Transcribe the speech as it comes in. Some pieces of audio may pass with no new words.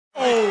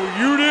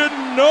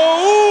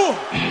know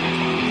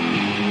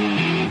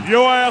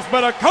your ass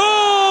better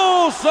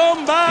call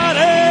somebody.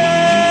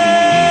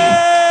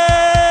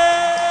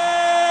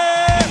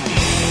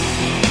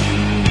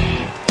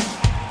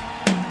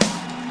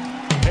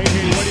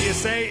 Hey, what do you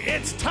say?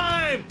 It's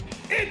time!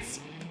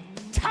 It's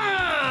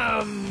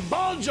time!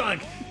 Ball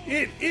Junk!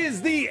 It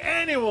is the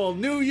annual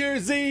New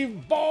Year's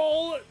Eve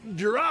Ball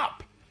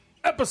Drop,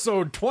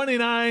 episode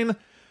 29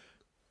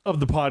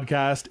 of the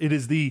podcast. It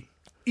is the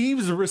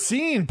Eves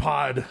Racine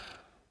pod.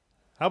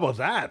 How about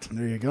that?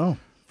 There you go.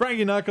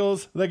 Frankie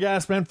Knuckles, the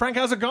gas man. Frank,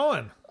 how's it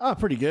going?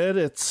 Pretty good.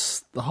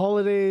 It's the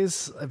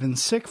holidays. I've been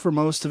sick for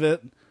most of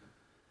it.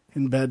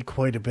 In bed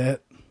quite a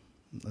bit.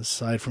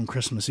 Aside from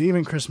Christmas Eve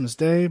and Christmas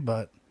Day,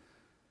 but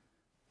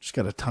just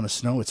got a ton of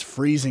snow. It's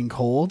freezing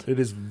cold. It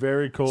is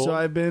very cold. So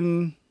I've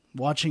been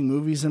watching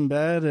movies in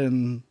bed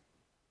and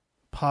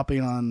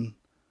popping on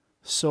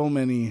so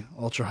many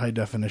ultra high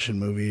definition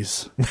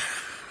movies.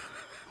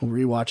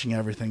 Rewatching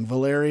everything.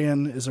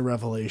 Valerian is a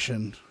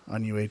revelation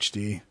on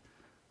UHD.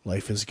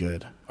 Life is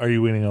good. Are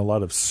you eating a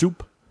lot of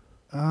soup?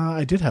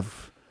 I did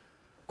have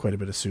quite a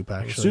bit of soup,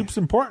 actually. Soup's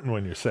important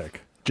when you're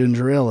sick.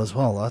 Ginger ale as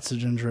well. Lots of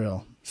ginger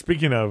ale.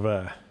 Speaking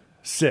of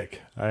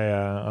sick, I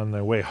on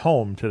the way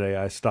home today,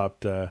 I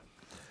stopped at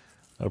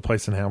a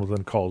place in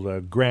Hamilton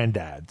called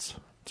Granddad's.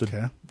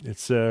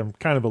 It's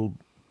kind of a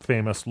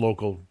famous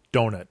local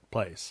donut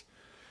place.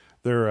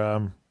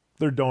 Their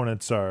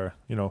donuts are,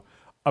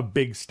 a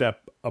big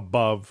step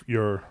above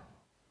your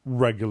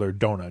regular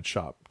donut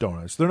shop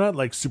donuts. They're not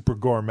like super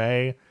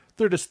gourmet.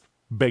 They're just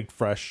baked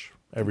fresh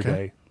every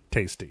day,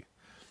 tasty.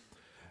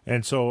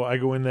 And so I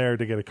go in there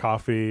to get a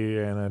coffee,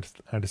 and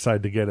I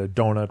decide to get a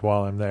donut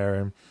while I'm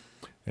there.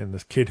 And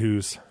this kid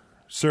who's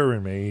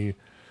serving me,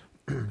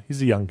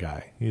 he's a young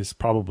guy. He's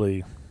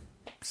probably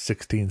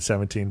 16,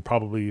 17,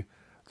 probably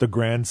the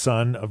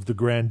grandson of the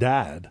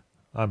granddad,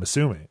 I'm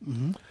assuming.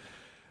 Mm-hmm.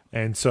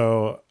 And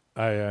so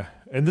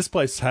and this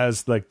place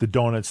has like the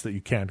donuts that you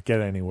can't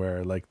get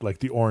anywhere, like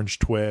the orange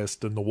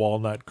twist and the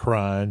walnut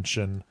crunch.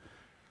 And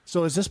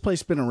so has this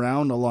place been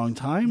around a long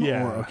time?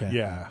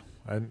 Yeah,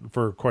 and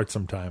for quite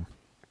some time,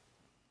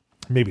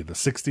 maybe the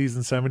 60s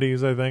and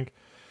 70s, I think.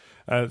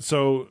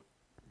 So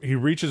he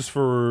reaches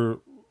for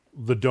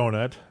the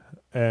donut,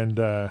 and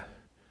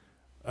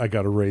I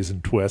got a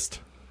raisin twist.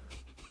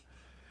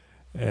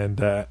 And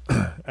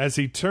as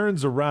he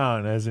turns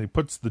around, as he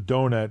puts the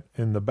donut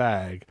in the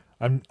bag,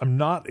 I'm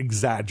not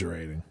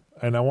exaggerating,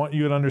 and I want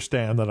you to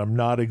understand that I'm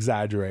not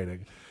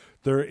exaggerating.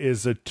 There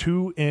is a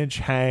 2-inch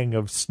hang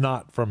of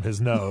snot from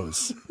his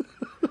nose.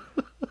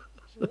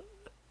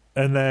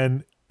 And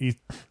then he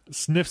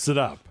sniffs it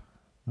up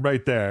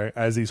right there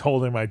as he's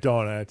holding my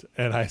donut,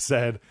 and I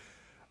said,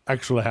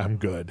 actually, I'm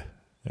good.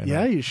 And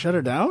you shut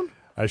her down?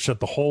 I shut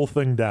the whole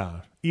thing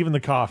down, even the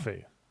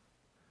coffee.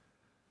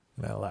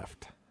 And I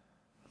left.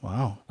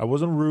 Wow. I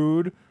wasn't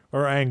rude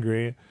or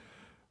angry,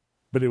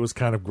 but it was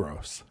kind of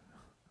gross.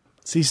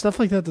 See, stuff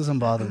like that doesn't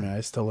bother me.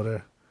 I still would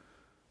have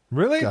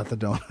got the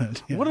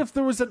donut. Yeah. What if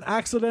there was an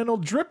accidental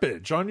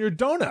drippage on your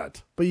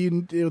donut? But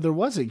there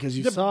wasn't, because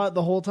you saw it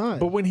the whole time.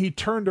 But when he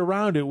turned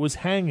around, it was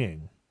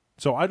hanging.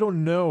 So I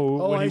don't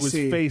know when he was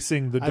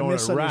facing the donut rack. I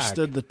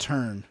misunderstood the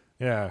turn.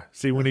 Yeah.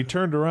 See, when he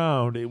turned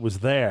around, it was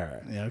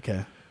there. Yeah,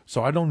 okay.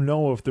 So I don't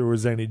know if there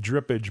was any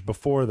drippage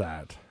before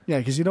that. Yeah,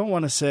 because you don't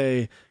want to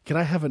say, can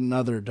I have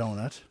another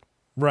donut?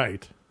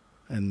 Right.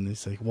 And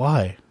he's like,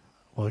 why?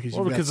 Well,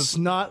 because it's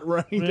not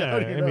running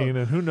down.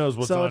 And who knows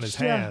what's on his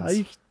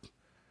hands?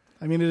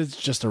 I mean, it's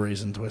just a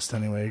raisin twist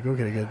anyway. Go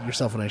get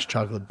yourself a nice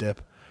chocolate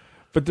dip.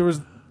 But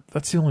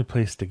that's the only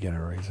place to get a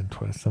raisin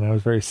twist, and I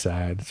was very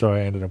sad, so I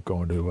ended up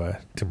going to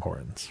Tim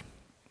Hortons.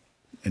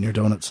 And your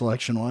donut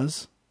selection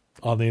was?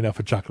 Oddly enough,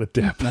 a chocolate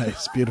dip.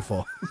 Nice,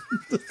 beautiful.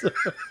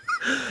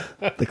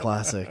 The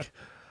classic.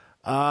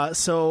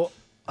 So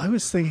I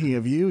was thinking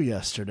of you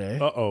yesterday.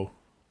 Uh-oh.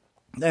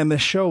 And the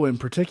show in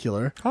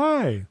particular.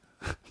 Hi.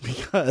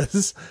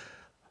 Because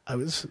I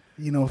was,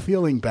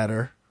 feeling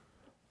better.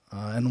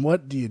 And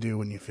what do you do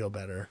when you feel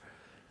better?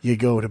 You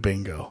go to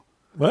bingo.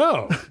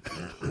 Oh.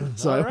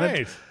 So all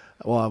right.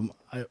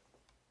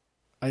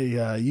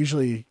 I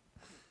usually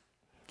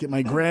get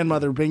my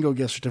grandmother bingo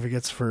gift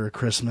certificates for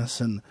Christmas,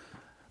 and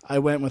I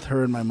went with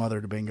her and my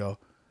mother to bingo.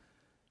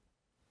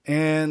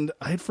 And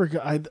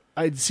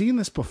I'd seen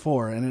this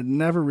before, and it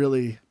never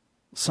really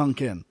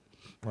sunk in.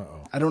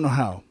 Uh-oh. I don't know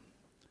how.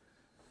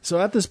 So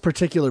at this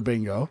particular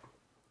bingo,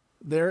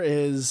 there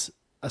is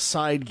a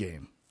side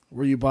game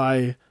where you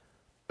buy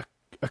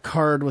a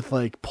card with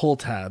like pull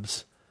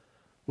tabs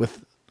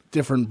with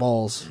different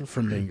balls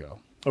from bingo.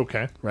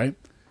 Okay. Right?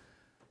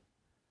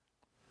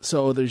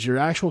 So there's your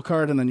actual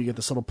card, and then you get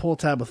this little pull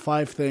tab with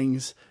 5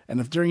 things.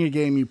 And if during a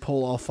game you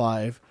pull all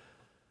 5,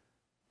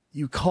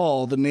 you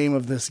call the name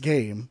of this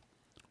game,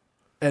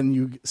 and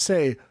you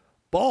say,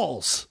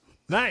 balls.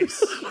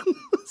 Nice.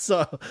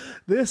 So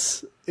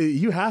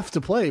you have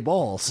to play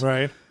balls.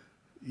 Right.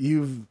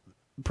 You've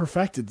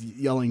perfected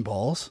yelling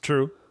balls.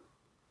 True.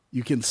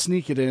 You can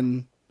sneak it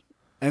in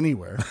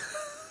anywhere.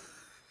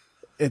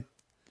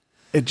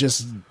 It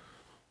just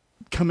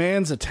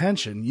commands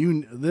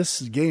attention.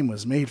 This game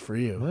was made for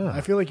you. Yeah.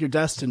 I feel like you're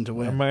destined to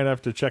I win. might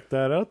have to check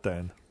that out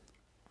then.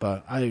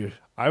 But I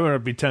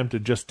would be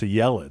tempted just to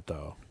yell it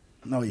though.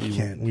 no, you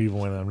can't. Even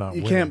when I'm not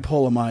You winning. can't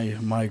pull a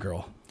My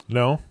Girl.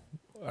 No,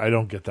 I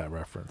don't get that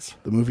reference.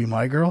 The movie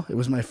My Girl. It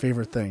was my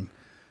favorite thing.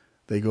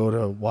 They go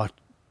to watch.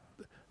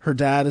 Her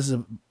dad is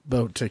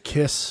about to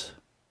kiss.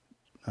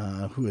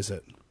 Who is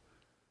it?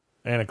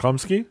 Anna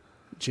Klumsky?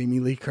 Jamie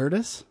Lee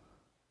Curtis.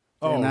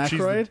 Oh, Dan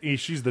Aykroyd?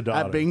 she's the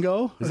daughter. At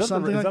bingo Is or that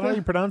something like how that.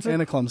 you pronounce it?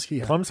 Anna Klumsky.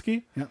 Yeah.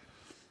 Klumsky? Yeah.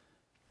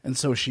 And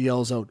so she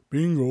yells out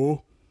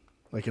bingo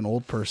like an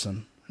old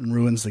person and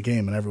ruins the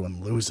game, and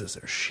everyone loses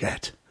their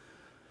shit.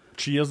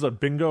 She yells at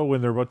bingo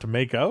when they're about to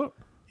make out?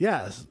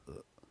 Yeah.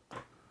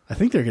 I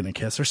think they're going to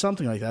kiss or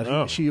something like that.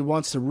 Oh. She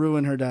wants to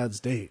ruin her dad's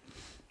date.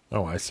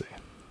 Oh, I see.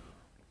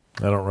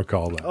 I don't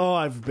recall that. Oh,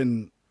 I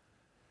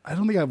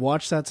don't think I've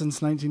watched that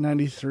since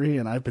 1993,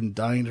 and I've been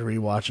dying to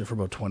rewatch it for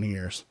about 20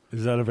 years.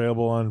 Is that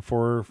available on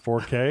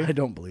 4K? I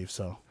don't believe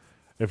so.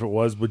 If it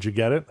was, would you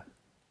get it?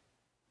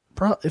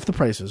 If the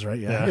price is right,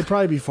 yeah. Yeah. It'd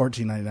probably be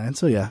 $14.99,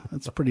 so yeah,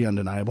 that's pretty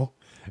undeniable.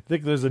 I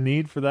think there's a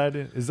need for that.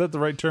 Is that the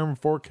right term,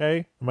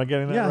 4K? Am I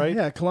getting that Yeah, right?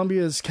 yeah.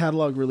 Columbia's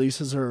catalog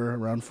releases are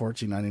around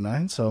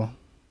 $14.99, so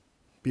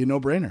be a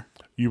no-brainer.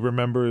 You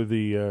remember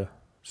the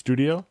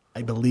studio?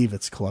 I believe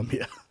it's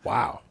Columbia.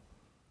 Wow.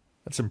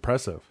 That's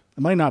impressive.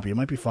 It might not be. It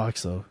might be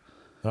Fox, though.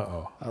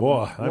 Uh-oh.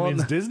 Well, that well,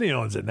 means Disney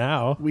owns it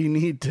now. We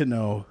need to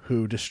know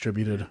who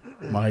distributed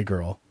My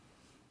Girl.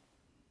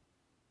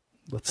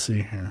 Let's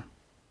see here.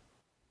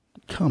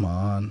 Come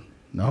on.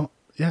 No.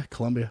 Yeah,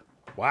 Columbia.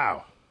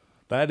 Wow.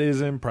 That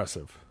is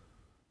impressive.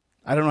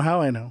 I don't know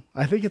how I know.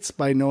 I think it's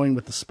by knowing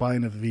what the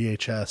spine of the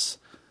VHS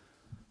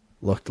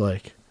looked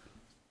like.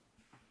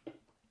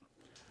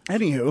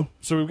 Anywho.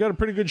 So we've got a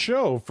pretty good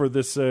show for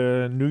this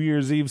New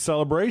Year's Eve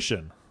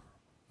celebration.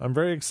 I'm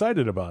very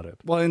excited about it.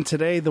 Well, and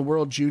today the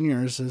World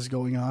Juniors is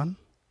going on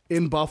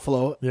in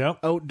Buffalo. Yep.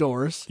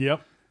 Outdoors.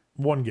 Yep.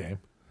 One game.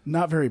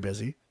 Not very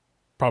busy.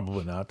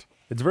 Probably not.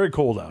 It's very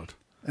cold out.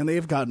 And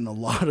they've gotten a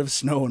lot of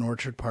snow in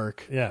Orchard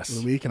Park Yes. for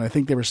the week, and I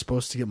think they were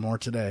supposed to get more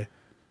today.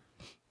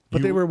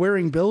 But they were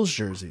wearing Bills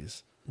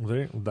jerseys.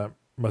 That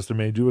must have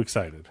made you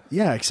excited.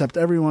 Yeah, except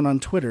everyone on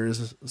Twitter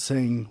is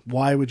saying,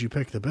 why would you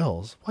pick the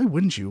Bills? Why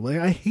wouldn't you? Like,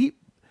 I hate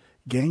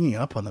ganging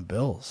up on the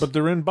Bills. But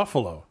they're in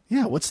Buffalo.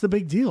 Yeah, what's the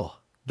big deal?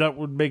 That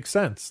would make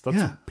sense. That's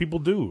Yeah. what people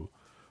do.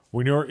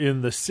 When you're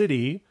in the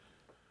city,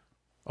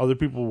 other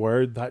people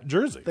wear that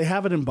jersey. They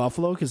have it in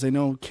Buffalo because they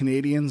know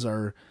Canadians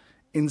are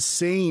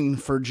insane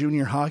for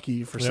junior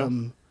hockey for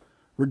some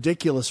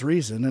ridiculous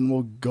reason and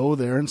will go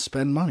there and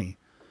spend money.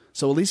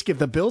 So at least give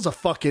the Bills a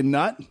fucking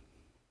nut.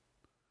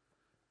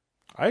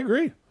 I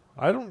agree.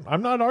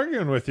 I'm not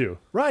arguing with you.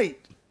 Right.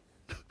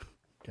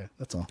 Okay,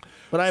 that's all.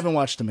 But I haven't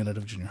watched a minute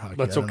of junior hockey.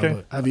 That's I don't okay.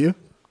 know. Have you?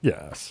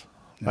 Yes.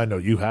 I know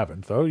you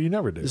haven't, though. You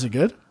never did. Is it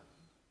good?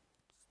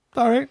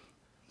 All right.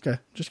 Okay,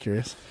 just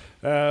curious.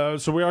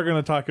 So we are going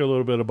to talk a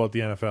little bit about the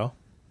NFL.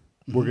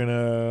 We're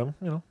going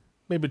to,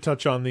 maybe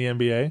touch on the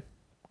NBA.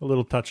 A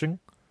little touching.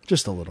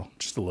 Just a little.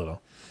 Just a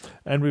little.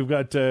 And we've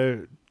got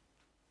 2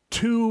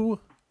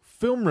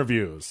 film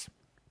reviews.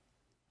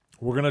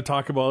 We're going to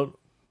talk about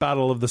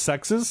Battle of the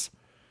Sexes.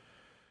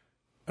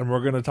 And we're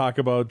going to talk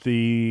about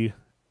the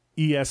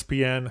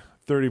ESPN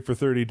 30 for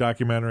 30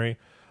 documentary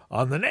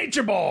on the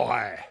Nature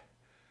Boy,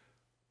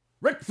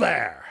 Ric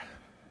Flair.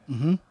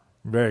 Mm-hmm.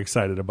 I'm very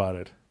excited about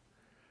it.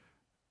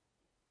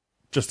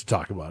 Just to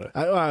talk about it.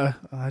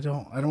 I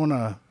don't want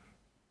to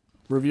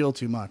reveal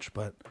too much,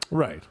 but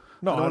Right.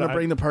 No, I don't want to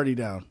bring the party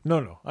down.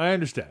 No, I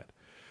understand.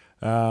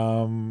 But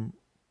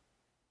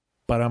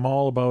I'm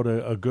all about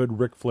a good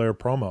Ric Flair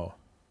promo.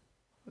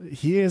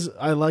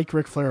 I like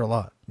Ric Flair a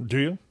lot. Do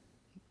you?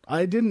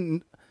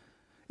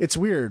 It's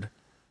weird.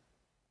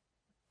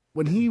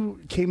 When he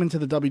came into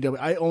the WWF,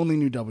 I only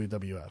knew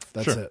WWF.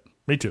 That's Sure. it.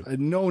 Me too. I had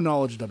no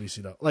knowledge of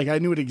WCW. Like, I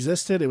knew it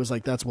existed. It was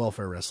like, that's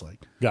welfare wrestling.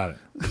 Got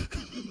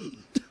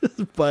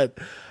it. But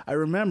I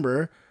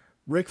remember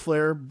Ric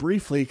Flair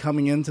briefly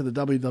coming into the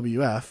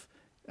WWF.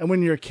 And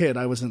when you're a kid,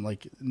 I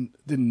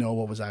didn't know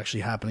what was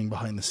actually happening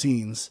behind the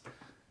scenes.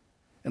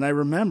 And I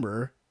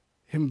remember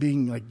him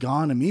being like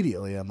gone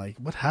immediately. I'm like,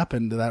 what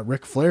happened to that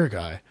Ric Flair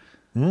guy?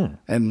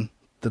 And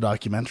the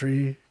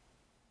documentary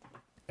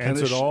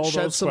Answered all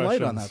shed those some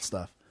questions. light on that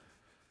stuff.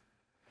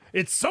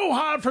 It's so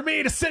hard for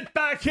me to sit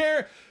back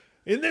here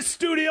in this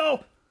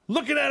studio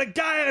looking at a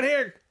guy out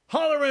here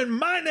hollering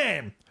my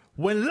name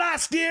when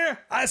last year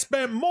I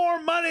spent more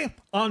money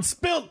on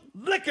spilt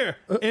liquor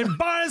in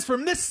bars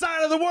from this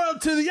side of the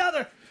world to the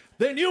other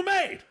than you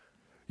made.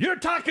 You're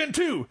talking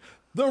to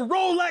the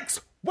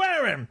Rolex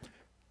wearing,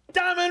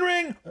 diamond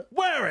ring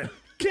wearing,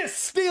 kiss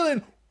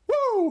stealing,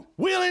 woo,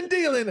 wheeling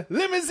dealing,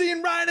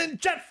 limousine riding,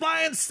 jet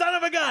flying son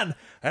of a gun.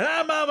 And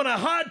I'm having a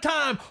hard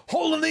time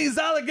holding these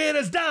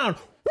alligators down.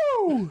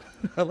 Woo!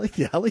 I like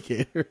the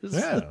alligators.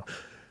 Yeah.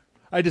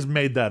 I just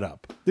made that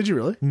up. Did you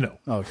really? No.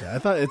 Okay. I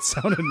thought it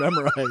sounded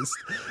memorized.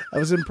 I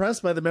was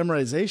impressed by the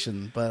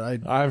memorization, but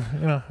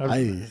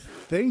I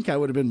think I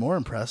would have been more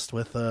impressed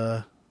with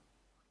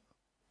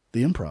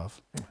the Improv.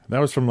 That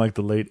was from like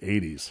the late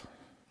 80s.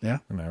 Yeah.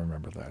 And I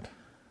remember that.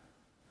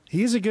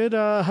 He's a good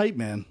hype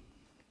man.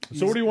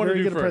 So what do you want to do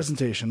Very good first?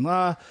 presentation.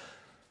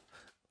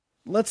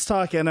 Let's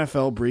talk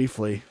NFL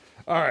briefly.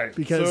 All right.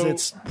 Because so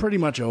it's pretty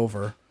much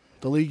over.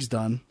 The league's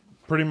done.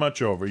 pretty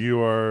much over.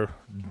 You are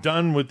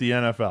done with the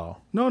NFL.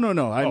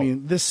 No. I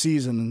mean, this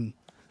season,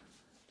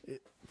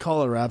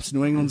 call it wraps.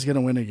 New England's going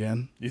to win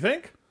again. You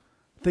think?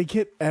 They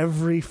get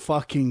every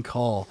fucking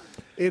call.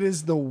 It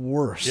is the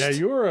worst. Yeah,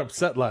 you were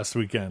upset last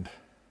weekend.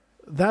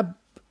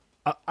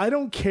 I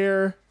don't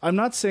care. I'm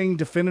not saying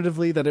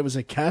definitively that it was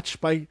a catch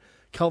by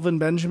Kelvin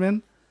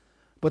Benjamin,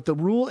 but the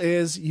rule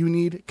is you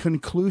need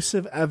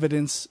conclusive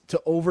evidence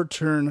to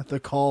overturn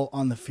the call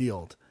on the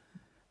field.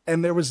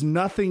 And there was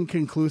nothing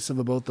conclusive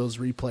about those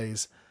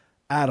replays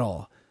at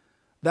all.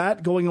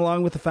 That going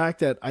along with the fact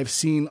that I've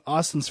seen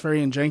Austin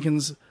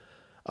Seferian-Jenkins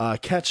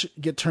catch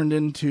get turned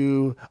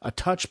into a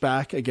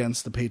touchback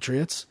against the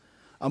Patriots,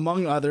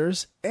 among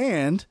others,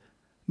 and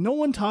no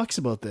one talks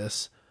about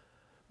this.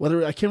 Whether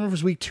I can't remember if it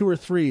was week 2 or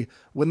 3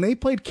 when they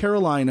played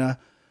Carolina,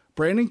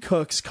 Brandon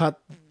Cooks caught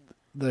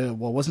it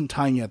wasn't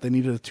tying yet. They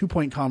needed a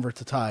 2-point convert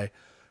to tie.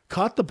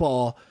 Caught the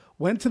ball,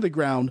 went to the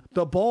ground.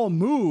 The ball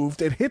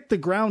moved. It hit the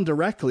ground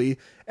directly,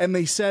 and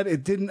they said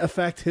it didn't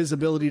affect his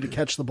ability to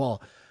catch the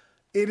ball.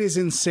 It is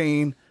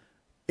insane.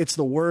 It's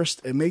the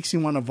worst. It makes you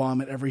want to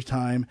vomit every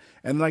time.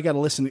 And then I got to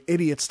listen to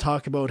idiots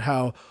talk about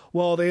how,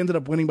 well, they ended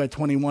up winning by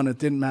 21. It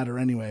didn't matter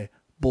anyway.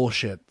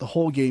 Bullshit. The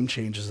whole game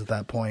changes at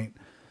that point.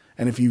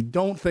 And if you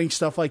don't think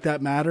stuff like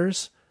that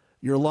matters,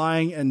 you're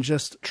lying and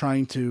just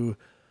trying to,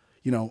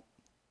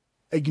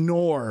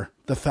 ignore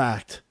the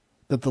fact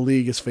that the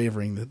league is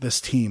favoring this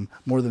team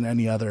more than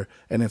any other,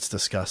 and it's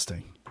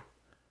disgusting.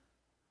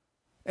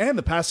 And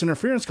the pass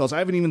interference calls, I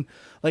haven't even,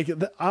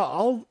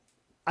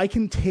 I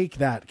can take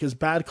that because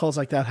bad calls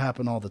like that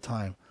happen all the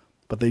time,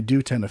 but they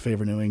do tend to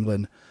favor New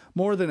England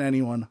more than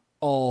anyone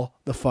all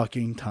the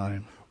fucking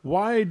time.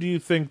 Why do you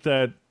think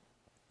that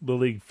the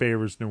league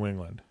favors New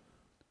England?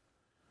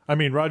 I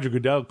mean, Roger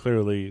Goodell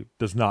clearly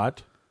does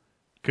not,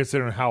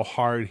 considering how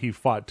hard he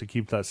fought to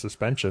keep that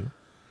suspension.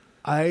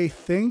 I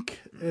think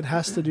it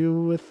has to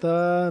do with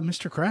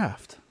Mr.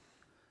 Kraft.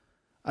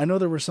 I know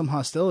there were some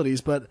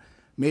hostilities, but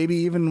maybe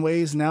even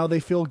ways now they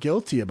feel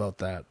guilty about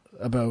that,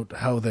 about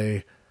how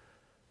they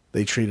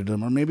treated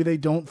him. Or maybe they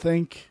don't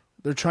think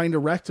they're trying to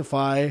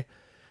rectify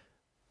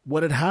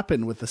what had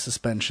happened with the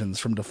suspensions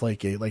from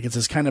Deflategate. Like it's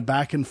this kind of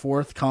back and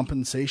forth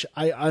compensation.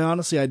 I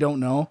honestly, I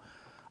don't know.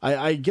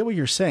 I get what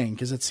you're saying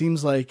because it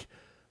seems like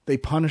they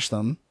punished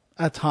them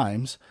at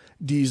times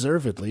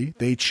deservedly.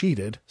 They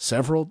cheated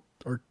several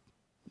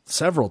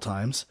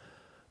times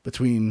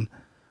between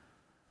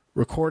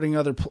recording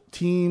other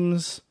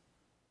teams,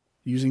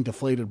 using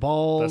deflated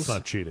balls. That's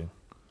not cheating.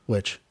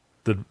 Which?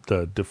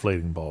 The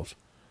deflating balls.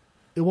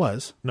 It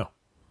was. No.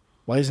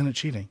 Why isn't it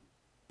cheating?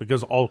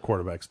 Because all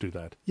quarterbacks do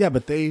that. Yeah,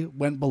 but they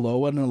went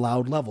below an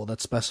allowed level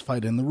that's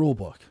specified in the rule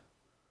book.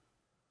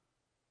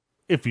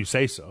 If you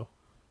say so.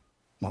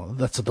 Well,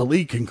 that's what the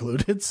league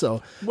concluded,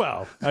 so.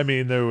 Well, I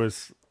mean, there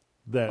was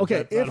that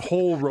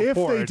whole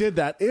report. If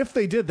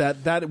they did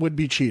that, that would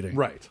be cheating.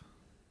 Right.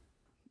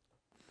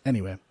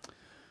 Anyway.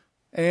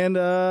 And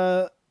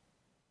I'm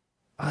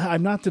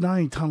not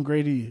denying Tom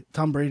Brady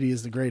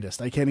is the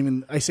greatest. I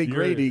say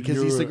Grady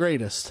because he's the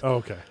greatest. Oh,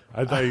 okay.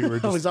 I thought you were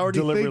just I was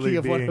already deliberately thinking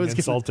of what being I was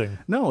insulting.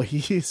 No,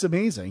 he's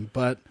amazing,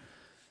 but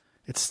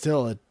it's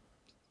still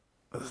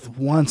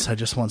once I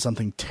just want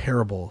something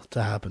terrible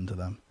to happen to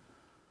them.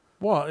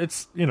 Well,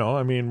 it's,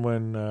 I mean,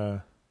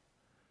 when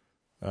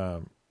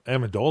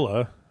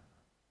Amendola,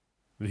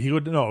 it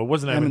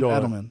wasn't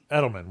Amendola.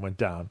 Edelman went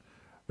down.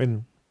 I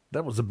mean,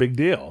 that was a big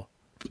deal.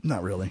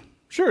 Not really.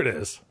 Sure it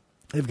is.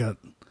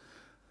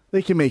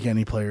 They can make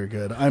any player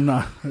good. I'm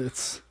not,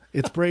 it's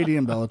Brady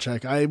and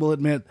Belichick. I will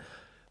admit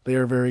they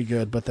are very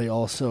good, but they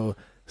also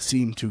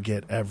seem to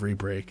get every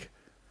break.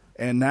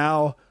 And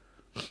now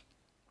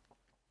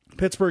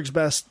Pittsburgh's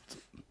best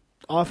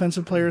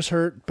offensive players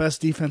hurt, best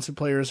defensive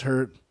players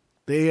hurt.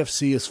 The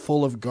AFC is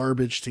full of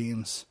garbage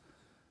teams.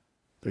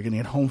 They're going to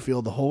get home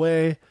field the whole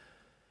way.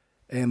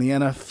 And the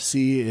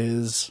NFC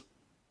is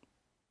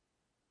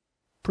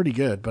pretty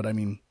good. But, I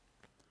mean,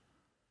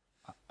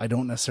 I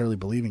don't necessarily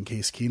believe in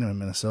Case Keenum in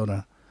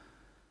Minnesota.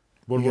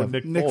 What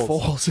about Nick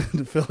Foles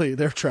in Philly?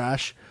 They're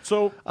trash.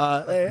 So,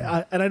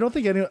 and I don't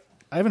think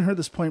I haven't heard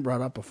this point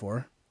brought up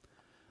before.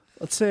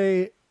 Let's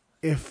say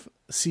if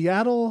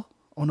Seattle,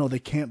 they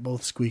can't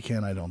both squeak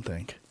in, I don't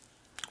think.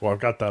 Well, I've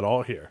got that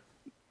all here.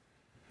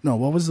 No,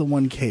 what was the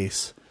one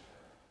case?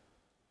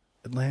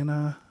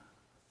 Atlanta.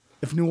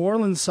 If New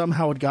Orleans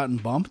somehow had gotten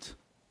bumped.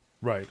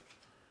 Right.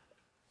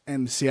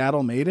 And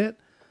Seattle made it,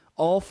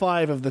 all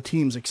 5 of the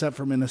teams except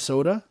for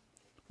Minnesota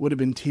would have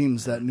been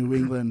teams that New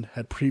England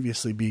had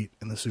previously beat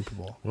in the Super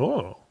Bowl.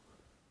 Oh.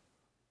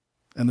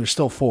 And there's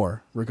still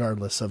 4,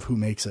 regardless of who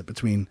makes it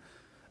between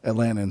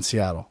Atlanta and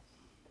Seattle.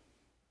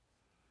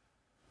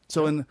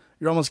 So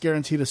you're almost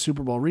guaranteed a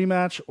Super Bowl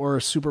rematch or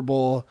a Super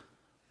Bowl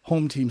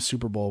home team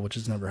Super Bowl, which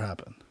has never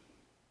happened.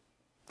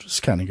 Which is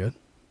kind of good.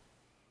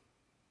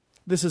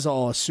 this is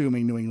all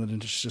assuming New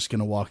England is just going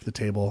to walk the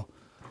table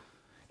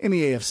in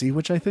the AFC,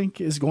 which I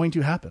think is going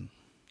to happen.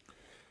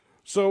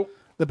 So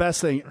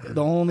the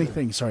only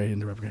thing, sorry to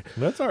interrupt.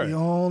 That's all right. The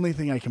only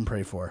thing I can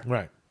pray for,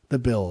 Right. the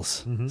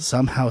Bills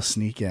somehow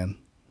sneak in.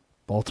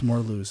 Baltimore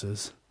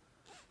loses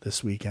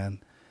this weekend.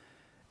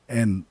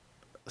 And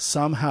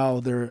somehow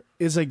there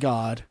is a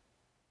God.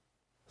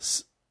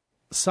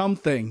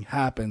 Something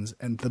happens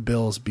and the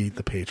Bills beat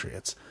the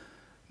Patriots.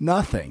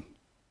 Nothing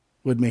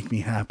would make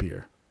me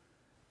happier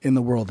in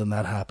the world than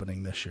that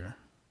happening this year.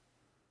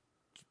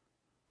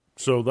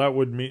 So that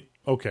would mean,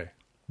 okay,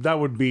 that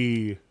wouldn't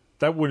be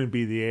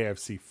the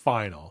AFC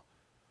final.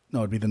 No,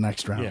 it'd be the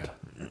next round.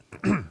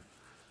 Yeah.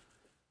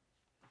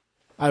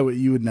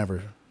 You would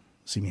never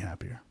see me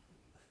happier.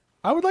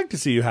 I would like to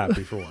see you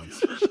happy for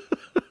once.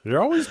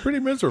 You're always pretty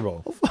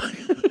miserable.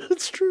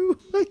 It's true.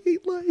 I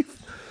hate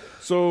life.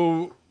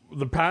 So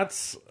the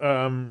Pats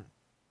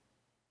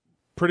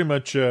pretty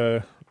much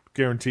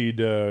guaranteed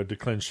to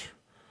clinch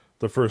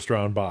the first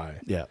round bye.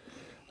 Yeah.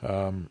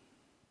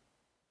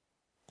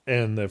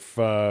 And if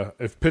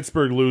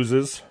Pittsburgh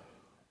loses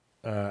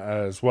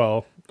as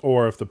well,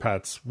 or if the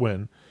Pats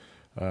win,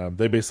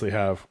 they basically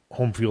have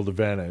home field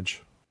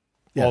advantage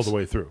all the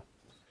way through.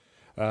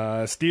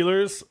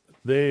 Steelers,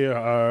 they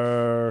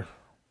are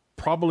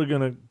probably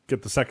going to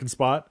get the second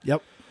spot.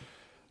 Yep.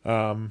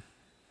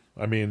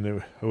 I mean,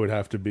 it would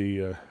have to be.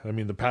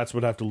 The Pats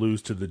would have to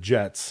lose to the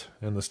Jets,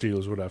 and the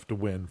Steelers would have to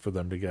win for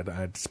them to get.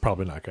 It's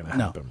probably not going to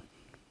happen.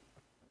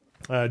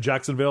 No.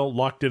 Jacksonville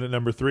locked in at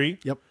number 3.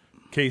 Yep.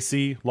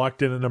 KC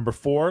locked in at number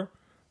 4.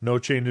 No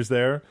changes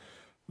there.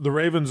 The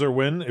Ravens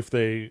are in if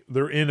they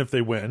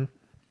win,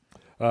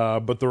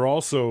 but they're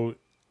also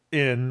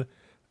in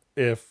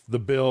if the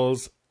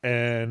Bills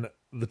and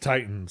the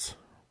Titans,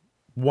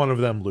 one of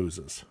them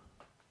loses,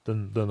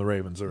 then the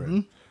Ravens are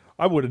in.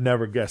 I would have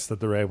never guessed that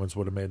the Ravens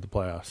would have made the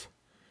playoffs.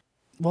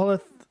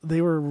 Well,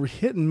 they were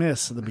hit and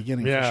miss at the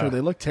beginning, Yeah. for sure.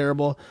 They looked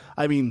terrible.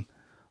 I mean,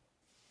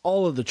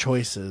 all of the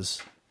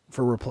choices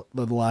for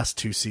the last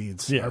 2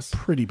 seeds are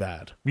pretty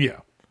bad.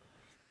 Yeah.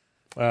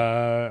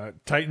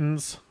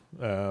 Titans,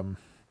 they're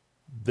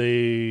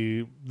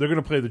going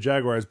to play the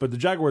Jaguars, but the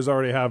Jaguars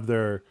already have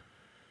their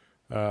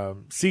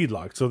seed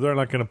locked, so they're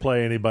not going to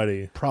play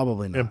anybody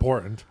Probably not.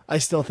 important. I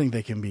still think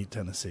they can beat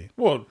Tennessee.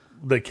 Well,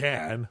 they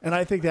can. And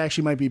I think they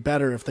actually might be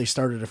better if they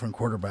start a different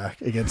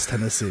quarterback against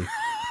Tennessee.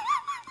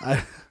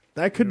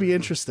 That could be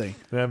interesting.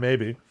 Yeah,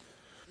 maybe.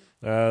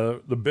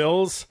 The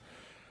Bills.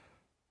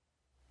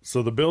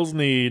 So the Bills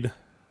need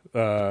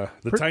the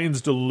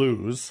Titans to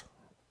lose.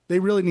 They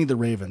really need the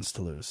Ravens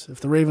to lose. If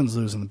the Ravens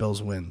lose and the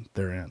Bills win,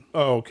 they're in.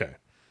 Oh, okay.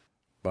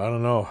 But I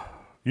don't know.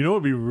 You know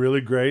what would be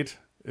really great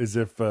is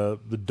if the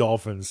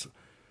Dolphins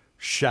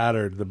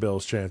shattered the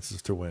Bills'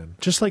 chances to win.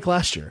 Just like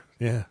last year.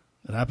 Yeah.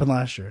 It happened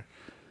last year.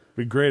 It'd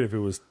be great if it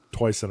was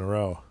twice in a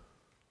row.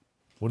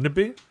 Wouldn't it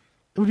be? It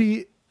would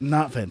be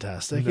not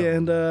fantastic, No.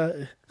 and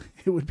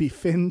it would be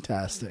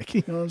fantastic.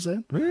 You know what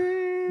I'm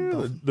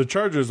saying? The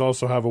Chargers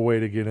also have a way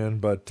to get in,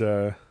 but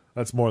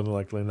that's more than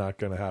likely not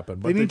going to happen.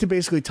 But They need to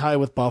basically tie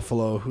with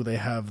Buffalo, who they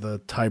have the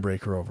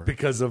tiebreaker over.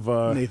 because of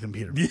Nathan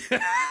Peterman.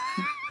 Yeah.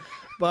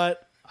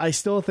 But I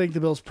still think the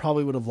Bills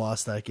probably would have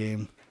lost that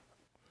game.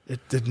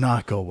 It did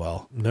not go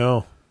well.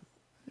 No,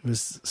 It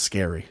was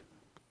scary.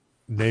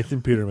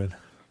 Nathan Peterman.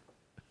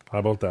 How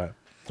about that?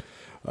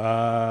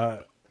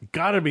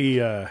 Gotta be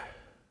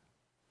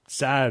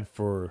sad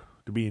to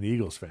be an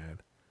Eagles fan.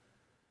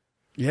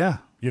 Yeah.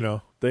 You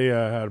know, they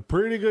had a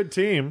pretty good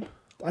team.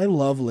 I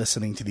love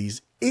listening to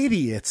these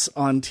idiots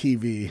on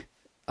TV,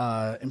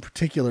 in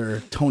particular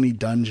Tony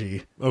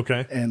Dungy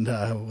Okay. and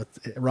with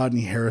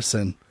Rodney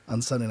Harrison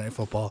on Sunday Night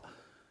Football.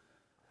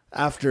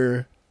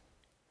 After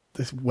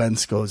this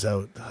Wentz goes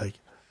out, like,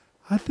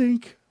 I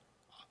think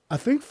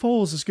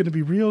Foles is going to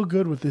be real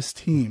good with this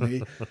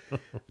team.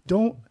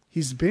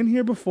 He's been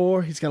here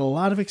before. He's got a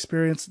lot of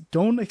experience.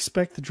 Don't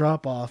expect to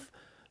drop off.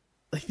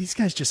 Like, these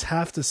guys just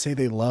have to say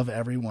they love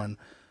everyone.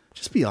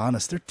 Just be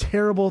honest. They're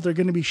terrible. They're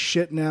going to be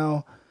shit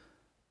now.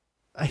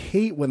 I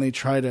hate when they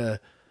try to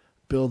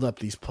build up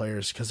these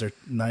players because they're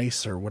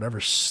nice or whatever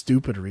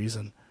stupid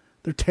reason.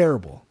 They're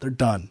terrible. They're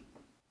done.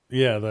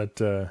 Yeah,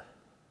 that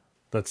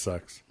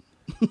sucks.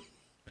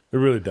 It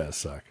really does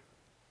suck,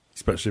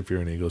 especially if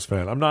you're an Eagles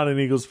fan. I'm not an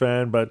Eagles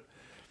fan, but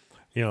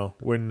you know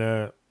when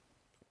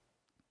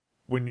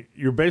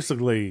you're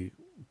basically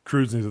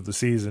cruising through the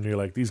season, you're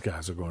like, these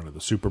guys are going to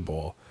the Super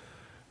Bowl,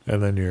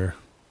 and then your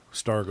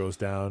star goes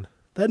down.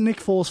 That Nick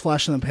Foles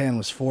flash in the pan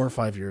was 4 or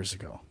 5 years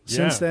ago.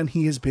 Since Yeah. then,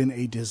 he has been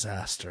a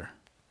disaster.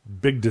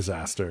 Big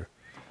disaster.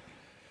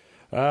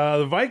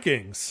 The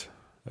Vikings.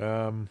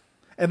 And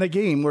the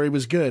game where he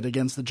was good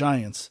against the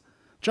Giants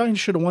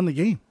should have won the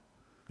game.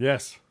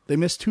 Yes. They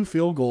missed 2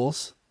 field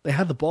goals. They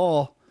had the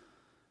ball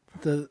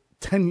at the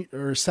 10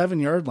 or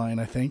 7-yard line,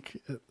 I think.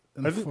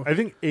 I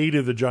think 8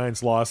 of the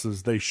Giants'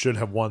 losses, they should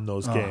have won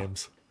those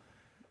games.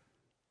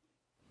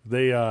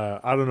 They,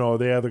 I don't know,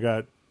 they either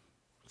got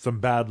some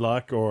bad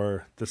luck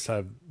or just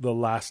have the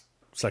last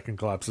second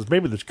collapses.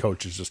 Maybe the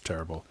coach is just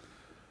terrible.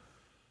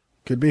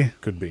 Could be.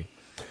 Could be.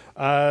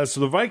 So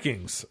the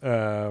Vikings,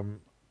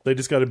 they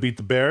just got to beat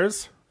the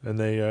Bears, and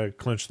they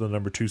clinched the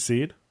number 2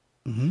 seed.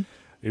 Mm-hmm.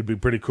 It'd be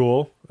pretty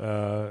cool,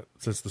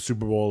 since the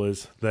Super Bowl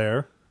is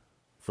there,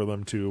 for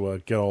them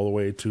to get all the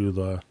way to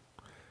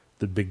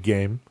the big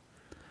game.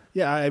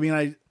 Yeah, I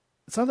mean,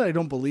 it's not that I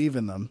don't believe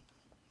in them.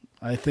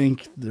 I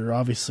think they're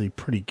obviously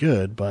pretty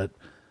good, but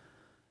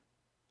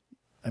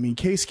I mean,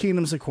 Case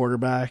Keenum's a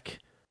quarterback.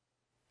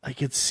 I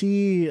could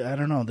see, I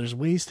don't know, there's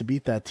ways to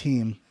beat that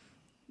team.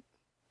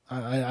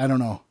 I don't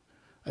know.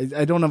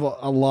 I don't have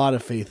a lot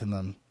of faith in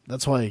them.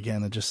 That's why,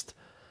 again,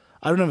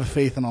 I don't have a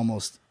faith in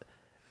almost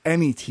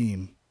any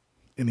team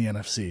in the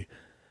NFC.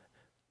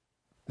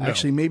 No.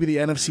 Actually, maybe the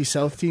NFC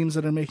South teams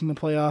that are making the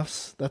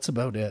playoffs, that's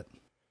about it.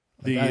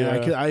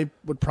 I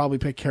would probably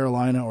pick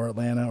Carolina or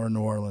Atlanta or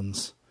New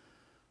Orleans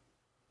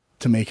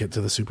to make it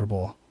to the Super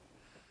Bowl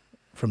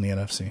from the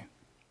NFC.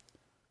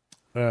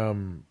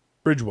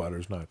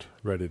 Bridgewater's not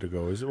ready to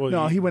go, is it? Well,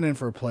 no, he went in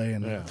for a play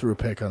and threw a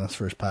pick on his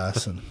first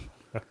pass. And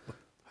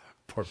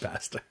poor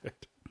bastard.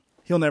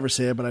 He'll never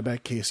say it, but I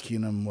bet Case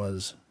Keenum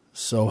was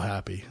so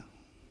happy.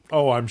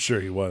 Oh, I'm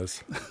sure he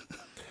was.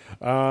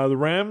 The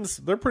Rams,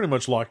 they're pretty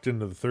much locked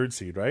into the 3rd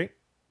seed, right?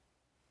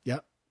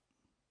 Yep.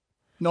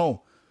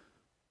 No.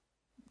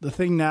 The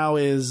thing now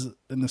is,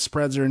 and the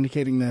spreads are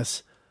indicating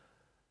this,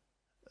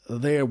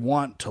 they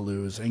want to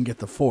lose and get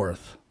the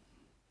 4th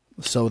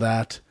so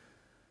that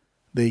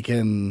they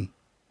can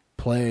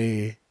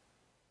play.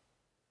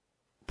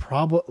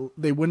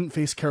 They wouldn't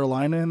face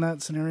Carolina in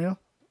that scenario,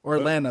 or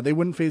Atlanta. They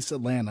wouldn't face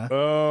Atlanta.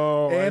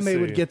 Oh, and they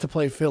would get to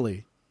play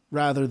Philly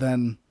rather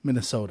than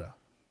Minnesota.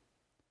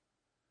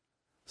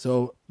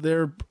 So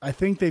I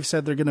think they've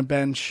said they're going to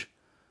bench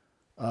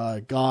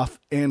Goff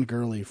and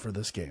Gurley for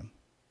this game.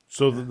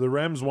 So the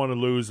Rams want to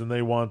lose, and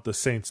they want the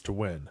Saints to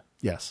win.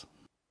 Yes.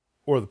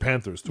 Or the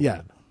Panthers to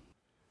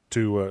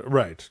win.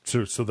 Right.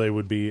 So they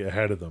would be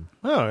ahead of them.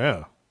 Oh,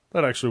 yeah.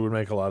 That actually would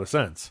make a lot of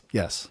sense.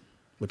 Yes.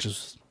 Which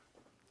is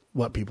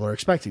what people are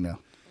expecting now.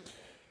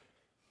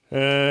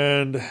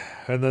 And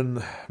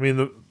then, I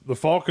mean, the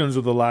Falcons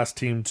are the last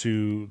team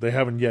they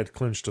haven't yet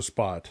clinched a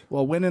spot.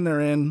 Well, winning they're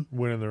in.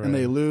 And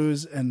they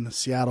lose, and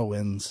Seattle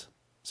wins.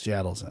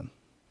 Seattle's in.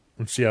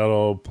 And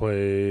Seattle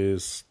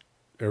plays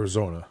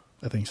Arizona.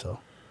 I think so.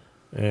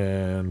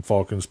 And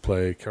Falcons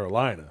play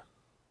Carolina.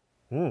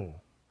 Ooh.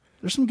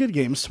 There's some good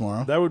games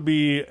tomorrow. That would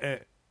be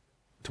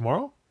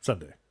tomorrow?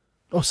 Sunday.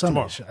 Oh,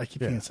 Sunday. Tomorrow. I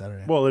keep thinking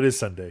Saturday. Well, it is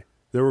Sunday.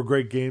 There were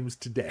great games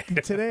today.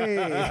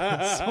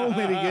 So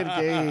many good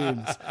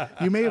games.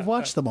 You may have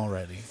watched them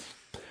already.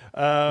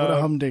 What a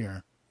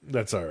humdinger.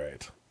 That's all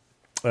right.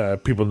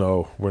 People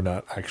know we're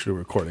not actually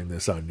recording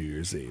this on New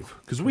Year's Eve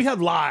because we have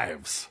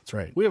lives. That's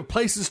right. We have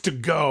places to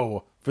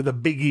go for the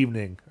big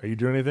evening. Are you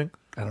doing anything?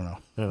 I don't know.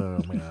 I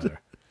don't know, me either.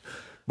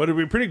 But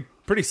it'd be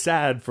pretty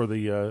sad for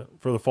the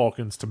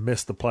Falcons to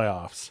miss the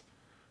playoffs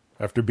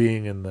after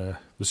being in the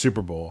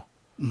Super Bowl.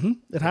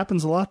 Mm-hmm. It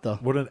happens a lot, though.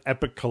 What an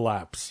epic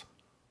collapse.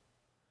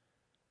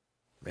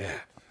 Man.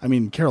 I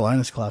mean,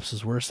 Carolina's collapse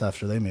was worse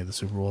after they made the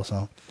Super Bowl,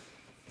 so.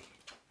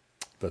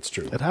 That's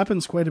true. It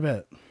happens quite a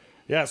bit.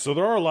 Yeah, so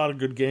there are a lot of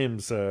good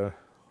games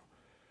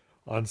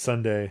on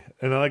Sunday,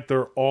 and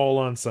they're all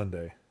on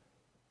Sunday.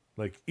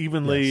 Like,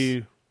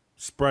 evenly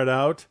spread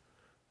out.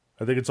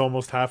 I think it's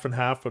almost half and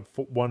half at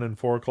 1 and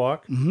 4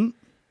 o'clock. Mm-hmm.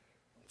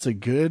 It's a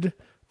good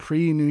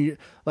pre-New Year.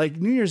 Like,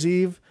 New Year's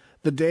Eve,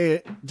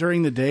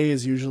 during the day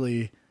is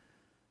usually,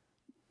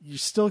 you're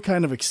still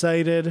kind of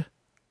excited.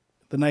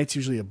 The night's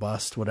usually a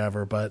bust,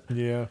 whatever, but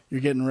yeah,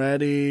 you're getting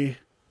ready,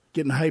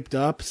 getting hyped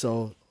up.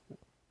 So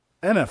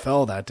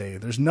NFL that day,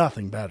 there's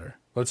nothing better.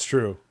 That's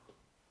true.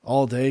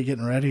 All day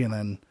getting ready, and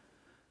then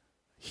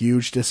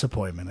huge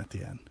disappointment at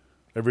the end.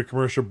 Every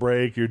commercial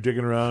break, you're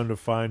digging around to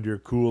find your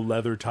cool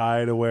leather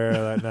tie to wear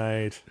that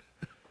night.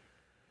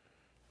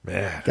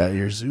 Man. Got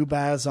your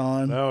Zubaz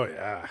on. Oh,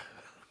 yeah.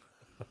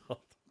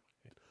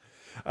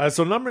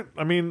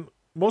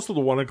 Most of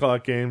the 1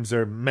 o'clock games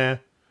are meh.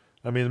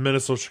 I mean, the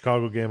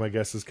Minnesota-Chicago game, I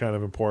guess, is kind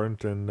of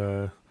important,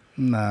 and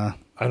nah,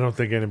 I don't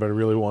think anybody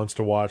really wants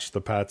to watch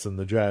the Pats and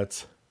the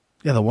Jets.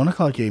 Yeah, the 1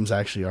 o'clock games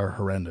actually are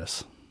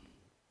horrendous.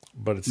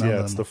 But it's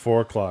the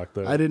 4 o'clock.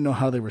 I didn't know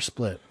how they were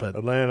split, but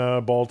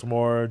Atlanta,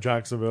 Baltimore,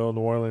 Jacksonville,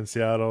 New Orleans,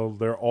 Seattle,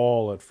 they're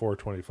all at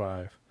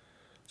 4:25.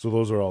 So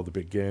those are all the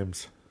big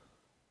games.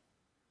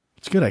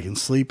 It's good. I can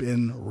sleep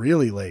in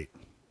really late.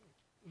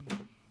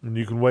 And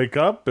you can wake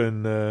up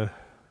and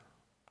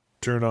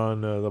turn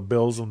on the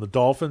Bills and the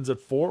Dolphins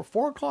at 4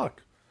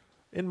 o'clock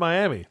in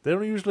Miami. They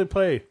don't usually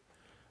play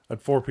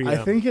at 4 p.m. I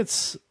think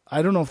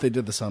I don't know if they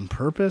did this on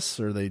purpose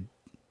or they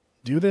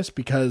do this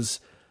because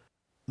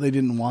they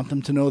didn't want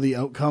them to know the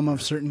outcome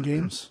of certain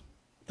games,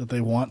 that they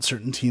want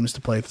certain teams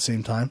to play at the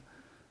same time.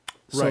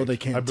 So right. they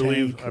can't I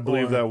believe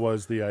that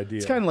was the idea.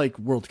 It's kind of like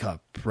World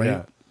Cup, right?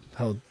 Yeah.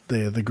 How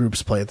the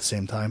groups play at the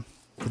same time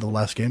for the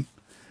last game.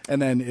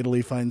 And then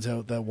Italy finds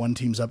out that one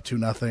team's up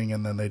 2-0,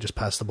 and then they just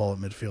pass the ball at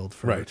midfield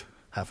for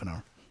half an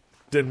hour.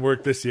 Didn't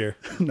work this year.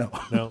 No.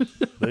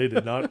 They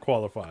did not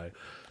qualify.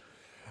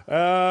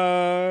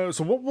 So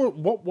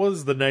what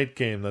was the night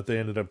game that they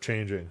ended up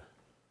changing?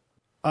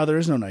 There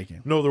is no night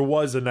game. No, there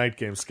was a night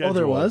game scheduled. Oh,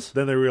 there was?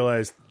 Then they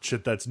realized,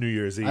 shit, that's New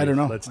Year's Eve. I don't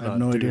know. Let's I have not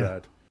no do idea.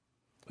 that.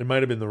 It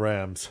might have been the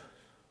Rams.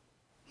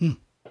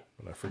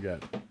 But I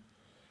forget.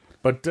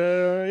 But,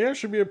 yeah,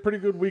 should be a pretty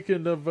good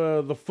weekend of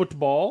the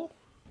football.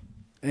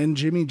 And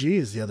Jimmy G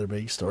is the other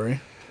big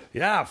story.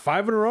 Yeah,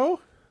 5 in a row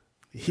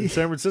in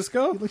San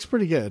Francisco. He looks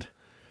pretty good.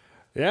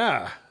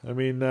 Yeah. I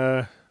mean,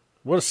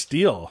 what a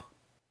steal.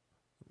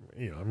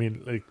 You know, I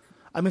mean, like...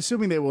 I'm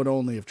assuming they would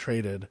only have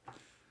traded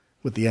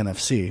with the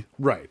NFC.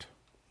 Right.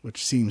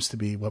 Which seems to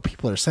be what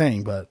people are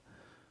saying, but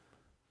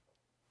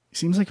he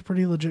seems like a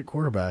pretty legit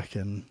quarterback,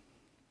 and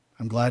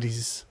I'm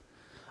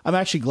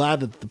actually glad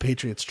that the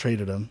Patriots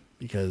traded him,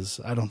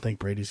 because I don't think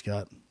Brady's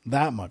got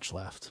that much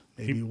left.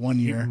 Maybe 1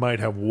 year. He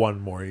might have one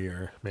more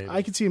year, maybe.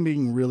 I could see him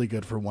being really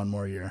good for one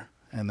more year,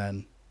 and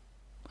then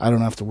I don't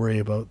have to worry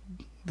about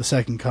the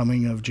second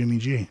coming of Jimmy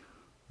G.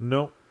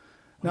 No.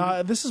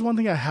 Now, this is one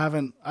thing I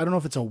don't know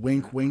if it's a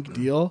wink-wink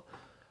deal.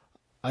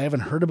 I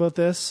haven't heard about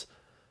this.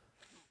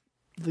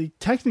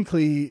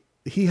 Technically,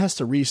 he has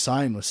to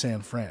re-sign with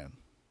San Fran,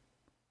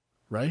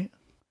 right?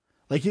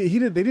 Like they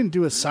didn't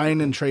do a sign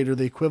and trade or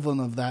the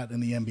equivalent of that in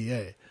the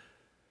NBA.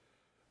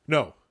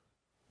 No,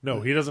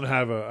 he doesn't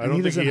have a. I And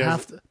don't think he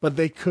has. But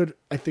they could.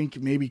 I think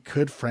maybe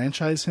could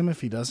franchise him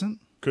if he doesn't.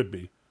 Could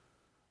be.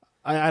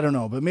 I don't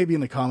know, but maybe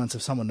in the comments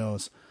if someone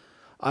knows.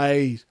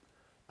 I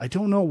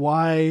don't know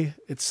why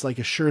it's like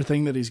a sure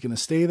thing that he's going to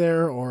stay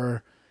there,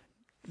 or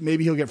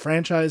maybe he'll get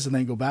franchised and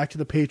then go back to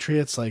the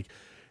Patriots. Like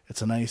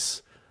it's a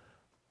nice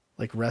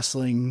like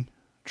wrestling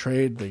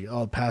trade.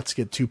 The Pats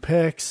get 2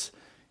 picks.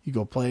 You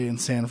go play in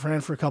San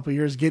Fran for a couple of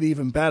years, get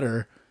even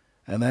better,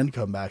 and then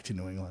come back to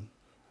New England.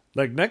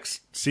 Like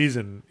next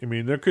season, I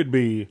mean, there could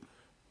be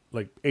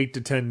like 8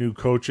 to 10 new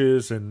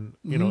coaches and,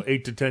 you know,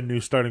 8 to 10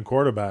 new starting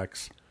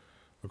quarterbacks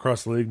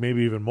across the league,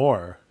 maybe even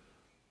more.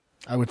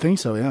 I would think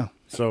so, yeah.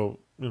 So,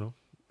 you know,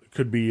 it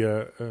could be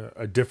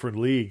a different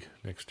league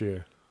next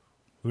year.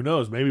 Who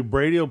knows? Maybe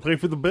Brady will play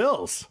for the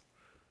Bills.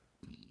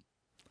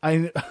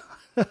 I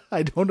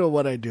don't know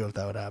what I'd do if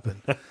that would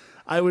happen.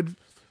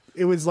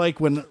 It was like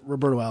when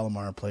Roberto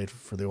Alomar played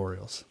for the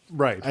Orioles.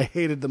 Right. I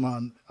hated them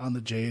on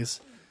the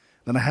Jays.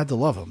 Then I had to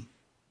love him.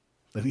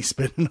 Then he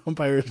spit in an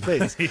umpire's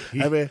face.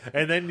 I mean,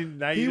 and then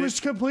now he was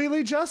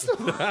completely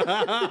justified.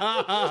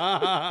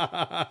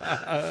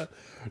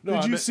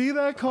 Did you see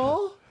that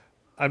call?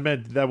 I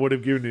meant that would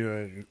have given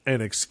you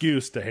an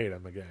excuse to hate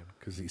him again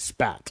because he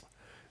spat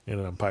in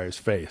an umpire's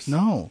face.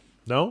 No.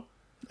 No?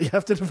 You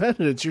have to defend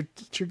it.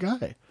 It's your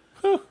guy.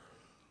 Huh.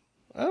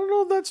 I don't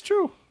know if that's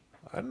true.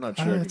 I'm not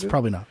sure. It's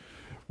probably not.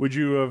 Would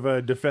you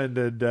have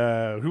defended...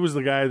 who was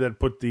the guy that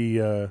put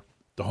the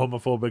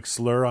homophobic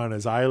slur on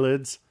his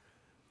eyelids?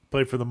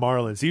 Played for the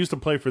Marlins. He used to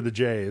play for the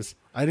Jays.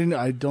 I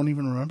don't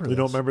even remember You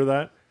don't remember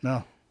that?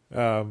 No.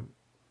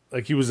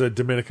 Like he was a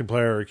Dominican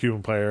player or a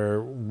Cuban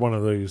player, one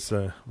of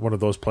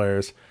those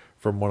players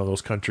from one of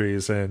those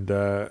countries, and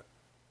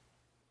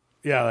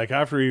yeah, like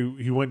after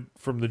he went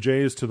from the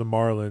Jays to the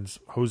Marlins,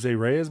 Jose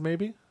Reyes,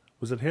 maybe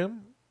was it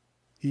him?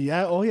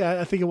 Yeah. Oh, yeah.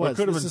 I think it was.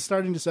 This been, is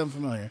starting to sound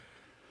familiar.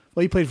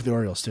 Well, he played for the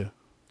Orioles too.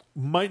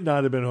 Might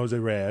not have been Jose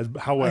Reyes.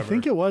 However, I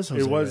think it was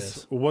Jose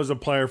Reyes. It was a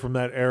player from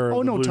that era. Oh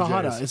of the no, Blue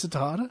Tejada. Jays. Is it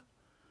Tejada?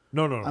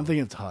 No. I'm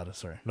thinking Tejada.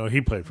 Sorry. No, he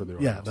played for the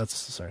Orioles. Yeah, that's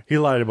sorry. He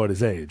lied about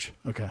his age.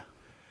 Okay.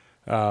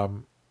 I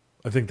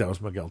think that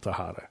was Miguel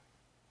Tejada.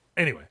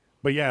 Anyway,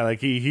 but yeah,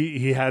 like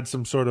he had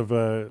some sort of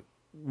a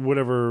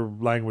whatever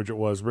language it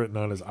was written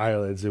on his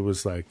eyelids. It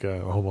was like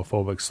a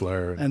homophobic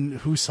slur. And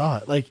who saw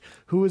it? Like,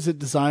 who was it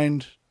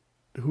designed?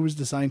 Who was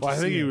designed Well, to I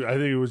think see it? I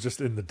think it was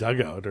just in the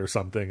dugout or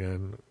something,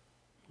 and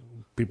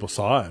people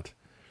saw it.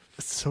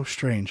 It's so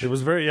strange. It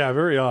was very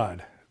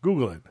odd.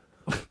 Google it.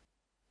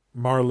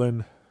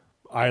 Marlin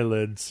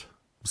eyelids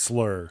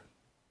slur.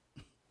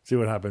 See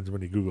what happens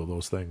when you Google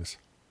those things.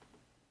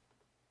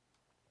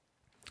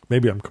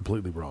 Maybe I'm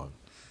completely wrong.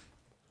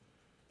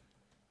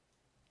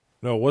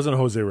 No, it wasn't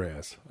Jose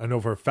Reyes. I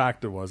know for a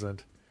fact it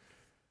wasn't.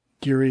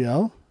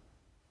 Gurriel?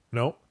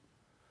 No.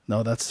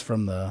 No, that's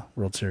from the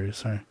World Series.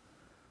 Sorry.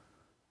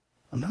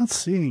 I'm not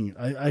seeing.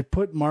 I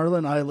put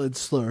Marlin eyelid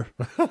slur.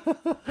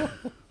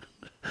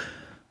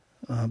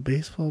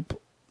 Baseball.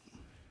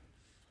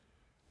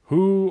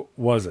 Who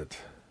was it?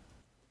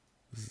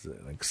 This is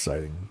an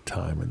exciting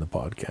time in the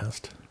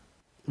podcast.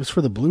 It was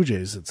for the Blue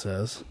Jays, it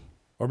says.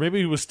 Or maybe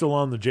he was still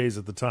on the Jays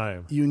at the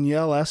time.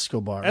 Yuniel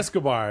Escobar.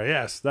 Escobar,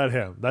 yes,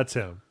 that's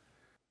him.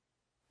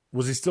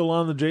 Was he still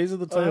on the Jays at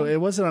the time? Oh,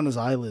 it wasn't on his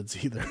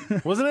eyelids either.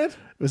 Wasn't it? It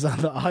was on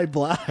the eye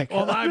black.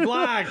 Oh, the eye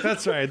black.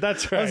 That's right.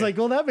 I was like,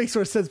 well, that makes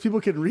more sense. People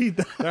can read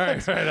that. All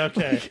right,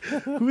 okay.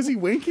 Who is he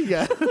winking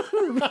at?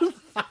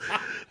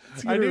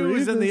 I knew it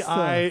was in the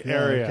eye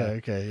area.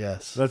 Okay,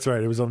 yes. That's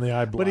right. It was on the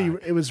eye black.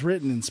 But it was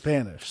written in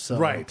Spanish. So.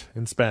 Right,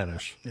 in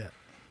Spanish. Yeah.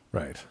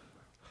 Right.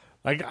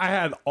 Like, I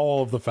had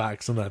all of the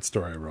facts in that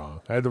story wrong.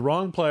 I had the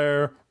wrong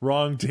player,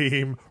 wrong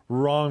team,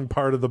 wrong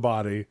part of the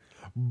body.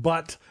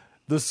 But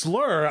the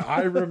slur,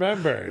 I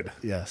remembered.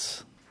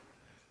 Yes.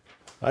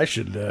 I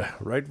should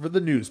write for the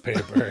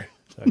newspaper.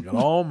 I got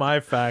all my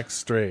facts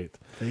straight.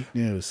 Fake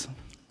news.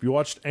 you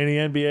watched any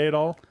NBA at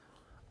all?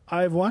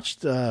 I've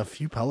watched a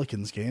few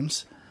Pelicans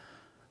games.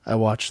 I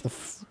watched the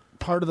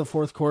part of the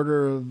fourth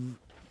quarter of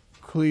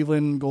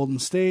Cleveland Golden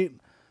State.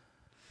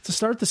 To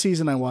start the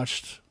season, I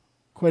watched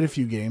quite a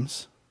few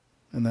games,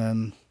 and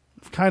then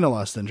I've kind of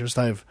lost interest.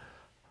 I've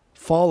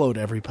followed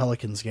every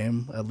Pelicans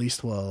game, at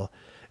least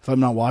if I'm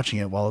not watching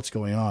it while it's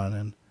going on.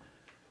 And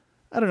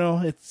I don't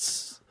know,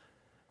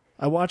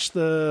 I watched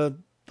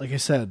like I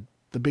said,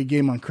 the big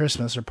game on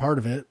Christmas, or part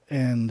of it,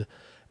 and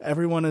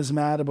everyone is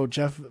mad about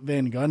Jeff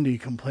Van Gundy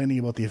complaining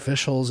about the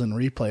officials and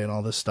replay and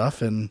all this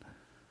stuff, and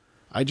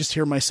I just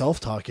hear myself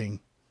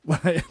talking.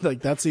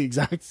 Like, that's the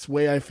exact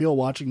way I feel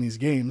watching these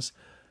games.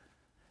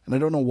 And I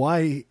don't know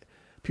why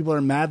people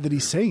are mad that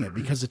he's saying it,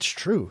 because it's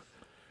true.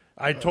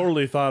 I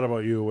totally thought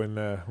about you when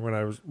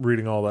I was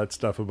reading all that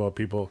stuff about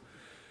people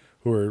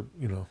who are,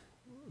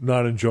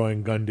 not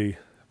enjoying Van Gundy,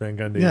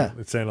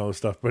 and saying all this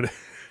stuff. But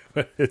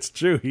it's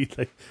true.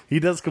 He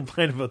does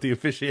complain about the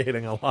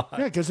officiating a lot.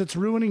 Yeah, because it's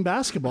ruining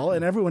basketball,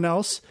 and everyone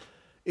else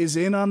is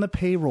in on the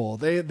payroll.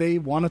 They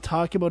want to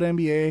talk about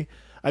NBA.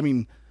 I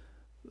mean,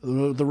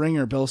 the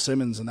Ringer, Bill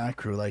Simmons, and that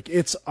crew, like,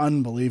 it's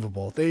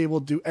unbelievable. They will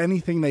do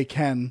anything they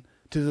can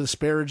to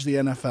disparage the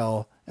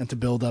NFL and to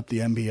build up the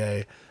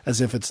NBA as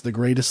if it's the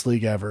greatest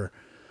league ever.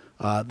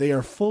 They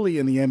are fully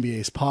in the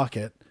NBA's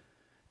pocket,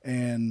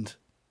 and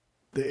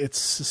it's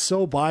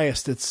so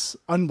biased. It's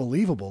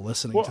unbelievable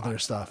listening to their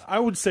stuff. I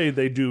would say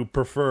they do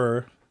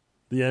prefer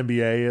the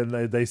NBA,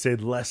 and they say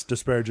less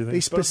disparaging things.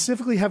 They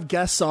specifically have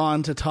guests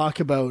on to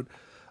talk about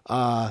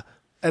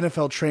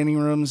NFL training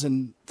rooms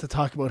and to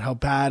talk about how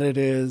bad it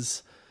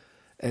is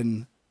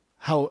and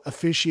how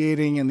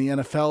officiating in the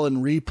NFL and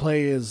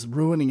replay is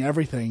ruining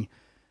everything,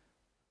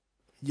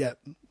 yet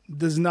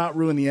does not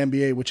ruin the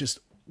NBA, which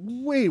is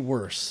way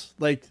worse.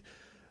 Like,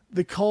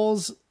 the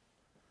calls,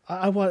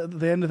 at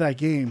the end of that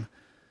game,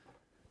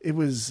 it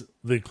was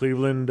the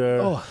Cleveland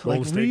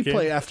Golden State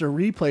replay game? After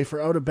replay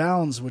for out of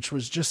bounds, which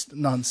was just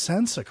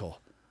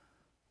nonsensical,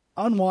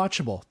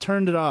 unwatchable.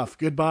 Turned it off.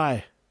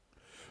 Goodbye.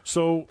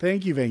 So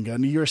thank you, Van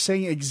Gundy. You're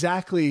saying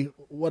exactly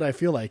what I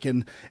feel like,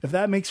 and if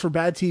that makes for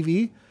bad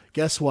TV,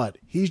 guess what?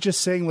 He's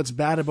just saying what's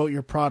bad about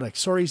your product.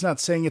 Sorry, he's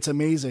not saying it's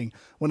amazing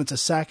when it's a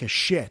sack of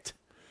shit.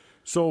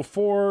 So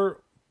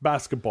for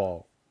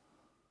basketball,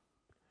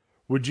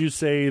 would you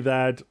say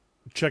that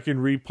checking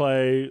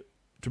replay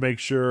to make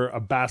sure a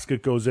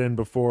basket goes in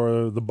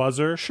before the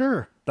buzzer?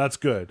 Sure. That's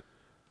good.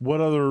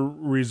 What other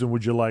reason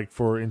would you like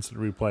for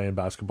instant replay in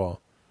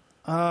basketball?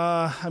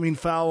 I mean,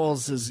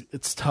 fouls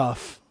it's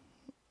tough.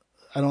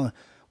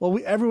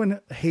 Everyone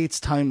hates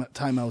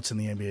timeouts in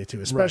the NBA too,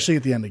 especially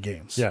at the end of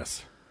games.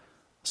 Yes.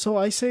 So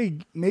I say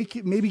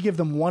maybe give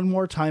them one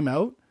more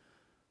timeout,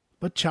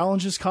 but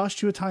challenges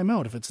cost you a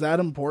timeout if it's that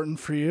important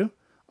for you.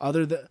 I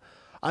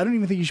don't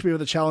even think you should be able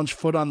to challenge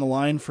foot on the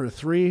line for a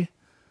three.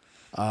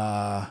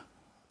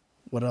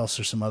 What else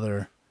are some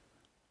other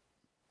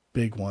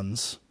big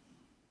ones?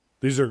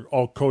 These are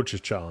all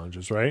coaches'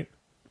 challenges, right?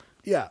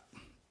 Yeah.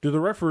 Do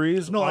the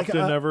referees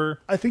never?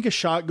 I think a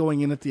shot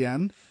going in at the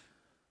end,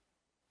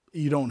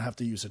 you don't have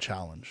to use a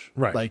challenge,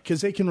 right? Like,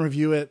 because they can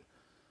review it,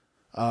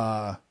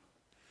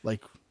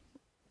 like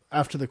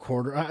after the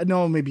quarter.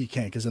 No, maybe you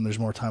can't, because then there's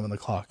more time on the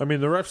clock. I mean,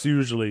 the refs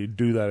usually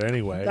do that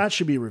anyway. That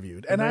should be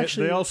reviewed, and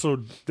actually,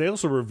 they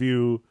also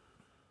review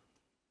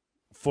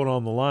foot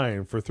on the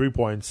line for 3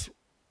 points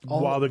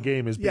while the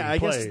game is being played.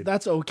 Guess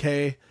that's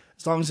okay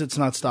as long as it's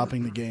not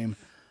stopping the game.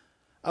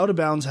 Out of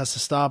bounds has to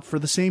stop for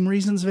the same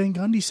reasons Van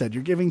Gundy said.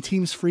 You're giving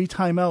teams free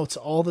timeouts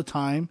all the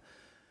time.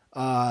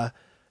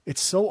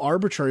 It's so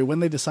arbitrary when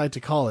they decide to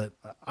call it.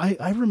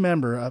 I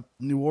remember a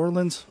New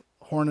Orleans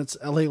Hornets,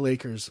 LA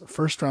Lakers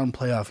first round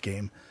playoff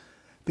game.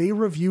 They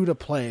reviewed a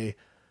play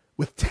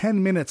with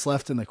 10 minutes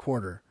left in the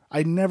quarter.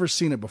 I'd never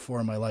seen it before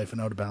in my life, an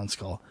out of bounds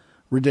call.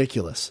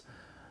 Ridiculous.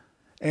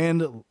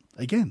 And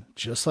again,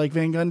 just like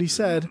Van Gundy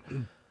said,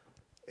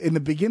 in the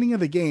beginning of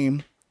the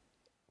game,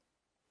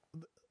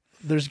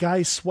 there's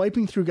guys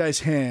swiping through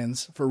guys'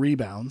 hands for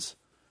rebounds.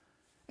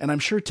 And I'm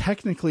sure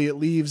technically it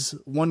leaves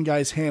one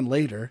guy's hand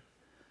later.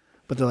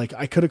 But they're like,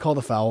 I could have called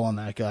a foul on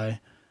that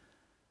guy.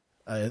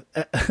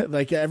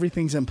 Like,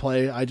 everything's in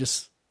play.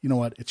 You know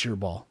what? It's your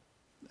ball.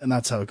 And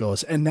that's how it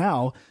goes. And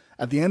now,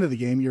 at the end of the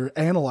game, you're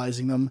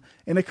analyzing them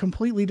in a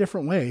completely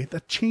different way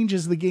that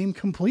changes the game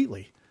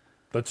completely.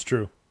 That's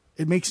true.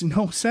 It makes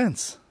no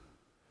sense.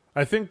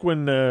 I think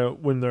when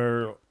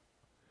they're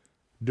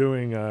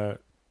doing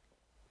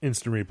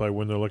instant replay,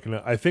 when they're looking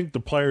at, I think the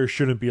players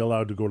shouldn't be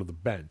allowed to go to the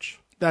bench.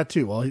 That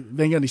too. Well,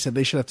 Van Gundy said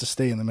they should have to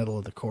stay in the middle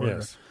of the quarter.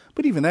 Yes.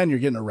 But even then, you're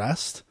getting a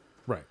rest.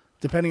 Right.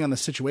 Depending on the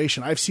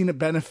situation. I've seen it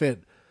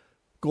benefit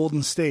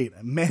Golden State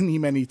many,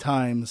 many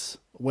times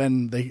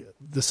when they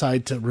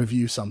decide to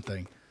review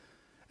something.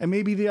 And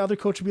maybe the other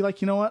coach would be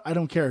like, you know what? I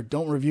don't care.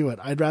 Don't review it.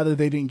 I'd rather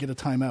they didn't get a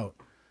timeout.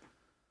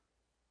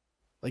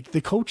 Like,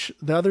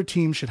 the other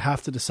team should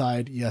have to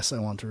decide, yes, I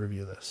want to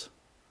review this.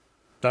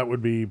 That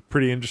would be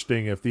pretty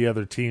interesting if the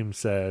other team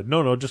said,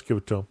 no, just give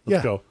it to them.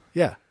 Let's go.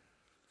 Yeah.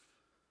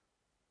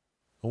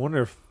 I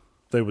wonder if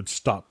they would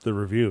stop the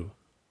review.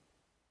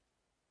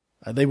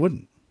 They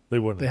wouldn't. They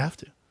wouldn't. They have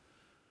to.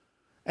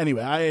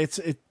 Anyway,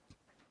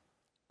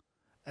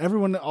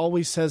 everyone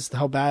always says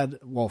how bad,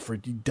 well, for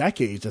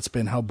decades it's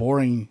been how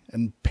boring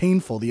and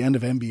painful the end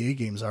of NBA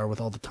games are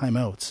with all the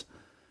timeouts.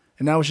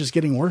 And now it's just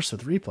getting worse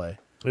with replay.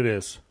 It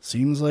is.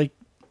 Seems like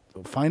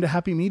find a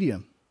happy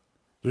medium.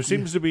 There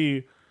seems to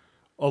be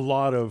a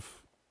lot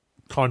of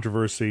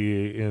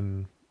controversy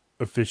in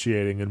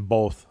officiating in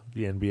both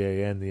the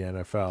NBA and the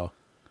NFL.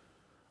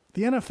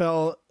 The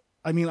NFL,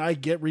 I mean, I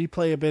get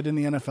replay a bit in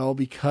the NFL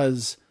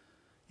because,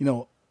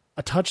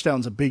 a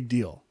touchdown's a big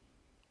deal.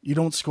 You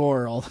don't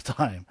score all the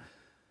time.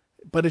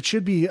 But it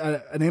should be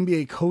an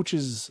NBA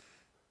coach's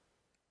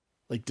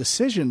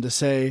decision to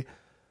say,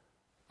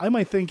 I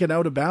might think an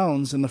out of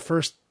bounds in the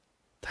first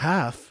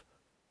half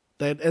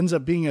that ends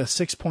up being a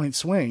 6-point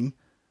swing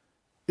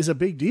is a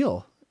big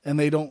deal. And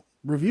they don't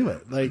review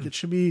it. It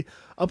should be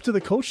up to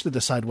the coach to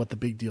decide what the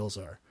big deals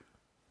are,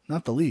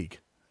 not the league.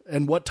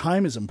 And what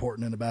time is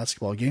important in a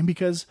basketball game,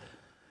 because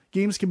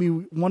games can be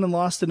won and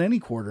lost in any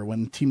quarter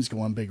when teams go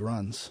on big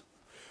runs.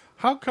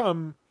 How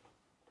come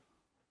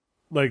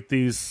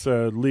these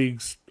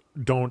leagues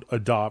don't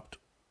adopt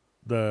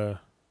the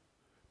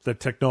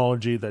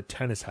technology that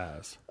tennis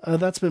has?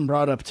 That's been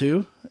brought up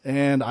too,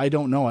 and I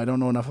don't know. I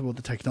don't know enough about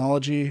the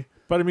technology.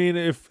 But I mean,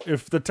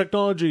 if the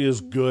technology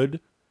is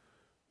good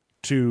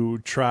to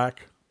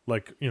track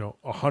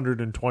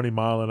 120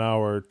 mile an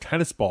hour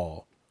tennis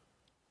ball,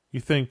 you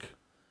think?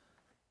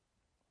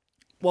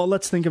 Well,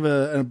 let's think of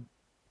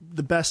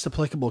the best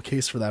applicable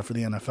case for that for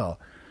the NFL.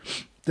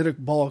 Did a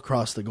ball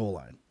cross the goal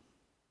line?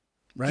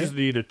 Right. You just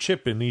need a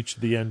chip in each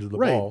of the end of the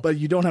right, ball. But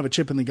you don't have a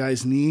chip in the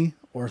guy's knee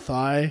or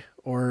thigh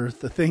or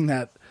the thing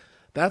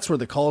that's where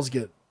the calls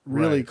get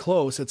really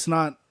close. It's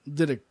not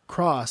did it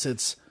cross,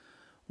 it's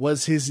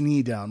was his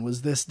knee down,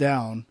 was this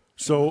down.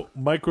 So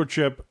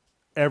microchip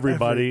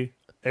everybody,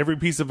 every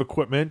piece of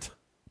equipment.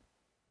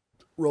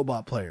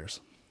 Robot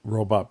players.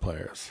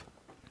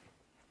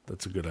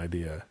 That's a good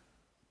idea.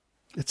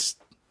 It's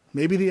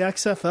maybe the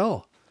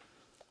XFL.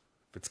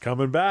 If it's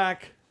coming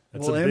back,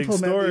 that's we'll a big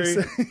story.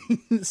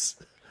 These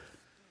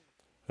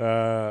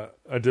I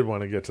did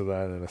want to get to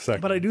that in a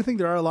second. But I do think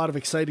there are a lot of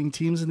exciting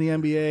teams in the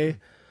NBA.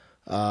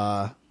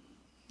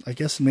 I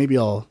guess maybe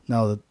now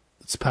that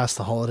it's past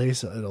the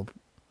holidays,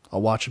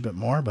 I'll watch a bit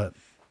more, but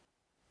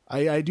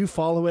I do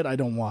follow it. I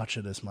don't watch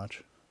it as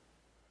much.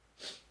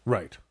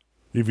 Right.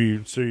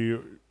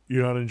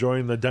 You're not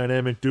enjoying the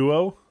dynamic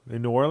duo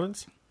in New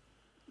Orleans?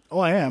 Oh,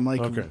 I am.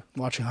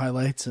 Watching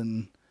highlights,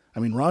 and I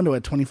mean, Rondo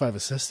had 25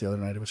 assists the other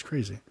night. It was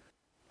crazy.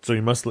 So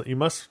you must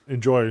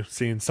enjoy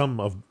seeing some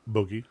of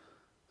Boogie.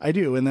 I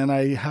do, and then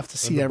I have to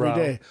see every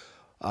day.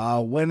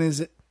 When is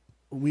it?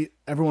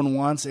 Everyone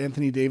wants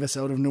Anthony Davis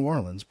out of New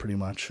Orleans, pretty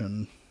much,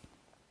 and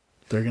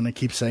they're going to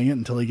keep saying it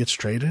until he gets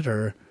traded,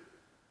 or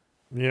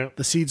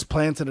the seeds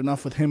planted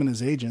enough with him and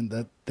his agent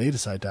that they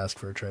decide to ask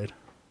for a trade.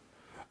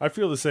 I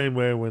feel the same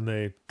way when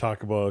they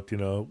talk about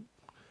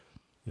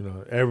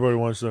everybody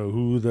wants to know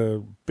who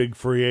the big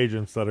free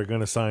agents that are going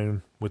to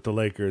sign with the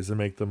Lakers and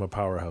make them a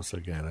powerhouse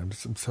again. I'm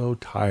so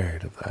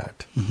tired of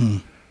that. Mm-hmm.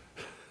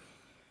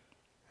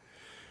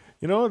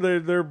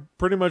 They're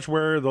pretty much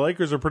where the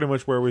Lakers are pretty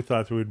much where we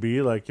thought they would be,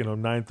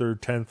 9th or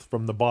 10th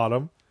from the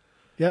bottom.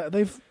 Yeah,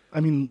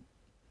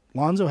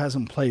 Lonzo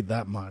hasn't played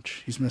that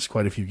much. He's missed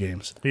quite a few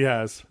games. He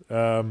has.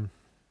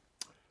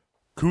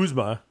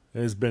 Kuzma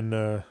has been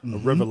a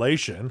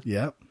revelation.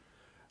 Yep.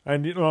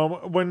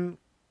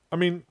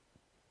 And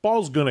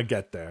Ball's gonna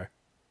get there.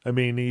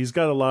 He's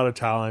got a lot of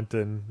talent,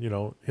 and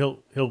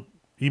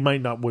he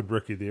might not win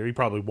Rookie of the Year. He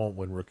probably won't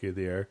win Rookie of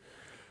the Year,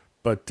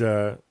 but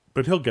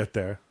he'll get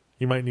there.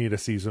 He might need a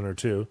season or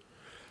two.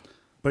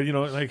 But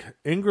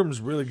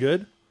Ingram's really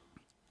good.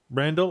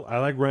 Randall, I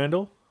like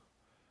Randall.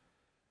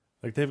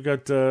 They've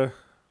got a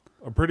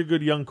pretty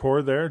good young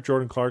core there.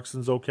 Jordan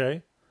Clarkson's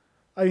okay.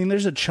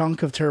 There's a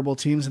chunk of terrible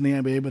teams in the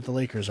NBA, but the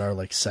Lakers are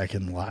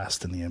second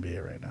last in the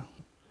NBA right now.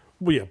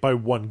 Well, yeah, by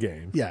one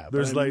game. Yeah,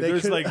 there's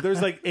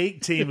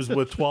 8 teams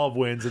with 12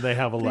 wins, and they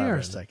have 11. They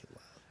are second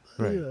last.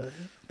 Right.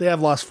 They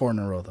have lost 4 in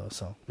a row though.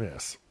 So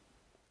yes.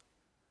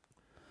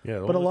 Yeah,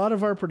 but a lot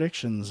of our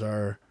predictions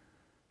are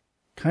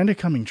kind of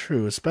coming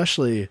true.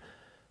 Especially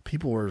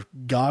people were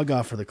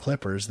gaga for the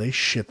Clippers. They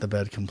shit the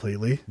bed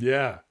completely.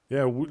 Yeah.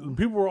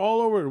 People were all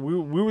over.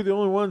 We were the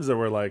only ones that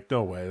were like,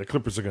 no way, the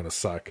Clippers are going to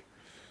suck.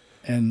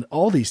 And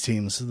all these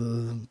teams,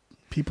 the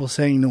people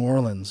saying New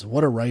Orleans,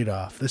 what a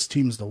write-off. This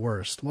team's the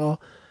worst. Well,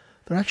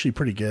 they're actually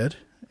pretty good,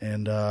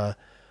 and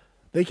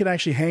they can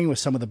actually hang with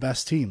some of the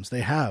best teams.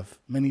 They have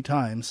many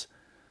times,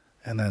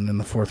 and then in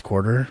the fourth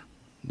quarter,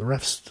 the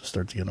refs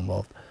start to get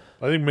involved.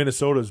 I think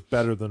Minnesota's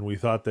better than we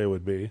thought they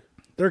would be.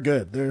 They're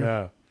good.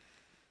 Yeah.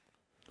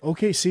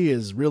 OKC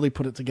has really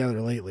put it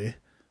together lately.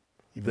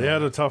 They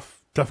had a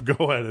tough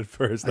go at it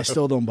first. I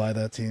still don't buy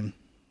that team.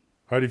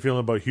 How are you feeling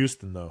about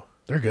Houston, though?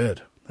 They're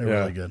good. They're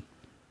really good.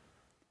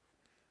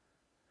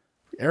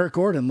 Eric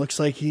Gordon looks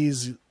like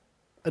he's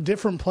a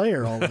different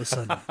player all of a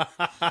sudden.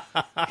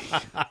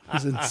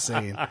 He's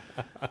insane.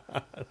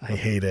 I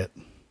hate it.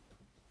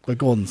 But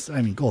Golden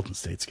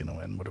State's going to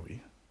win. What are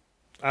we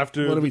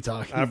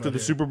talking after about the here?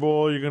 Super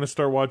Bowl? You're going to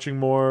start watching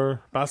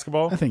more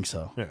basketball? I think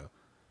so. Yeah.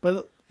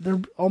 But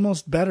they're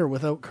almost better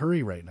without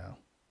Curry right now.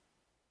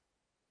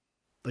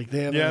 Like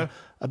they have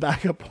a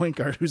backup point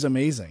guard who's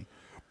amazing.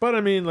 But I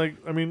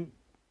mean,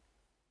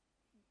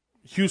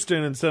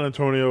 Houston and San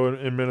Antonio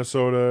and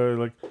Minnesota,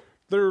 like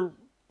they're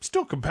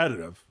still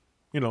competitive.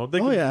 You know, they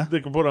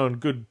can put on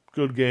good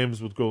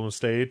games with Golden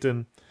State,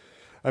 and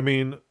I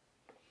mean,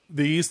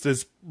 the East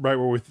is right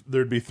where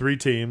there'd be 3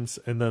 teams,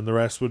 and then the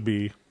rest would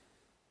be,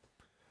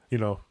 you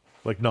know,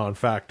 like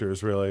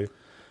non-factors really.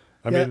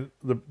 I mean,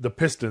 the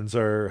Pistons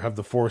have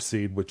the 4th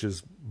seed, which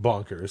is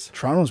bonkers.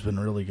 Toronto's been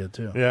really good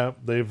too. Yeah,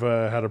 they've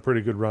had a pretty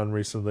good run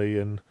recently,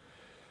 and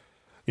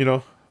you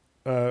know,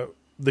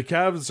 the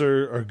Cavs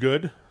are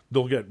good.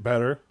 They'll get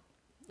better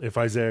if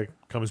Isaiah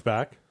comes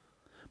back.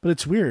 But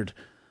it's weird.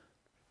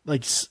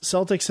 Like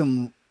Celtics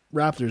and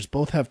Raptors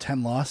both have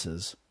 10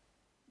 losses.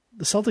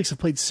 The Celtics have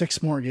played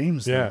 6 more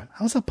games. Yeah,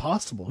 how is that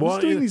possible? Who's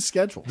doing these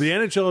schedules? The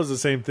NHL is the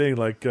same thing.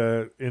 Like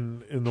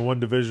in the one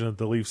division that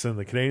the Leafs and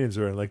the Canadians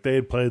are in, like they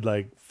had played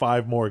like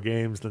 5 more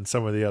games than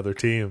some of the other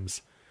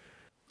teams.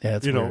 Yeah,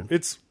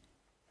 it's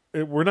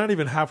weird. We're not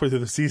even halfway through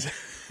the season.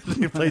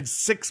 They played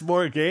 6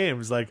 more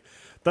games. Like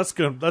they're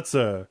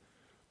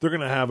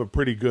gonna have a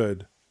pretty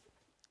good.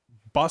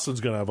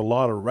 Boston's gonna have a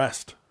lot of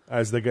rest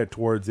as they get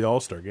towards the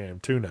All-Star game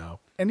too now.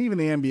 And even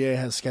the NBA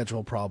has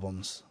schedule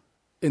problems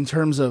in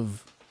terms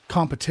of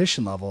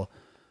competition level,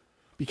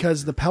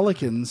 because the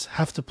Pelicans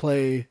have to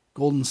play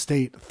Golden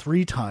State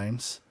 3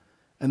 times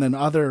and then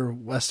other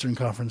Western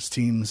Conference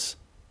teams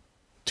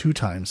 2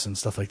 times and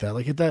stuff like that.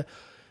 Like that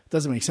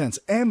doesn't make sense.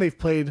 And they've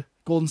played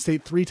Golden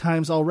State 4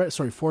 times,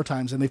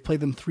 and they've played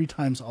them 3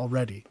 times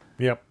already.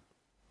 Yep.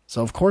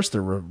 So of course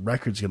their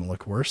record's going to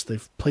look worse.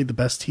 They've played the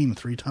best team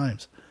 3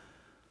 times.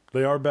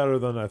 They are better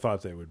than I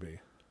thought they would be.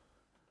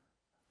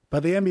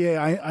 But the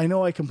NBA, I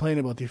know I complain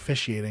about the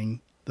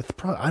officiating.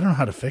 I don't know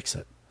how to fix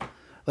it.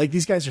 Like,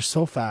 these guys are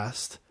so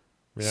fast,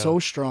 so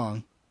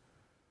strong.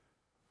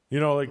 You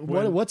know, like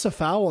what's a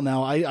foul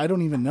now? I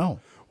don't even know.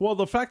 Well,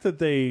 the fact that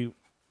they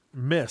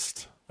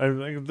missed,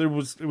 it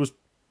was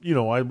you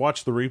know, I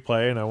watched the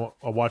replay and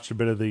I watched a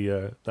bit of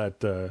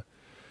that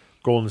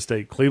Golden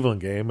State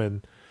Cleveland game,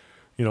 and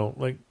you know,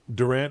 like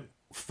Durant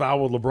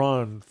fouled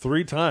LeBron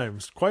 3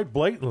 times quite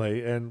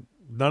blatantly, and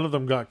none of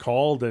them got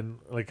called. And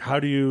like, how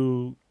do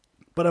you?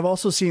 But I've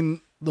also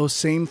seen those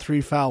same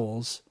 3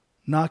 fouls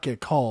not get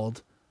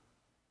called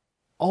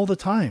all the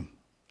time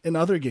in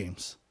other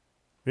games.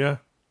 Yeah.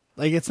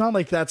 Like, it's not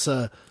like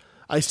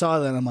I saw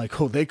that and I'm like,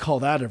 oh, they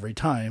call that every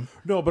time.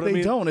 No, but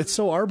they don't. It's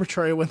so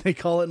arbitrary when they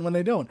call it and when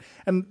they don't.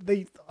 And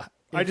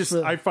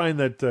I find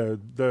that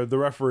the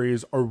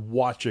referees are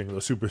watching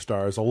the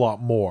superstars a lot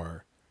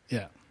more.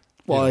 Yeah.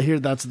 Well, I hear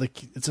it's a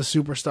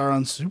superstar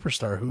on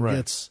superstar who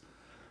gets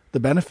the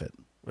benefit.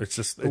 It's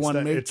just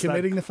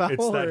committing the foul.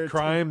 It's that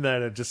crime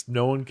that it just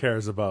no one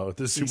cares about.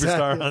 The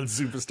superstar on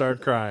superstar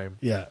crime.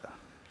 Yeah.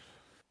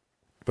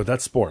 But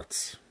that's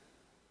sports,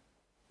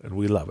 and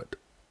we love it.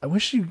 I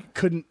wish you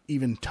couldn't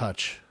even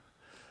touch.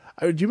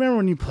 Do you remember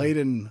when you played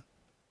in?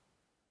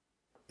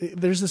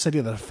 There's this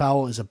idea that a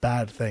foul is a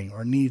bad thing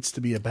or needs to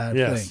be a bad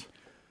thing,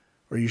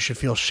 or you should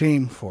feel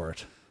shame for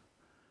it.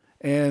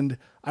 And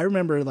I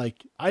remember,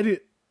 like,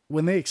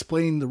 when they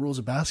explained the rules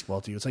of basketball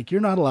to you. It's like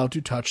you're not allowed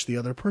to touch the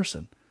other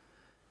person,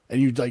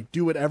 and you like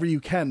do whatever you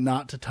can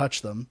not to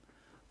touch them,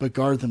 but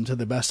guard them to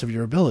the best of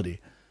your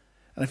ability.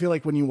 And I feel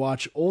like when you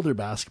watch older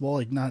basketball,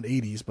 like not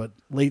 80s, but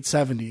late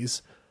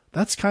 70s,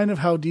 that's kind of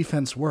how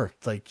defense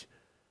worked. Like,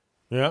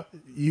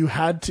 you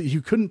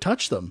couldn't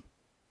touch them.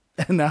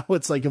 And now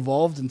it's like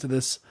evolved into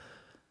this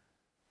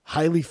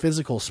highly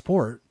physical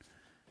sport,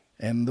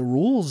 and the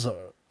rules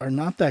are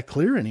not that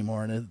clear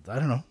anymore. And I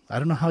don't know. I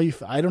don't know how you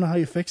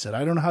fix it.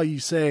 I don't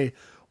know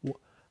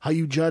how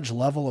you judge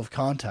level of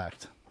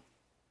contact.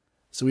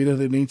 So either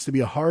there needs to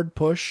be a hard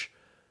push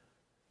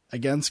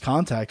against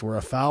contact where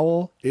a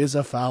foul is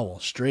a foul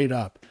straight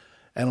up,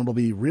 and it'll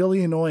be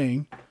really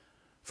annoying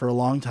for a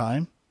long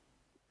time,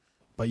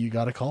 but you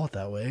got to call it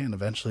that way, and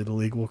eventually the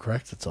league will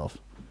correct itself.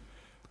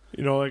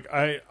 You know, like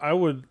I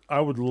would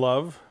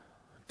love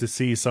to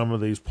see some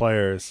of these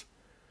players,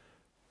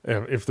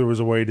 if there was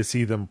a way to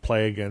see them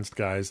play against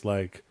guys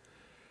like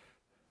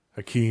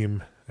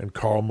Hakeem and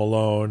Karl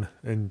Malone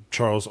and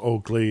Charles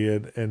Oakley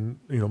and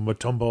you know,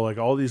 Mutombo, like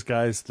all these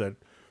guys that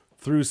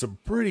threw some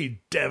pretty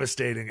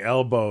devastating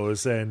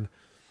elbows.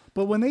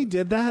 But when they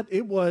did that,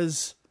 it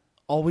was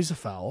always a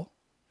foul,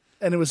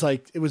 and it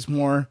was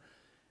more,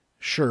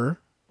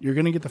 sure, you're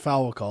going to get the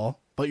foul call,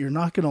 but you're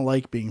not going to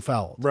like being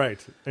fouled. Right.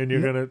 And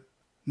you're going to...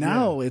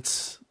 Now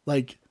it's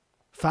like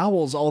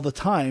fouls all the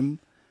time,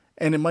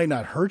 and it might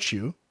not hurt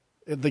you.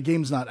 The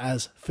game's not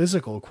as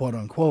physical, quote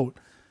unquote,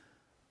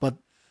 but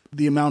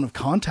the amount of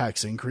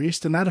contact's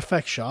increased, and that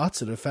affects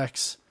shots. It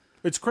affects...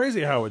 It's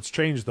crazy how it's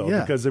changed,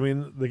 though, because, I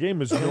mean, the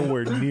game is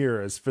nowhere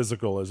near as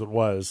physical as it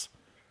was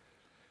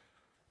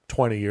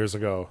 20 years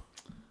ago.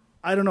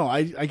 I don't know.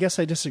 I guess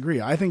I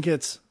disagree. I think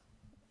it's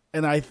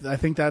and I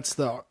think that's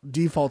the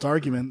default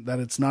argument, that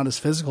it's not as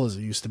physical as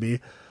it used to be.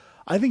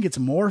 I think it's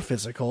more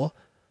physical.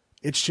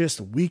 It's just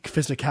weak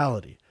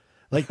physicality.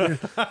 Like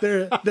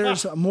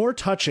there's more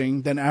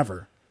touching than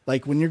ever.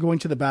 Like when you're going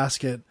to the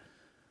basket,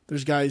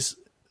 there's guys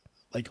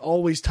like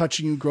always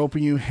touching you,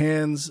 groping you,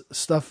 hands,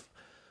 stuff,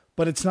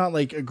 but it's not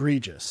like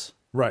egregious.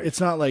 Right.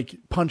 It's not like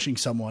punching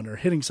someone or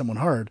hitting someone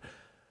hard,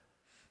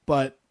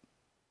 but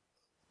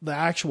the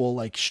actual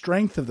like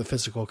strength of the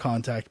physical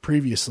contact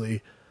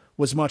previously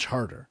was much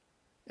harder,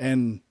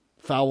 and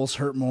fouls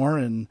hurt more,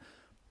 and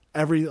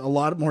a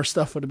lot more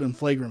stuff would have been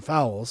flagrant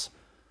fouls.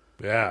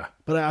 Yeah.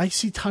 But I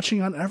see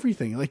touching on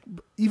everything. Like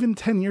even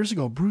 10 years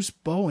ago, Bruce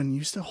Bowen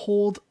used to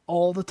hold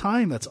all the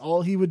time. That's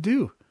all he would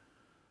do.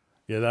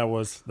 Yeah, that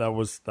was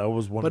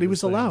one. But he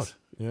was allowed.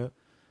 Yeah.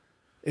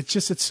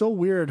 It's so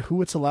weird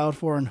who it's allowed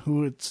for and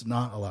who it's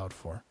not allowed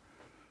for.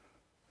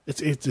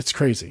 It's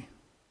crazy.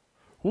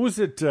 Who was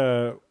it?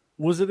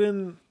 Was it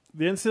in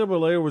the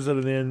NCAA or was it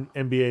in the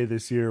NBA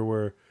this year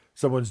where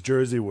someone's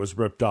jersey was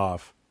ripped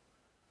off?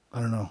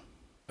 I don't know.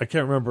 I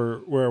can't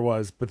remember where it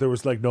was, but there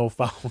was like no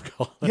foul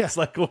call. Yeah. It's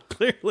like, well,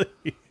 clearly.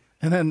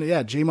 And then,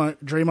 yeah,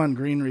 Draymond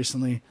Green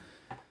recently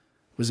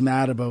was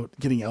mad about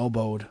getting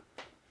elbowed.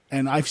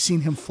 And I've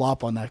seen him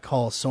flop on that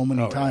call so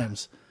many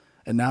times. Yeah.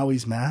 And now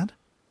he's mad?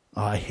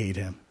 Oh, I hate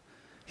him.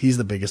 He's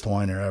the biggest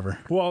whiner ever.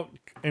 Well,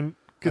 and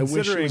I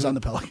wish he was on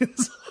the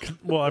Pelicans.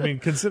 Well, I mean,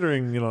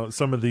 considering,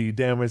 some of the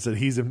damage that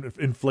he's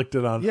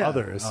inflicted on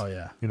others. Oh,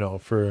 yeah.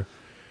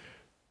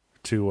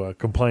 To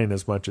complain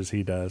as much as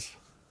he does.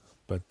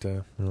 But,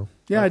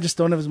 Yeah, I just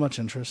don't have as much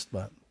interest,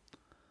 but.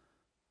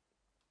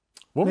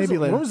 When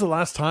was the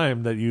last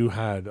time that you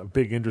had a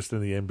big interest in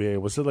the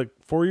NBA? Was it like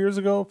 4 years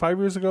ago, 5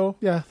 years ago?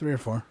 Yeah, 3 or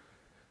 4.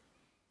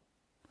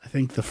 I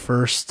think the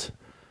first.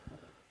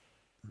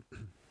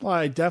 Well,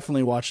 I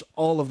definitely watched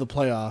all of the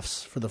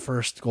playoffs for the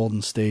first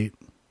Golden State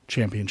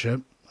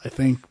championship. I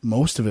think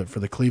most of it for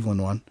the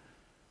Cleveland one.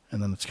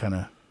 And then it's kind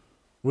of.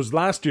 Was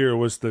last year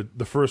was the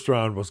first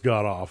round was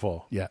god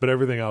awful. Yeah. But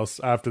everything else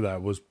after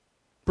that was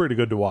pretty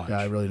good to watch. Yeah,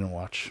 I really didn't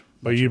watch.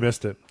 But you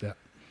missed it. Yeah.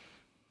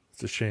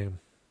 It's a shame.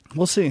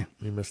 We'll see.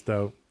 You missed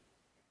out.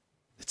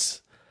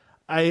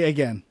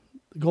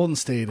 Golden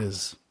State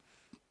is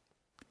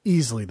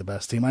easily the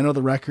best team. I know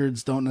the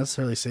records don't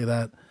necessarily say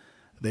that.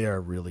 They are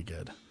really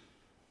good.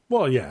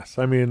 Well, yes.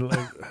 I mean,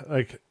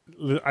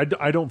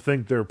 I don't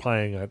think they're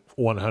playing at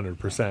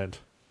 100%.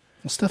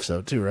 Well, Steph's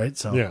out too, right?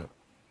 So yeah.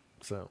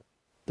 So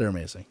they're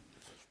amazing.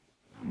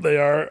 They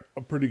are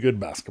a pretty good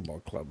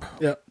basketball club.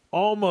 Yeah.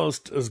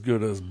 Almost as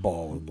good as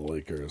Ball and the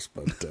Lakers,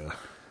 but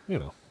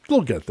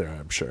they'll get there,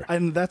 I'm sure.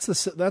 And that's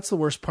the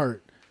worst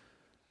part.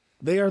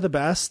 They are the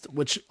best,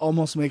 which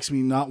almost makes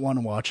me not want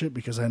to watch it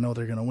because I know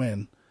they're going to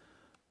win.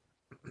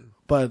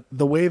 But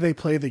the way they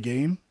play the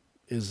game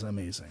is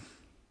amazing.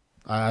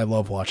 I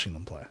love watching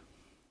them play.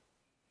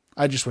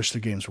 I just wish the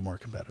games were more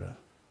competitive.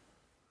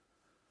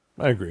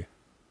 I agree.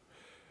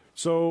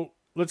 So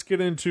let's get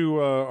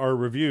into our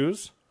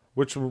reviews.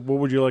 What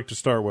would you like to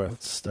start with?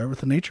 Let's start with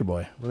the Nature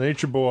Boy. The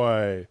Nature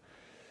Boy.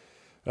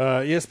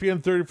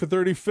 ESPN 30 for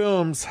 30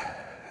 Films.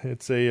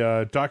 It's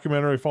a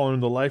documentary following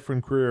the life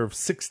and career of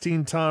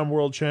 16-time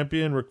world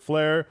champion Ric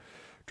Flair,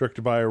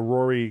 directed by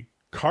Rory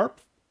Karpf.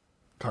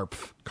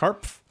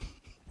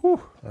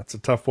 Whew, that's a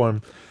tough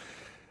one.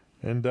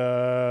 And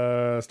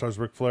stars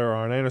Ric Flair,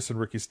 Arn Anderson,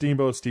 Ricky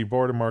Steamboat, Steve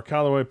Borden, Mark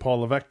Calloway,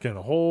 Paul Levesque, and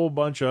a whole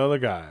bunch of other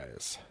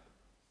guys.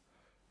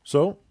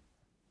 So,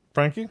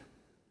 Frankie,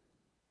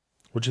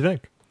 what'd you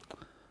think?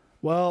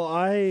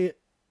 Well,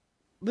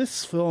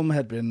 this film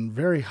had been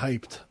very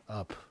hyped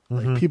up.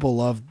 Like people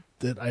loved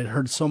it. I'd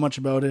heard so much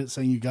about it,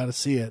 saying you got to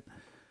see it.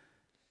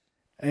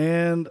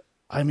 And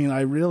I mean,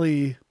 I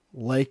really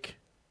like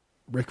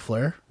Ric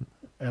Flair,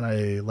 and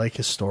I like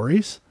his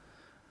stories.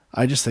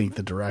 I just think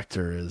the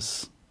director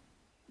is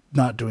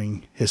not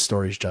doing his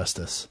stories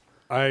justice.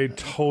 I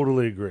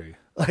totally agree.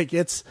 Like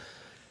this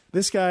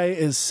guy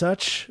is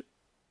such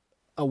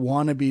a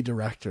wannabe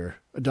director,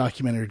 a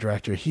documentary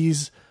director.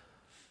 He's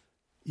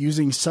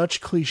using such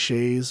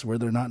cliches where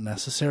they're not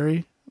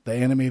necessary. The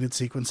animated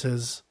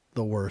sequences,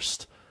 the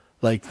worst.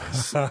 Like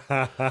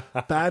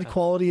bad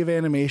quality of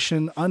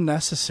animation,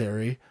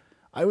 unnecessary.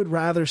 I would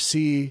rather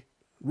see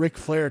Ric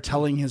Flair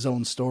telling his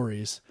own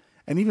stories.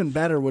 And even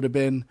better would have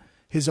been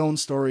his own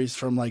stories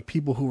from like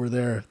people who were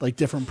there, like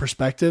different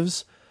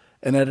perspectives,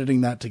 and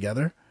editing that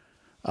together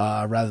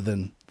rather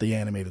than the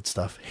animated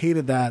stuff.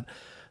 Hated that.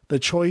 The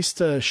choice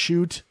to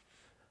shoot,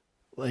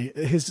 like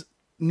his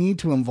need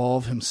to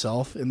involve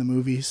himself in the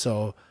movie.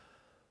 So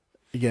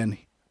again,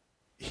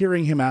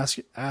 hearing him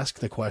ask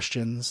the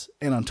questions,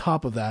 and on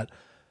top of that,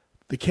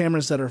 the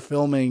cameras that are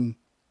filming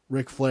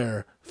Ric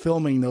Flair,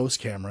 filming those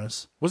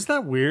cameras. Was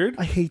that weird?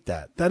 I hate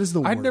that. That is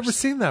the worst. I'd never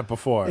seen that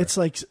before. It's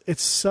like,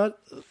 it's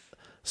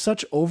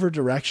such over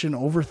direction,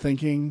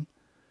 overthinking.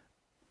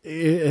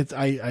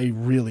 I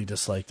really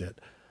disliked it.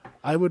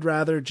 I would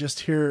rather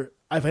just hear,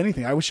 if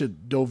anything, I wish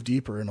it dove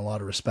deeper in a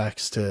lot of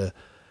respects to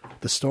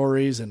the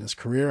stories and his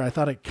career. I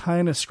thought it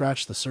kind of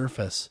scratched the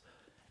surface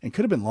and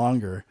could have been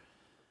longer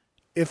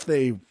if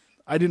they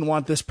I didn't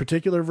want this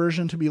particular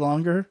version to be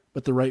longer,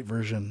 but the right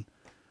version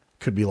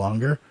could be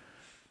longer.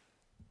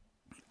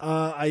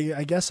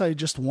 I guess I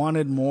just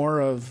wanted more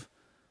of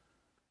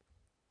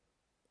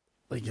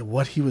like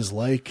what he was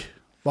like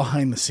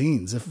behind the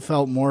scenes. It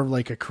felt more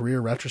like a career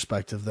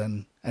retrospective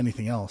than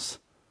anything else.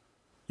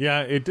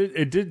 Yeah, it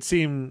did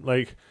seem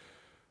like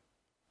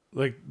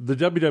the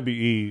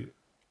WWE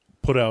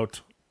put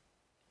out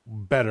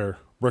better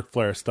Ric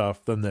Flair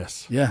stuff than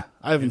this. Yeah,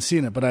 I haven't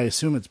seen it, but I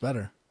assume it's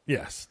better.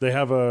 Yes, they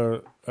have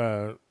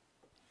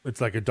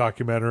it's like a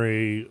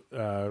documentary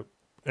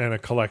and a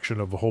collection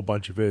of a whole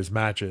bunch of his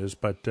matches.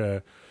 But,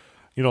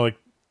 like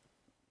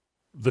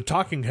the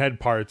talking head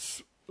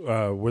parts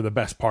were the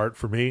best part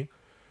for me.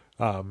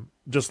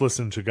 Just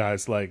listen to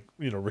guys like,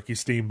 Ricky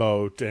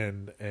Steamboat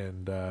and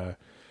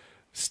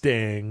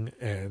Sting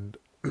and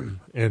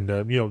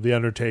The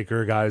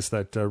Undertaker, guys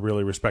that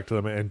really respected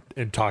them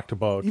and talked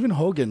about. Even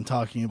Hogan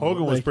talking about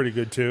Hogan was pretty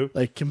good too.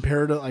 Like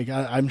compared to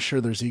I'm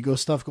sure there's ego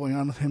stuff going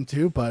on with him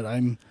too, but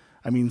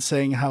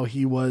saying how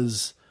he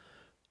was.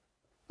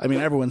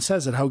 Everyone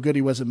says it, how good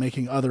he was at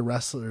making other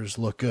wrestlers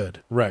look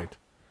good. Right.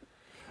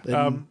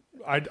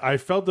 I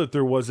felt that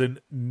there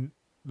wasn't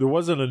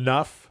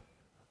enough.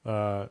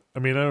 I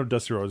know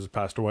Dusty Rhodes has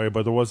passed away,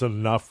 but there wasn't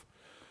enough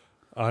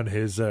on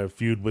his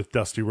feud with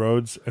Dusty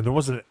Rhodes, and there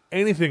wasn't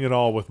anything at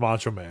all with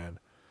Macho Man,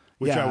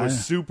 which I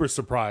was super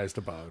surprised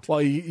about.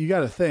 Well, you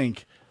got to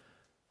think,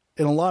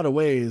 in a lot of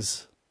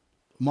ways,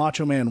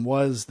 Macho Man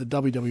was the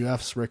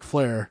WWF's Ric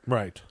Flair.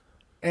 Right.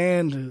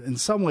 And in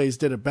some ways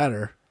did it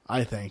better,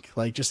 I think.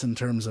 Like, just in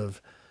terms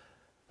of,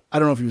 I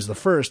don't know if he was the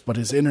first, but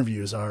his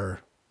interviews are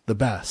the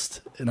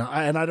best. And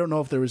I don't know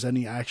if there was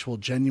any actual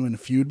genuine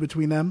feud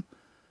between them.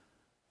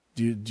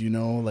 Do you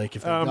know, like,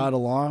 if they got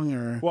along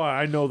or? Well,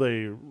 I know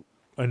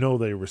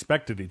they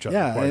respected each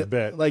other quite a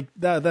bit. Like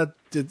that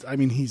did.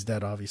 He's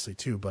dead obviously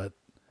too, but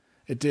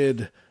it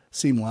did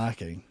seem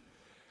lacking.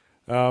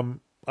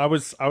 I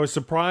was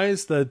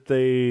surprised that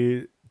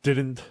they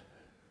didn't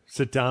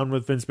sit down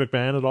with Vince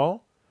McMahon at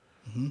all,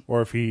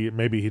 or if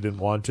maybe he didn't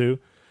want to.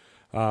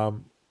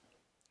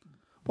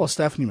 Well,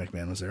 Stephanie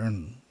McMahon was there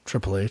and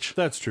Triple H.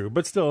 That's true,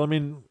 but still,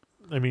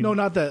 no,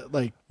 not that.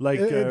 Like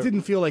it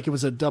didn't feel like it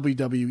was a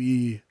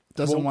WWE.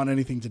 Doesn't want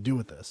anything to do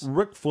with this.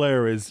 Ric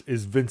Flair is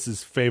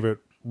Vince's favorite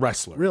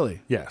wrestler.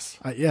 Really? Yes.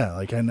 I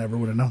never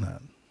would have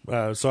known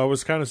that. So I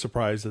was kind of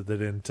surprised that they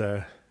didn't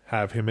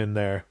have him in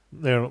there.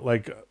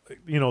 That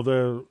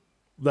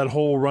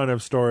whole run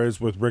of stories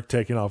with Rick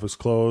taking off his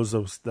clothes,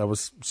 that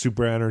was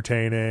super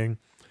entertaining.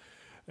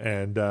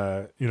 And,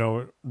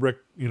 Rick,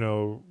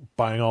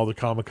 buying all the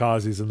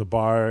kamikazes in the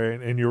bar.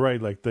 And you're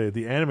right, like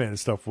the animated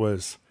stuff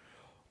was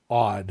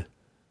odd.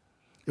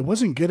 It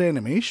wasn't good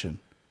animation.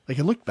 Like,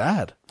 it looked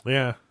bad.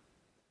 Yeah.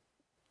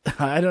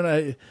 I don't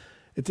know.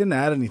 It didn't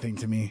add anything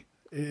to me.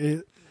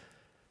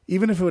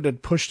 Even if it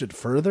had pushed it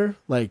further,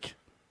 like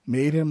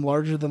made him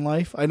larger than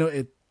life. I know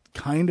it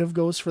kind of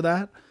goes for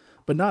that,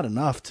 but not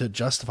enough to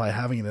justify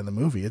having it in the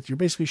movie. You're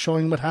basically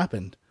showing what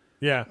happened.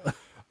 Yeah.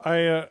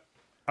 I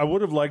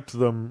would have liked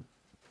them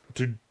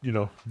to,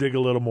 dig a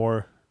little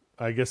more,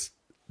 I guess,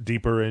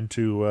 deeper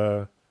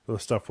into the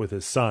stuff with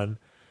his son,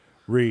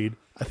 Reed.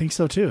 I think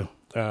so too.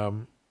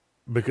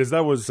 Because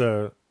that was,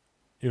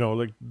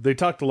 like they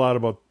talked a lot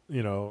about,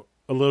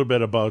 a little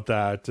bit about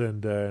that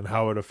and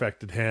how it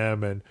affected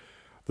him, and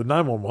the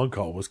 911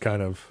 call was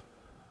kind of,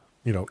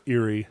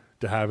 eerie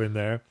to have in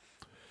there,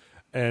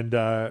 and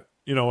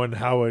and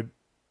how it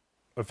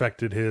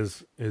affected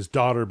his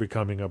daughter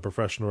becoming a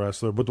professional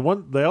wrestler.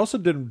 But they also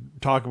didn't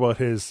talk about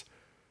his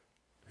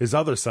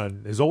other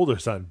son, his older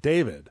son,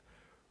 David,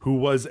 who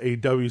was a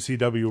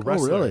WCW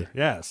wrestler. Oh, really?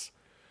 Yes.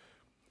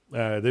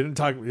 They didn't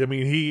talk.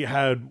 He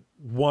had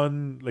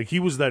one, like he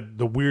was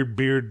the weird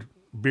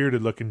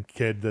bearded looking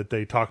kid that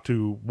they talked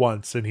to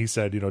once, and he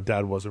said,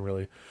 Dad wasn't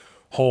really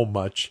home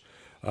much.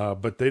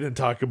 But they didn't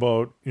talk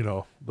about,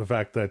 the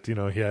fact that,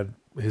 he had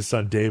his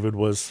son David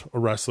was a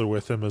wrestler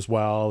with him as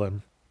well.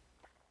 And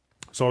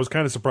so I was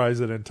kind of surprised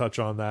they didn't touch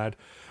on that.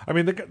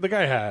 The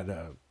guy had,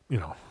 a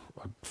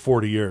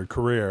 40-year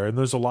career, and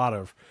there's a lot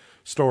of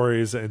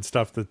stories and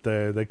stuff that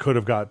they could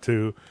have got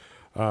to.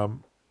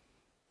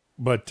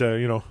 But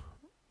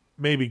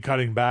maybe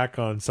cutting back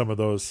on some of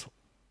those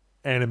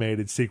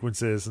animated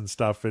sequences and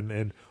stuff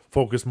and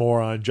focus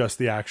more on just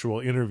the actual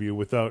interview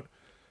without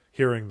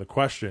hearing the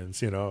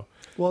questions,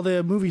 Well,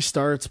 the movie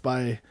starts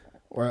by,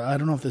 or I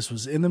don't know if this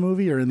was in the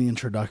movie or in the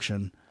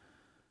introduction,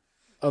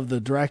 of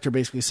the director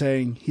basically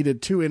saying he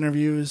did 2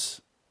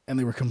 interviews and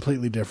they were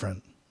completely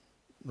different.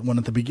 One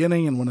at the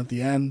beginning and one at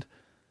the end.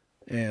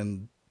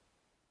 And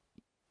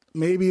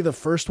maybe the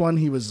first one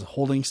he was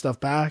holding stuff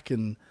back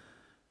and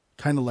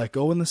kind of let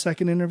go in the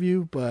second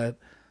interview, but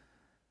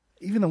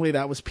even the way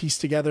that was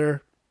pieced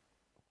together,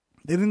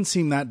 they didn't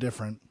seem that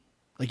different.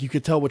 Like you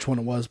could tell which one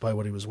it was by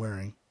what he was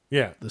wearing.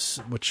 Yeah.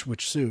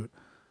 Which suit.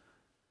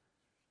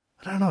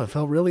 I don't know. It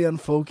felt really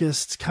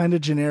unfocused, kind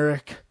of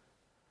generic.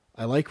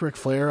 I like Ric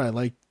Flair. I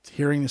like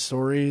hearing the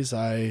stories.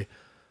 I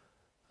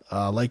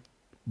like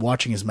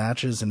watching his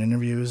matches and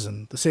interviews.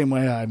 And the same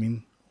way,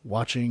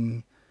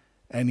 watching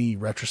any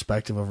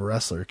retrospective of a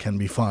wrestler can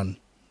be fun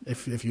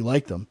if you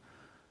like them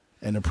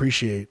and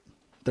appreciate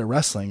their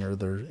wrestling or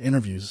their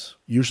interviews.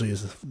 Usually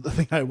is the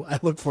thing I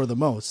look for the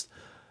most.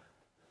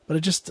 But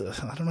it just,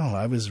 I don't know.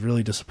 I was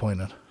really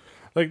disappointed.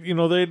 Like, you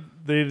know,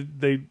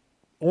 they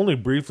only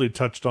briefly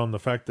touched on the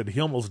fact that he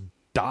almost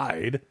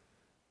died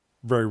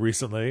very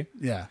recently.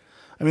 Yeah.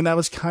 I mean, that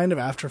was kind of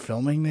after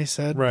filming, they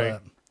said. Right.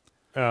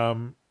 But...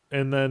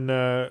 and then,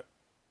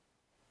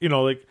 you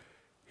know, like,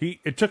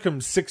 it took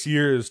him 6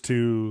 years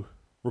to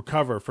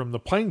recover from the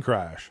plane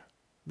crash.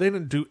 They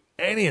didn't do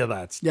any of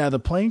that stuff. Yeah, the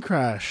plane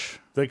crash.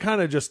 They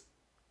kind of just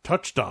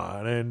touched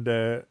on, and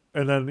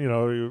then, you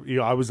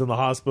know, I was in the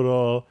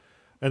hospital,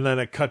 and then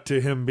it cut to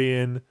him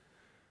being,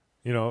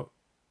 you know,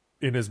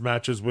 in his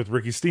matches with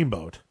Ricky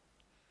Steamboat,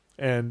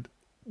 and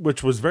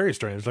which was very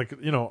strange. Like,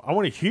 you know, I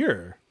want to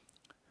hear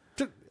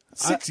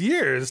 6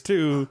 years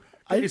to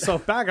get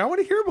yourself back. I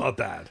want to hear about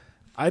that.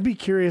 I'd be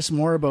curious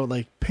more about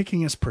like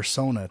picking his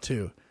persona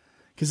too,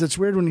 because it's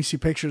weird when you see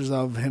pictures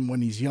of him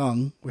when he's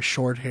young with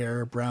short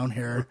hair, brown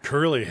hair, or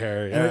curly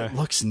hair. Yeah, and it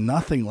looks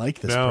nothing like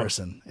this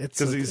person. It's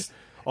because he's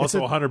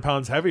also 100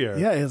 pounds heavier.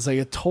 Yeah, it's like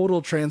a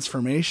total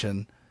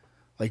transformation.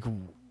 Like,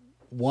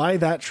 why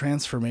that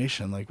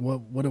transformation? Like,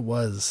 what it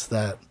was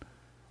that?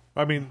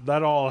 I mean,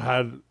 that all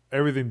had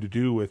everything to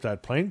do with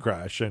that plane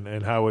crash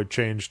and how it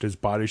changed his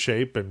body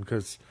shape, and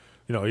because,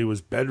 you know, he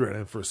was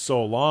bedridden for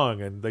so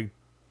long, and they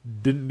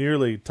didn't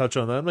nearly touch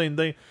on that. I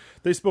mean,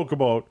 they spoke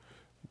about,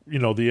 you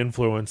know, the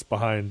influence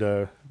behind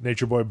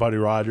Nature Boy Buddy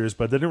Rogers,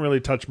 but they didn't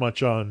really touch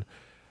much on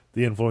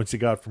the influence he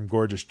got from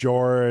Gorgeous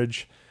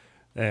George,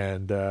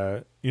 and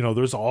you know,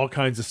 there's all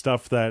kinds of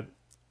stuff that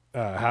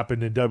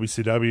happened in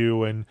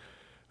WCW,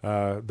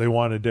 and they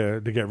wanted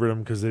to get rid of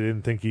him because they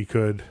didn't think he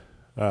could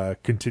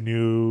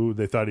continue.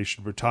 They thought he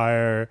should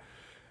retire.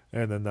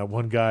 And then that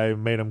one guy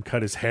made him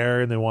cut his hair,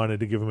 and they wanted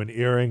to give him an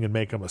earring and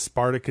make him a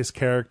Spartacus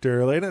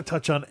character. They didn't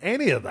touch on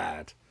any of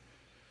that.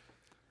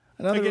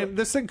 Again,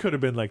 this thing could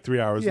have been like 3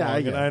 hours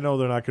long, and I know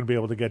they're not going to be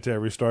able to get to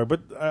every story,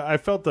 but I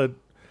felt that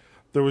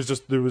there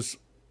was,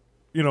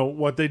 you know,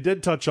 what they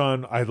did touch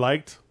on I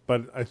liked,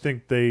 but I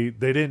think they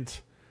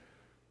didn't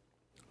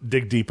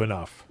dig deep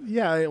enough.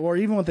 Yeah, or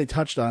even what they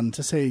touched on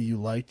to say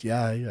you liked,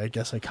 yeah, I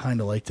guess I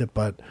kind of liked it,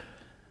 but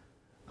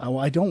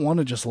I don't want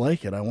to just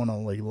like it. I want to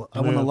want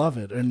to love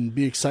it and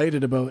be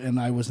excited about. And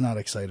I was not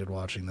excited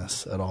watching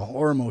this at all,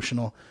 or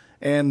emotional.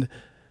 And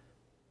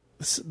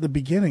the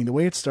beginning, the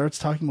way it starts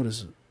talking about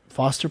his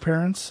foster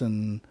parents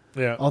and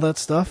all that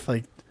stuff,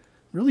 like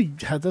really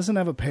doesn't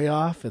have a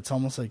payoff. It's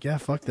almost like, yeah,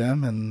 fuck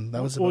them, and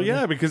that was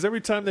because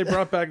every time they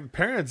brought back the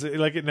parents,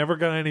 it never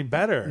got any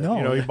better. No,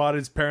 you know, he bought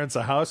his parents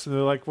a house, and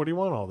they're like, "What do you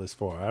want all this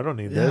for? I don't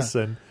need this."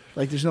 And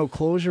like, there's no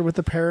closure with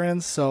the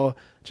parents. So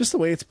just the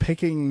way it's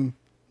picking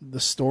the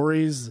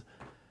stories,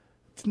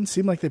 didn't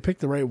seem like they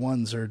picked the right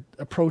ones or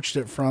approached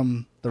it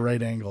from the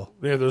right angle.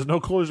 Yeah, there's no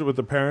closure with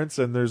the parents,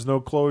 and there's no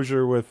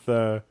closure with,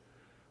 you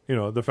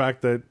know, the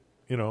fact that,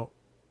 you know,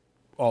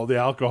 all the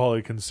alcohol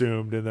he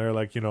consumed, and they're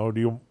like, you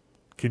know,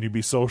 can you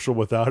be social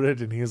without it?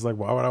 And he's like,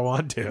 why would I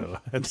want to?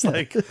 It's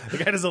like,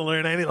 the guy doesn't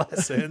learn any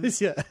lessons.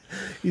 Yeah,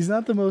 he's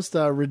not the most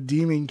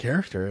redeeming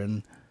character,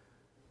 and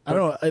I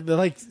don't know,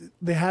 like,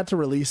 they had to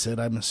release it,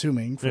 I'm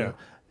assuming.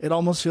 It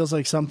almost feels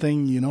like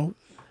something, you know,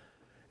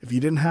 if you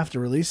didn't have to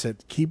release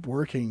it, keep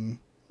working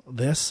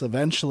this.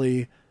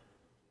 Eventually,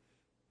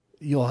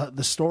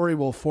 the story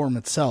will form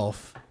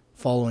itself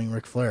following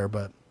Ric Flair,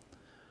 but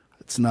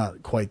it's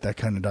not quite that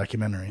kind of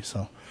documentary.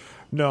 So,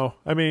 no,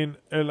 I mean,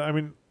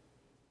 I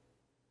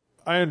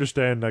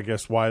understand, I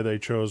guess, why they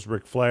chose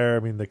Ric Flair. I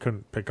mean, they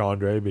couldn't pick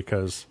Andre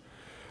because,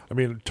 I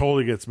mean, it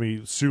totally gets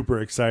me super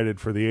excited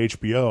for the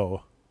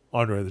HBO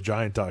Andre the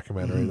Giant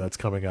documentary that's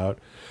coming out.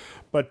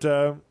 But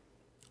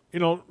you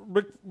know,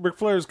 Ric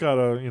Flair's got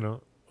a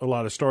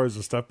lot of stories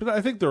and stuff, but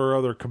I think there are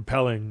other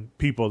compelling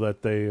people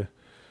that they,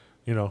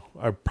 you know,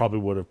 I probably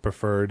would have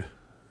preferred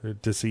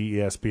to see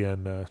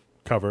ESPN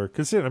cover,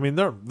 because, I mean,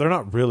 they're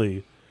not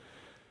really,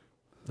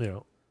 you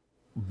know,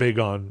 big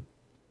on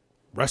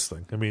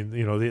wrestling. I mean,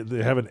 you know,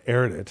 they haven't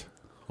aired it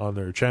on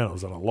their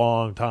channels in a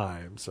long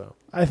time. So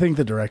I think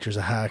the director's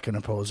a hack and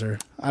a poser.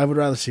 I would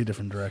rather see a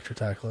different director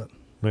tackle it.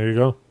 There you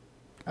go.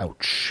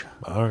 Ouch.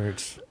 All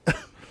right.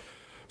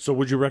 So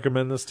would you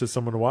recommend this to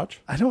someone to watch?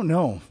 I don't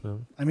know.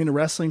 No. I mean, a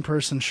wrestling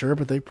person, sure,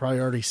 but they've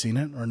probably already seen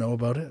it or know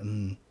about it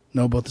and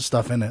know about the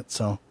stuff in it.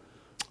 So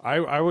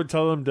I would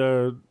tell them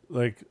to,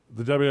 like,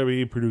 the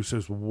WWE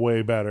produces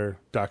way better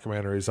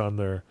documentaries on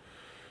their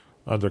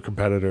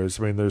competitors.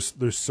 I mean, there's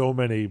so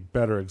many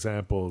better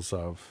examples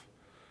of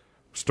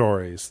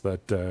stories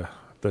that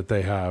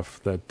they have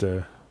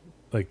that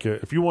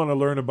if you want to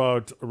learn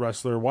about a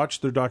wrestler,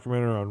 watch their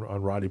documentary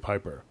on Roddy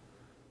Piper.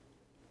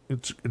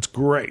 It's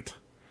great.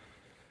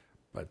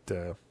 But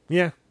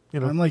yeah, you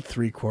know, I'm like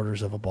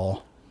 3/4 of a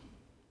ball,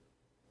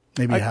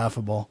 maybe half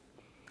a ball.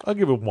 I'll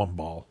give it one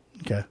ball.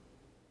 Okay,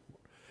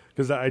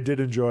 because I did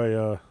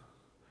enjoy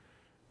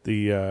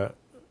the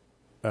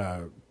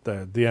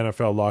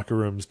NFL locker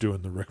rooms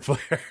doing the Ric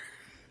Flair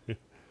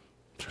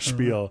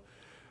spiel.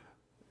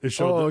 It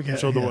showed okay.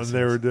 showed the Yes,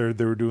 one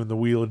they were doing the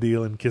wheel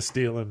deal and kiss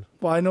deal and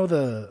Well, I know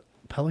the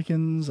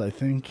Pelicans, I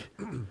think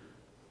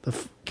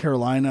the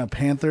Carolina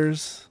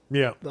Panthers.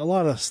 yeah. A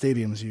lot of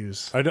stadiums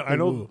use. I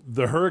know woo.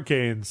 the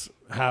Hurricanes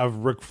have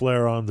Ric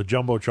Flair on the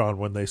jumbotron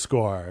when they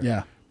score.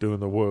 Yeah. doing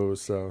the woo.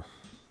 So,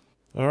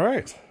 all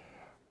right.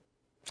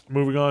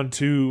 Moving on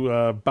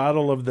to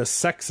Battle of the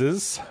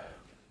Sexes.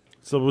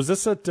 So was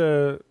this at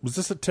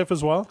TIFF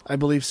as well? I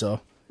believe so.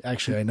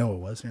 Actually, I know it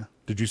was. Yeah.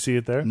 Did you see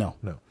it there? No.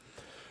 No.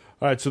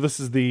 All right. So this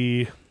is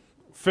the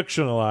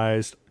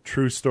fictionalized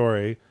true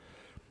story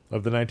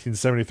of the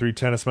 1973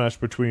 tennis match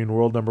between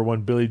world number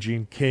one Billie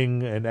Jean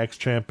King and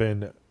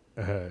ex-champion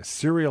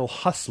serial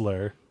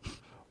hustler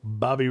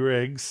Bobby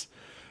Riggs.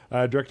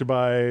 Directed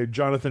by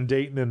Jonathan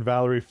Dayton and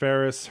Valerie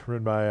Ferris.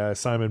 Written by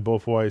Simon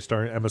Beaufoy,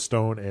 starring Emma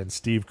Stone and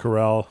Steve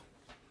Carell.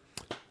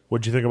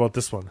 What'd you think about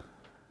this one?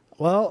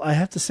 Well, I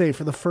have to say,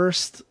 for the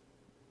first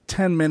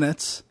 10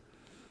 minutes,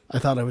 I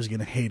thought I was going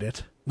to hate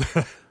it.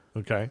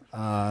 Okay.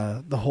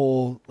 The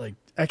whole like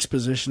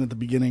exposition at the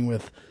beginning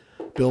with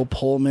Bill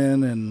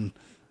Pullman and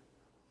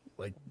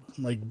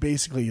like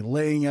basically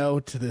laying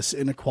out this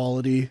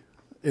inequality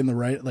in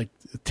the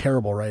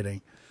terrible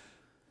writing.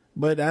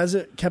 But as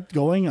it kept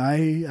going,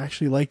 I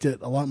actually liked it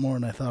a lot more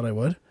than I thought I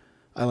would.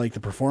 I liked the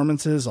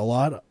performances a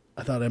lot.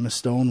 I thought Emma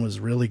Stone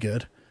was really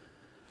good.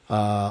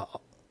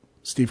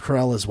 Steve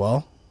Carell as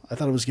well. I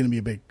thought it was going to be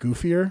a bit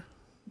goofier.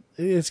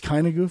 It's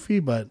kind of goofy,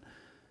 but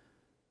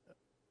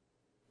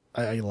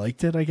I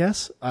liked it, I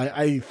guess.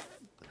 I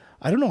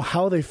don't know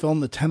how they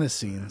filmed the tennis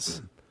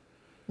scenes.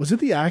 Was it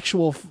the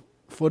actual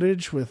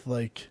footage with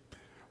like...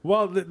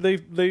 Well,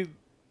 they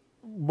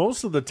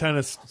most of the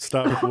tennis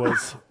stuff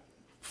was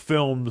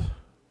filmed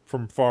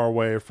from far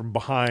away, from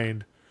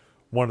behind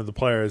one of the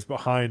players,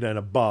 behind and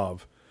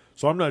above.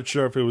 So I'm not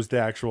sure if it was the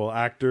actual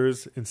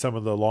actors in some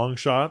of the long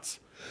shots.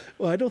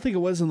 Well, I don't think it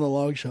was in the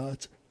long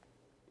shots.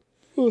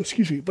 Oh,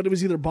 excuse me. But it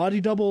was either body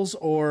doubles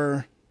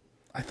or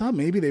I thought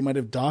maybe they might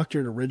have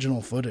doctored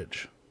original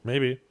footage.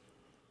 Maybe.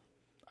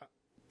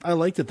 I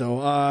liked it,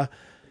 though.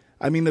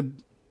 I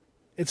mean,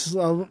 it's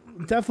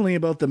definitely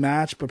about the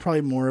match, but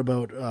probably more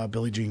about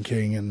Billie Jean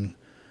King and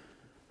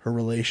her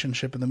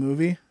relationship in the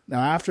movie. Now,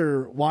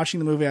 after watching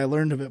the movie, I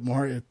learned a bit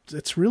more.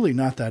 It's really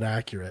not that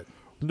accurate.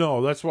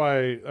 No, that's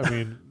why, I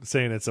mean,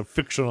 saying it's a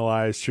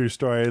fictionalized true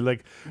story.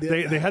 Like,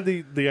 they had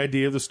the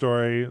idea of the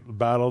story, the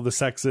battle of the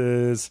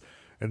sexes,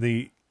 and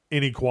the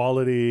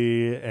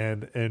inequality,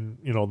 and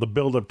you know, the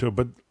build-up to it.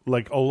 But,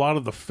 like, a lot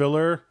of the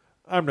filler,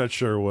 I'm not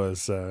sure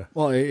was...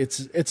 Well,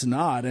 it's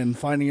not. And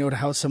finding out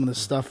how some of the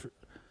stuff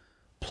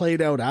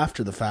played out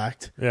after the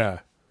fact. Yeah.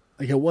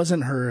 Like, it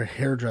wasn't her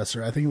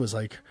hairdresser. I think it was,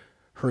 like,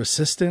 her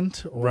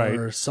assistant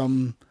or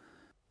some...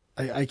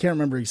 I can't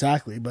remember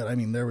exactly, but I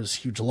mean, there was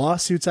huge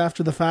lawsuits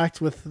after the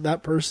fact with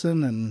that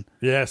person, and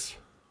yes,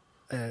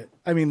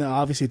 I mean,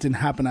 obviously it didn't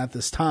happen at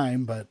this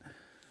time, but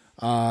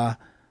I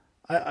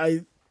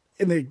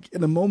in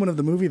the moment of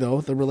the movie though,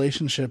 the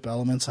relationship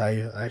elements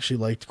I actually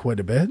liked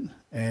quite a bit,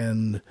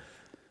 and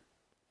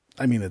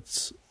I mean,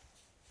 it's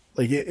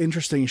like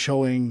interesting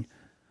showing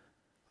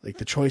like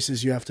the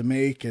choices you have to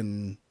make,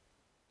 and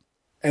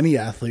any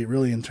athlete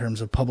really in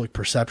terms of public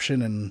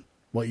perception and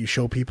what you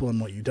show people and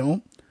what you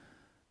don't.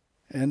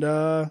 And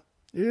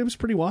it was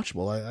pretty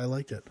watchable. I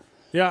liked it.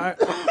 Yeah,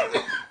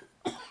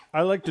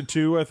 I liked it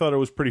too. I thought it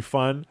was pretty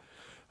fun.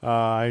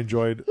 I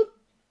enjoyed...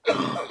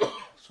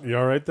 You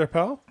all right there,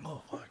 pal?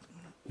 Oh, fuck.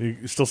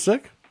 You still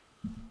sick?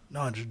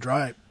 No, I'm just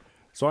dry.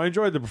 So I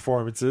enjoyed the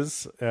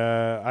performances.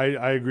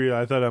 I agree.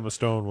 I thought Emma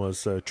Stone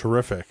was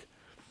terrific.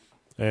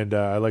 And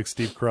I like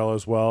Steve Carell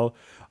as well.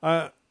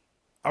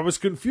 I was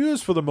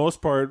confused for the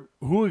most part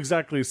who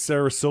exactly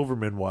Sarah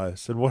Silverman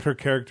was and what her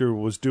character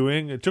was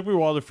doing. It took me a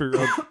while to figure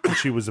out that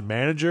she was a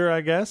manager,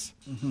 I guess.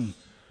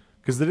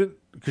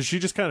 Because she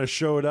just kind of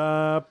showed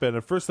up, and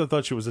at first I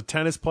thought she was a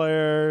tennis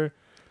player.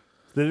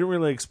 They didn't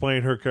really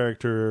explain her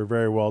character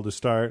very well to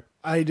start.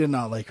 I did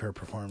not like her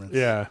performance.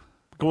 Yeah.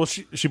 Well,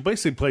 she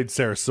basically played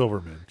Sarah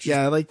Silverman.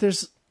 Yeah, like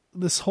there's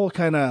this whole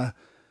kind of...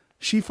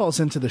 She falls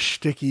into the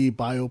shticky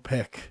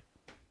biopic.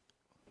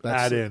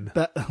 Add in.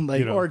 Like,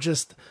 you know. Or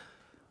just...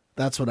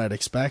 That's what I'd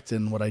expect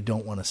and what I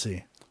don't want to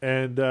see.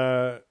 And,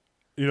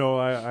 you know,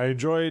 I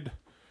enjoyed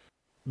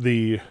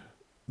the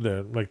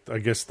like, I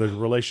guess the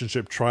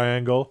relationship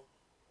triangle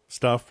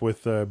stuff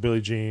with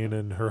Billie Jean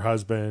and her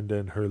husband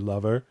and her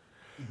lover.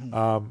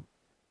 Mm-hmm.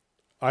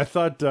 I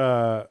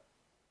thought,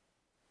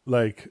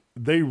 like,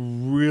 they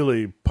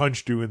really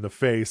punched you in the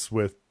face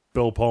with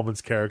Bill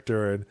Pullman's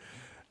character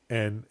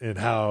and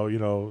how, you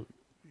know,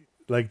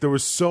 like, there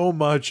was so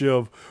much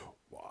of...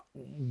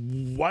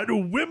 Why do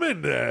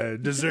women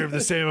deserve the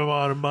same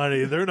amount of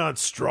money? They're not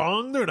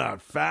strong. They're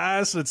not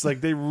fast. It's like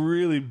they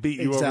really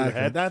beat you over the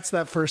head. That's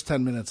that first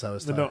 10 minutes I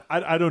was talking. No,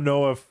 I don't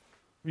know if,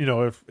 you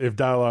know, if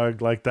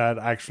dialogue like that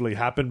actually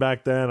happened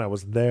back then. I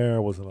wasn't there. I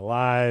wasn't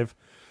alive.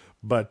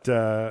 But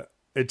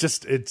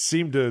it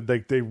seemed to,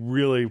 like, they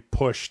really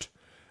pushed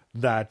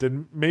that.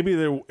 And maybe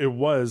it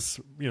was,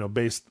 you know,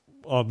 based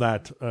on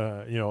that,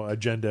 you know,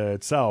 agenda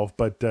itself.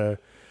 But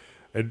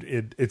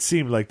it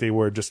seemed like they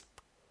were just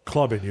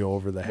clubbing you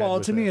over the head. Well,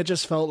 with to me, it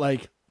just felt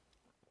like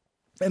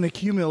an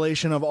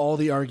accumulation of all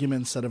the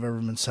arguments that have ever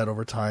been said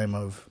over time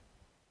of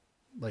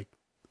like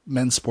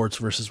men's sports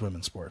versus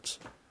women's sports,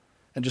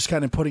 and just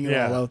kind of putting it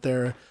all out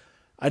there.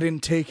 I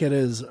didn't take it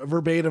as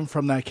verbatim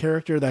from that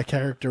character. That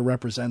character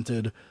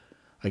represented,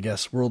 I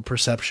guess, world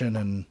perception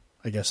and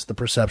I guess the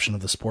perception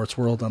of the sports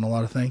world on a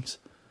lot of things.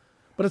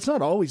 But it's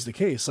not always the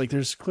case. Like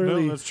there's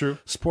clearly that's true.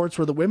 Sports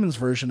where the women's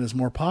version is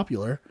more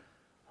popular.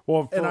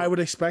 Well, and I would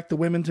expect the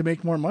women to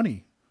make more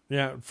money.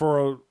 Yeah,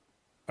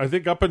 I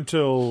think up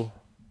until,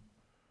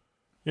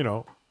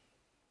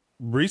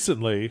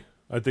 recently,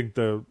 I think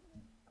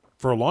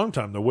for a long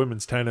time, the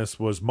women's tennis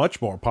was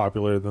much more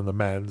popular than the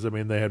men's. I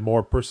mean, they had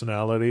more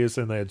personalities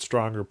and they had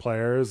stronger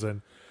players.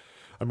 And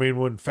I mean,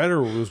 when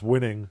Federer was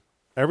winning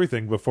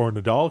everything before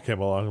Nadal came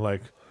along,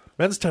 like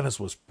men's tennis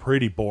was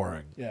pretty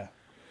boring. Yeah.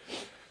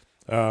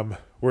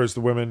 Whereas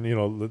the women,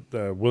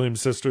 the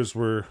Williams sisters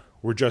were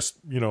just,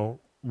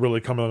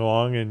 really coming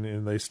along,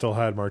 and they still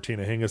had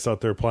Martina Hingis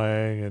out there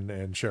playing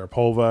and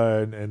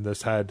Sharapova, and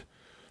this had,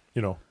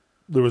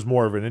 there was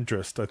more of an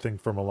interest, I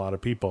think, from a lot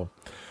of people.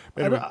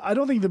 Anyway, I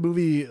don't think the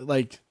movie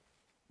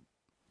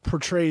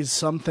portrays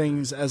some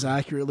things as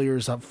accurately or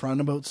as upfront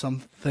about some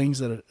things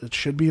that it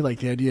should be, like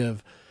the idea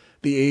of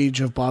the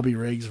age of Bobby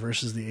Riggs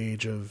versus the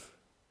age of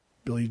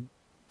Billie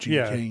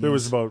Jean King. There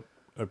was about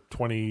a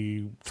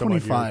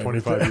 25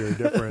 year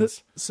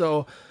difference.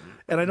 So,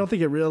 and I don't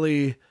think it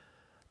really.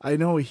 I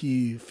know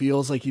he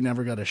feels like he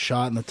never got a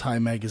shot in the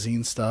Time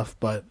magazine stuff,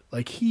 but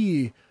I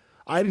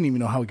didn't even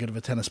know how good of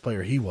a tennis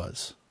player he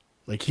was.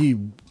 Like he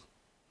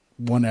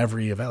won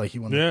every event. Like he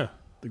won the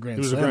Grand Slam. He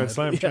was a Grand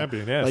Slam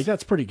champion. Yes, like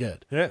that's pretty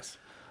good. Yes.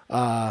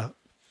 And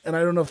I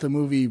don't know if the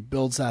movie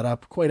builds that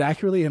up quite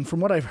accurately. And from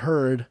what I've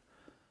heard,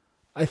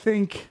 I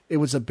think it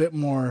was a bit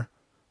more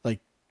like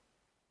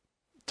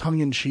tongue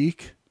in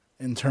cheek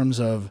in terms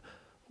of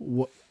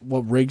what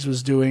Riggs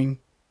was doing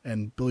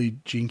and Billie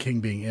Jean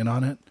King being in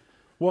on it.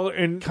 Well,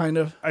 and kind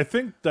of, I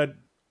think that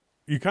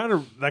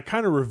that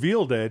kind of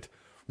revealed it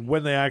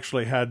when they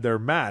actually had their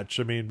match.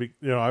 I mean,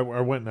 I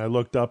went and I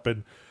looked up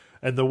and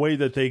the way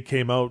that they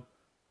came out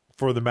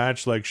for the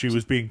match, like she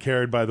was being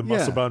carried by the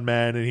muscle bound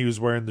man and he was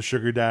wearing the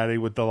sugar daddy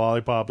with the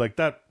lollipop, like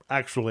that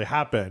actually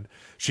happened.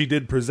 She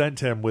did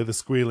present him with a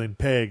squealing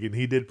pig and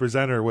he did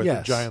present her with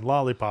a giant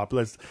lollipop.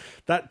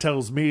 That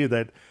tells me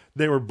that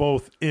they were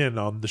both in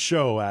on the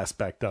show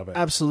aspect of it.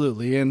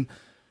 Absolutely. And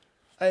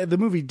the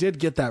movie did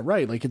get that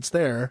right. Like it's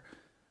there,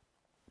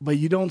 but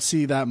you don't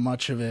see that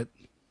much of it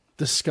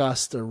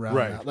discussed around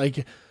that.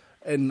 Like,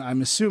 and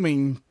I'm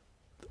assuming,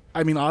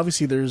 I mean,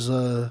 obviously there's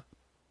a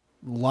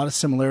lot of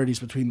similarities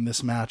between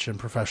this match and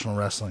professional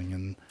wrestling.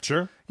 And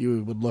sure,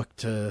 you would look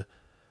to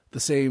the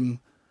same,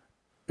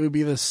 it would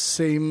be the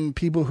same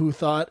people who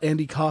thought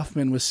Andy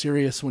Kaufman was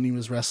serious when he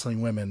was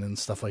wrestling women and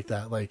stuff like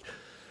that. Like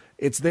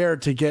it's there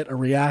to get a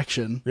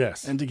reaction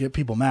and to get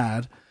people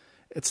mad.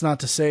 It's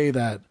not to say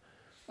that,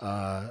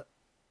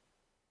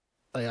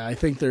 I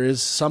think there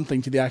is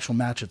something to the actual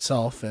match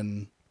itself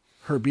and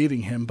her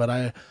beating him, but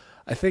I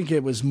think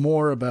it was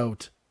more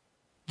about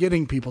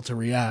getting people to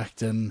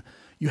react, and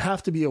you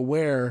have to be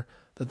aware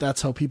that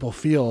that's how people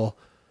feel,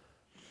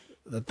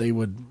 that they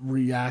would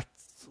react.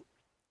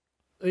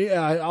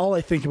 Yeah, all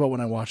I think about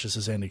when I watch this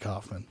is Andy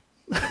Kaufman.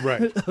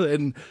 Right.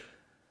 And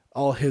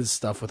all his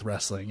stuff with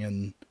wrestling.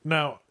 And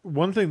now,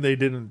 one thing they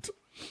didn't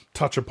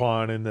touch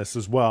upon in this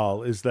as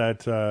well is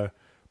that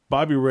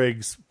Bobby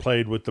Riggs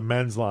played with the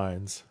men's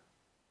lines,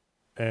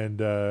 and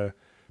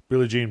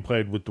Billie Jean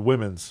played with the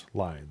women's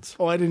lines.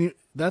 Oh, I didn't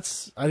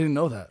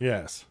know that.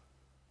 Yes.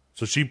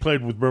 So she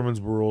played with women's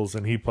rules,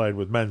 and he played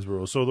with men's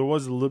rules. So there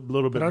was a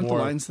little bit more. Aren't the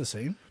lines the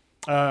same?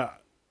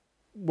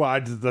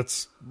 Well,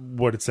 that's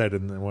what it said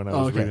when I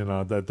was reading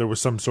on that there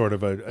was some sort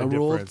of a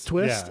rule difference.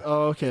 twist. Yeah.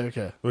 Oh,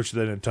 okay. Which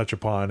they didn't touch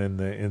upon in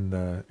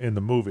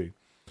the movie.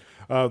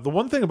 The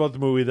one thing about the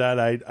movie that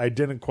I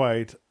didn't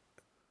quite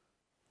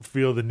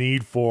feel the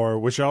need for,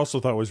 which I also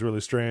thought was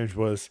really strange,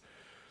 was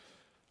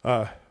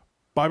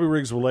Bobby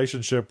Riggs'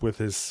 relationship with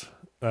his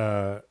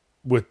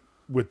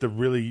with the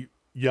really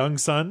young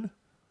son.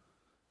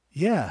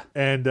 Yeah,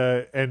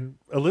 and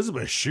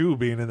Elizabeth Shue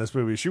being in this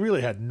movie, she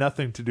really had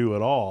nothing to do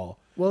at all.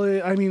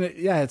 Well, I mean,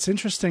 yeah, it's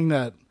interesting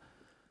that,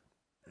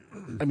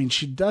 I mean,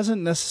 she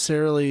doesn't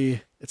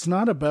necessarily. It's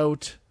not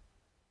about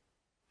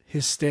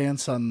his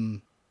stance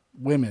on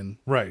women,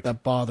 right,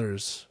 that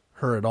bothers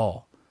her at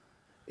all.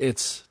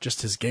 It's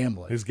just his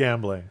gambling.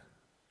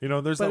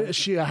 But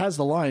she has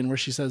the line where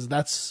she says,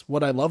 "That's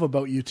what I love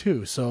about you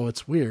too." So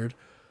it's weird,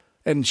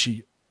 and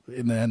she,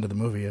 in the end of the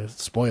movie, a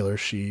spoiler,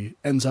 she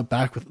ends up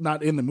back with,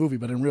 not in the movie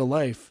but in real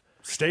life,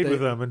 stayed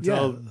with him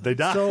until they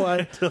died. So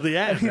until the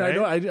end. I mean,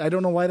 right? I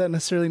don't know why that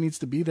necessarily needs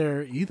to be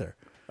there either.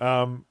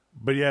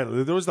 But yeah,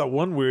 there was that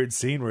one weird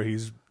scene where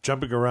he's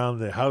jumping around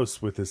the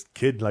house with his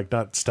kid, like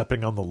not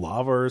stepping on the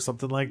lava or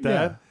something like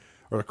that,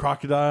 or the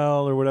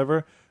crocodile or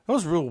whatever. That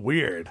was real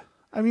weird.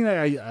 I mean,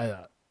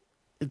 I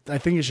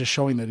think it's just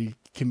showing that he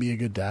can be a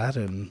good dad,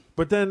 and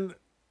but then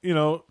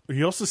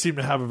he also seemed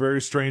to have a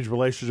very strange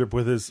relationship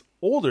with his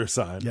older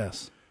son.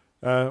 Yes.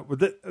 But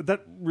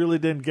that really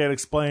didn't get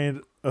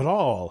explained at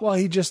all. Well,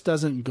 he just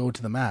doesn't go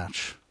to the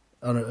match.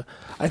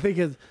 I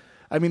think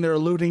they're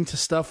alluding to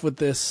stuff with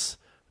this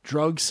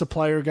drug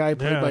supplier guy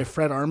played by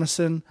Fred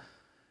Armisen.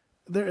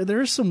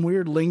 There's some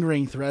weird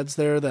lingering threads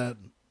there that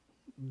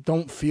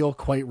don't feel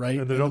quite right.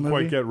 And they don't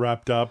quite get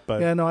wrapped up.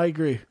 But yeah, no, I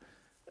agree.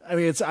 I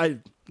mean,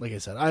 like I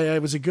said,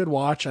 it was a good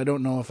watch. I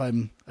don't know if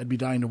I'd be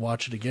dying to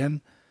watch it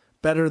again.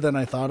 Better than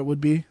I thought it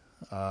would be.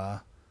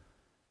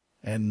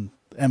 And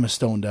Emma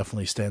Stone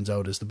definitely stands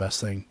out as the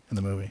best thing in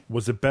the movie.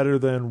 Was it better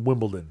than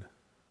Wimbledon?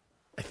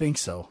 I think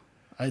so.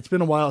 It's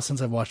been a while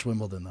since I've watched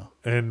Wimbledon, though.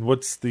 And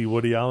what's the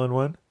Woody Allen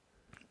one?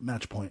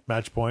 Match Point.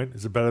 Match Point?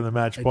 Is it better than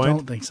Match Point? I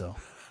don't think so.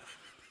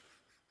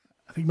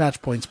 I think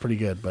Match Point's pretty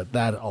good, but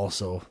that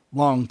also,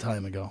 long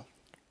time ago.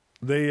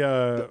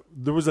 There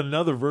was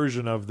another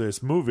version of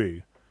this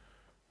movie.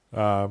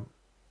 It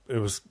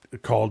was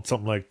called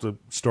something like The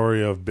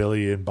Story of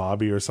Billy and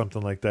Bobby or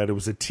something like that. It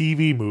was a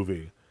TV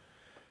movie.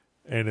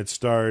 And it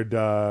starred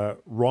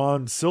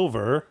Ron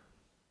Silver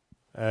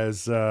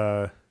as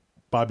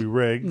Bobby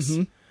Riggs.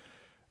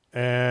 Mm-hmm.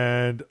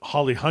 And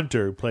Holly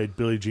Hunter, who played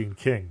Billie Jean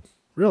King.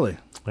 Really?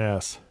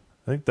 Yes.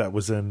 I think that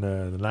was in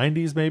the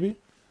 90s, maybe.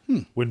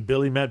 When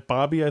Billy Met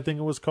Bobby, I think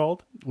it was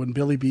called. When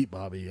Billy Beat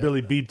Bobby. Yeah.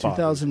 Billy Beat Bobby.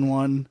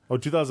 2001. Oh,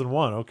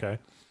 2001. Okay.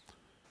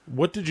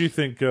 What did you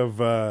think of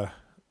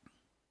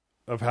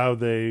how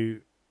they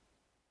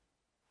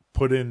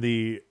put in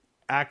the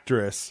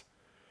actress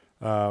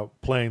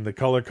playing the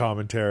color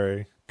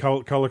commentator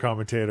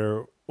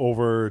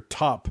over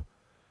top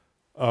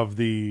of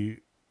the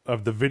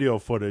video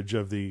footage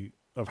of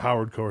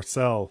Howard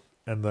Cosell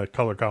and the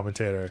color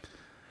commentator?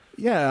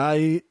 Yeah,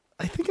 I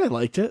think I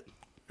liked it.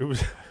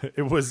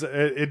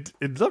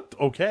 It looked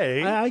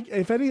okay.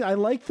 I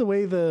like the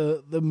way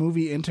the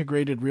movie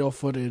integrated real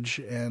footage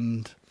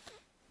and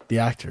the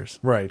actors.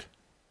 Right.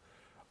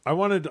 I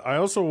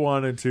also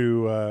wanted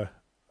to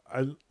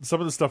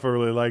some of the stuff I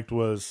really liked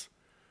was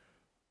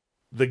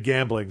the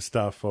gambling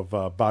stuff of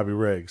Bobby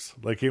Riggs.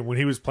 Like when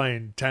he was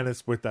playing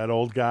tennis with that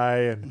old guy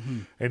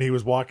and he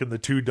was walking the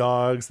two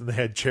dogs and they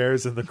had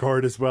chairs in the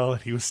court as well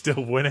and he was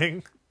still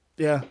winning.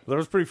 Yeah. That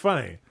was pretty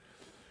funny.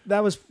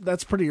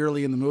 That's pretty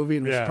early in the movie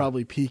and was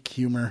probably peak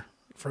humor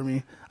for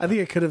me. I think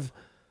it could have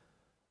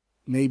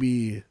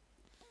maybe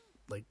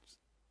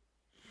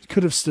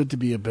stood to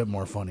be a bit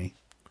more funny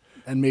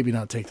and maybe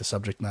not take the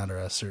subject matter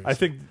as serious. I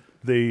think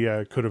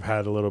they could have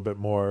had a little bit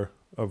more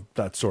of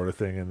that sort of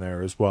thing in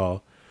there as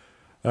well.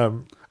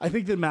 I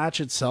think the match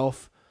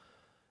itself,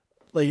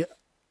 this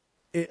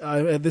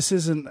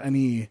isn't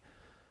any.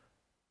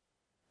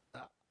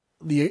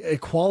 The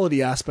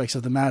equality aspects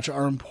of the match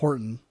are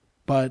important,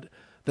 but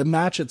the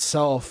match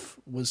itself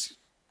was.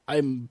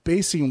 I'm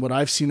basing what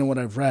I've seen and what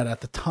I've read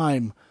at the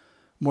time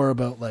more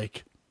about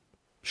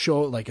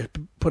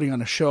putting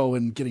on a show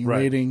and getting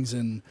ratings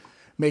and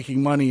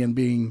making money and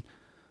being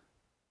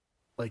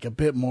like a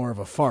bit more of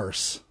a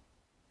farce.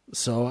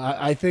 So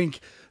I think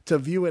to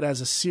view it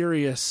as a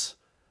serious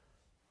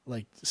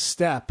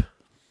step,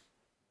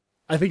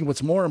 I think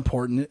what's more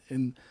important,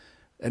 and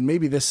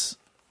maybe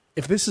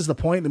if this is the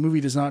point, the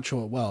movie does not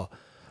show it well.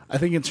 I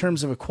think in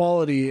terms of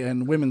equality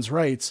and women's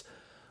rights,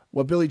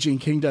 what Billie Jean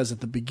King does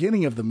at the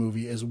beginning of the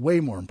movie is way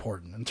more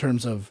important in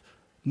terms of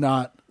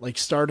not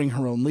starting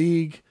her own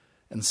league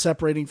and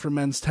separating from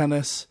men's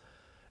tennis.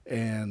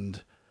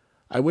 And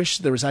I wish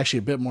there was actually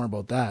a bit more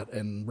about that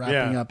and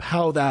wrapping up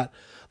how that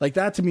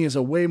to me is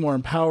a way more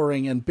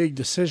empowering and big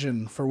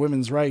decision for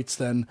women's rights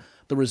than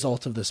the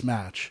result of this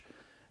match.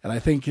 And I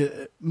think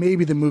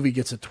maybe the movie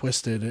gets it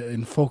twisted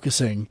in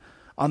focusing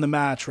on the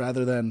match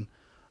rather than,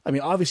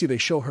 obviously they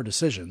show her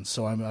decisions.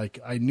 So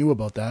I knew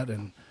about that.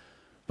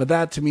 But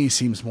that to me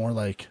seems more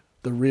like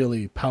the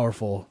really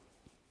powerful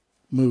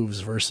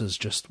moves versus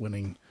just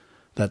winning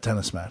that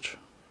tennis match.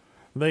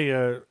 They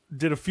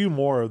did a few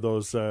more of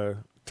those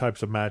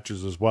types of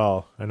matches as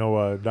well. I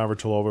know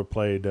Navratilova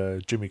played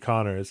Jimmy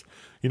Connors.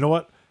 You know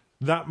what?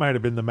 That might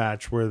have been the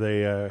match where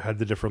they had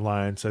the different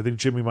lines. I think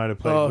Jimmy might have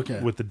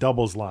played with the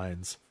doubles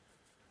lines,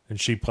 and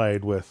she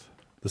played with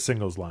the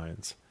singles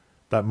lines.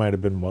 That might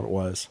have been what it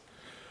was.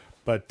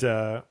 But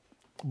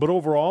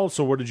overall,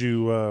 so what did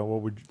you?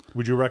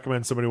 Would you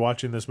recommend somebody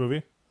watching this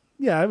movie?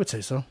 Yeah, I would say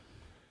so.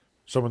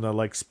 Someone that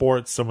likes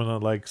sports, someone that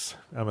likes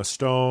Emma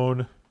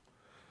Stone,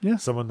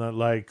 someone that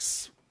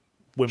likes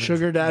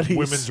sugar daddies,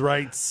 women's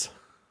rights,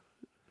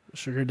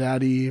 sugar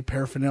daddy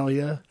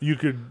paraphernalia. You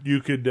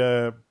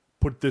could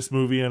put this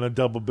movie in a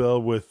double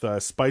bill with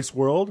Spice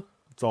World.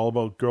 It's all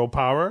about girl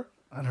power.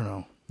 I don't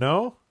know.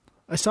 No,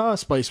 I saw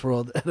Spice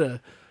World at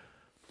a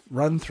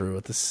run through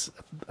at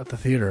the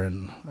theater,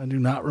 and I do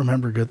not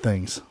remember good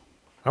things.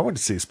 I went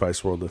to see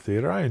Spice World at the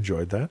theater. I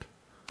enjoyed that.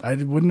 I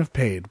wouldn't have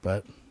paid,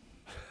 but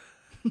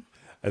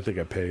I think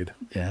I paid.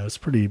 Yeah, it was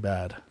pretty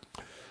bad.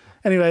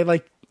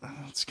 Anyway,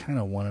 it's kind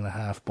of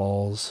 1.5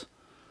 balls.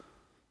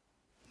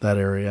 That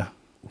area.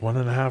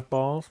 1.5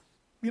 balls?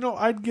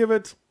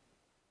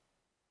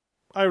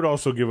 I would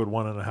also give it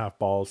 1.5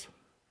 balls.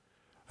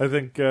 I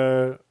think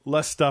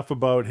less stuff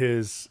about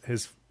his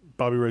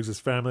Bobby Riggs'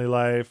 family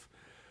life,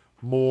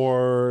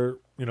 more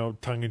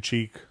tongue in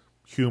cheek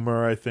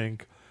humor. I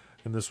think,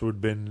 and this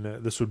would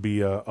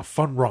be a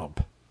fun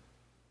romp.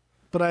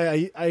 But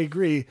I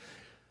agree.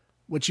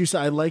 What you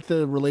said, I like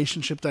the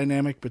relationship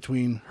dynamic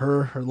between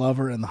her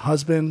lover, and the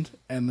husband.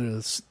 And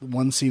there's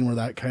one scene where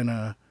that kind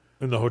of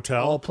in the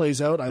hotel all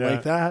plays out. I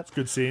like that. It's a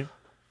good scene.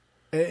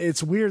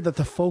 It's weird that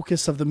the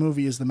focus of the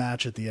movie is the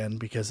match at the end,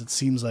 because it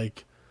seems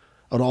like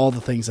out of all the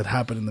things that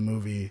happen in the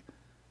movie,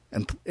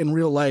 and in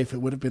real life, it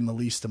would have been the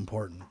least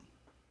important.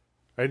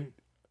 I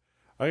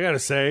gotta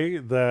say,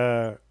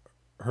 her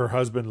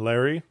husband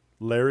Larry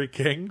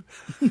King,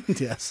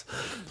 yes,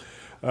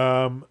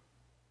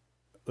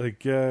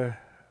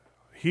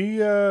 he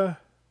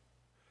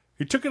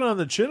took it on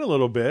the chin a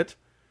little bit,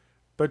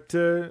 but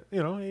Well,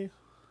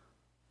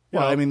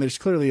 I mean, there's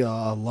clearly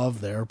a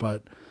love there,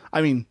 but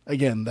I mean,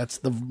 again, that's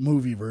the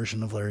movie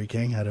version of Larry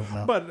King. I don't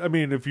know. But I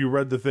mean, if you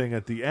read the thing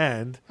at the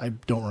end, I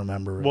don't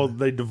remember. Really. Well,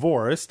 they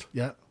divorced.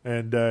 Yeah,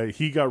 and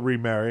he got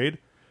remarried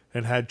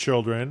and had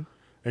children,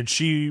 and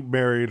she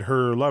married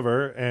her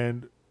lover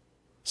and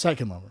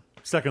second lover.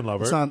 It's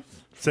not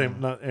same.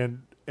 Not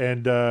and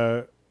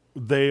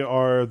they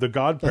are the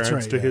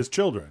godparents to his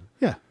children.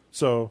 Yeah.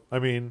 So I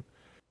mean,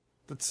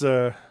 that's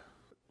that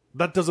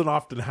doesn't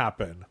often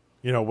happen.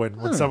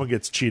 When someone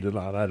gets cheated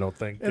on, I don't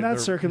think in that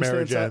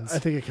circumstance, I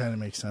think it kind of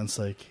makes sense.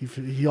 Like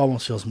he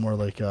almost feels more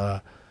like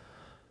a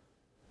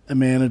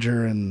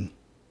manager and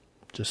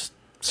just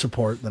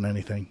support than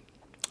anything.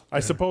 I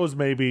suppose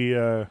maybe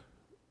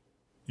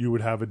you would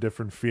have a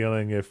different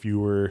feeling if you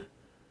were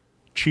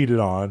cheated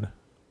on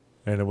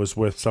and it was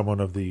with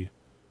someone of the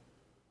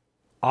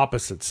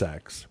opposite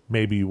sex.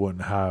 Maybe you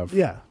wouldn't have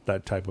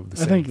that type of the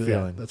same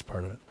feeling. That's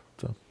part of it.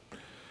 So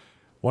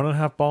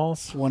 1.5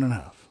 balls?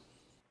 1.5.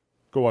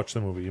 Go watch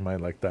the movie. You might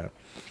like that.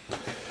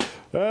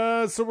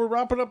 So we're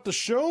wrapping up the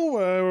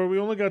show. We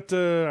only got...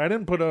 I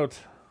didn't put out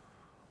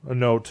a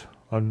note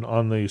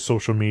on the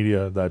social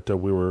media that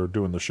we were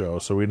doing the show,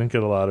 so we didn't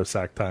get a lot of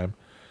sack time.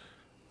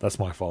 That's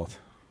my fault.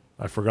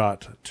 I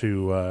forgot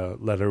to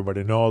let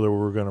everybody know that we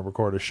were going to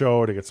record a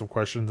show to get some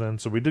questions in.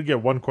 So we did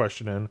get one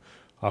question in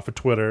off of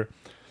Twitter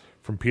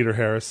from Peter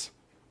Harrison,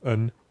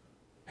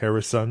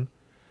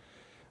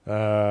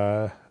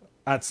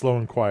 at Slow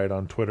and Quiet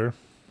on Twitter.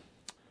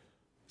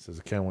 Says,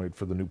 I can't wait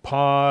for the new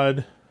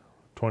pod.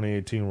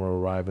 2018 will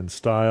arrive in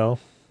style.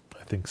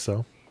 I think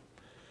so.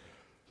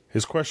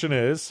 His question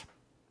is,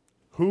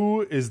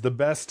 who is the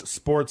best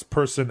sports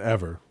person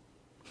ever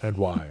and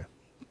why?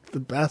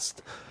 The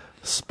best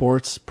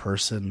sports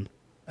person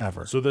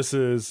ever. So this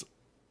is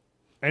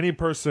any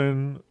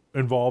person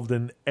involved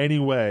in any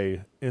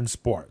way in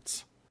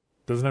sports.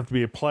 Doesn't have to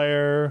be a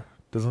player.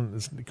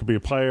 It could be a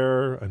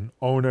player, an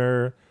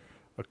owner,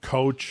 a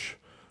coach,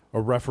 a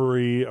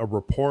referee, a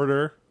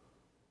reporter.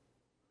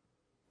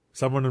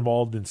 Someone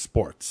involved in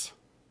sports.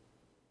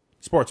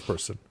 Sports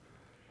person.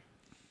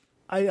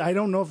 I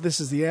don't know if this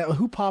is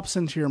who pops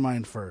into your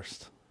mind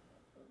first?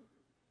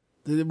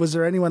 Was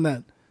there anyone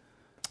that...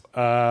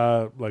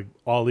 like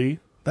Ali?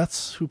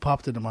 That's who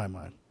popped into my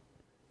mind.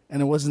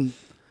 And it wasn't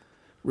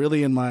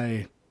really in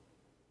my...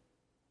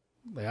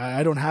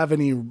 I don't have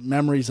any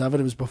memories of it.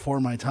 It was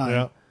before my time.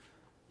 Yeah.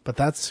 But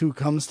that's who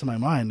comes to my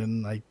mind,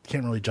 and I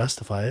can't really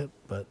justify it.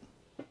 But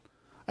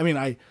I mean,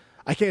 I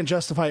can't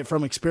justify it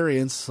from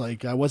experience.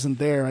 Like, I wasn't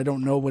there. I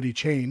don't know what he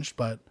changed,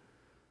 but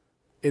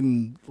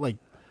in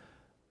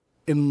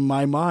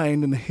my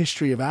mind, in the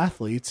history of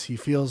athletes, he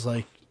feels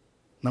like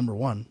number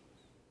one.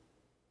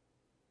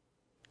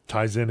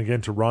 Ties in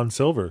again to Ron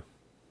Silver.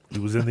 He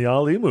was in the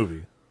Ali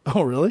movie.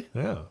 Oh, really?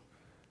 Yeah.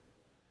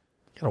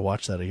 Gotta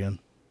watch that again.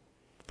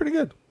 Pretty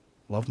good.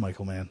 Love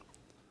Michael Mann.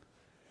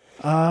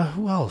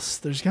 Who else?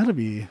 There's gotta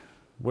be...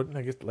 Wouldn't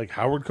I get, like,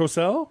 Howard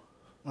Cosell?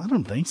 I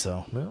don't think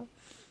so. No.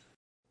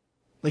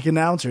 Like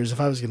announcers, if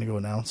I was gonna go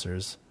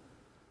announcers,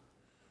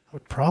 I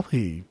would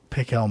probably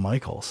pick Al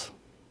Michaels.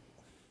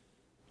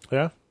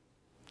 Yeah?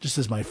 Just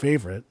as my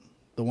favorite.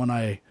 The one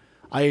I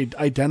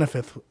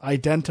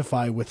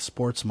identify with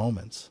sports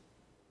moments.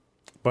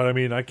 But, I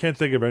mean, I can't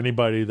think of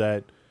anybody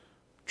that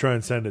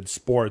transcended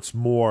sports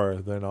more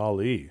than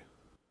Ali.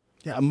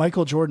 Yeah,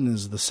 Michael Jordan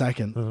is the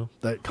second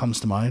that comes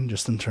to mind,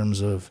 just in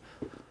terms of,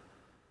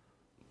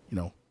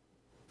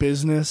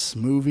 business,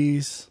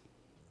 movies,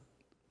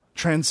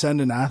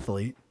 transcendent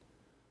athlete.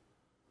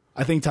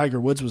 I think Tiger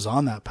Woods was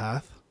on that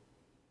path.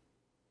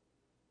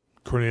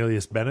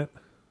 Cornelius Bennett?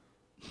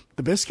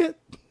 The Biscuit?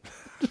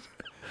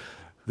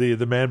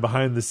 The man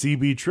behind the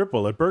CB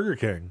triple at Burger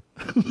King.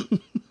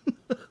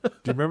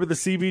 Do you remember the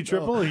CB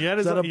triple? Oh,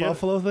 is that a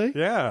Buffalo thing?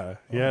 Yeah.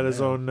 He had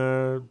his own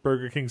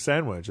Burger King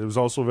sandwich. It was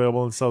also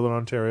available in Southern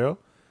Ontario.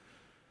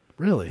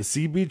 Really? The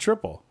CB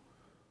triple.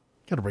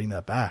 Got to bring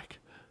that back.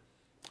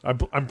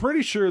 I'm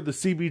pretty sure the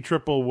CB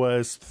triple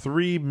was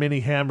 3 mini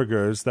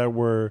hamburgers that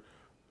were...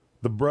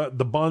 The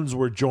buns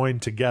were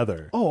joined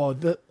together. Oh,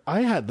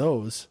 I had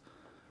those.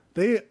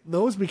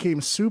 Those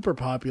became super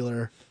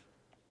popular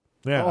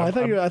Yeah, Oh, I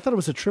thought it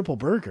was a triple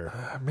burger.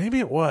 maybe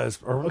it was.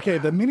 Or, Okay,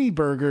 the mini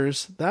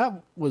burgers,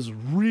 that was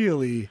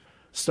really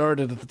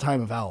started at the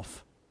time of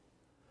Alf.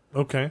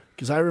 okay.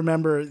 Because I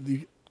remember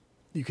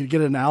you could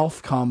get an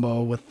Alf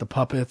combo with the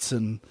puppets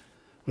and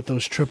with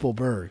those triple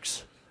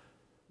burgers.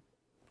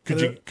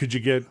 Could you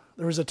get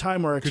There was a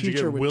time where a could you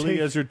teacher get would Willie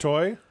take... as your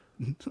toy?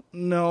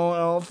 No,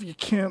 Alf, you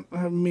can't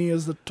have me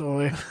as the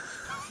toy.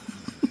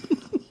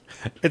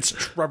 It's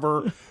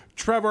Trevor.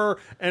 Trevor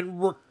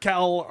and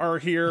Raquel are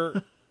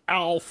here.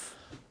 Alf.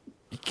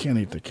 You can't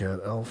eat the cat,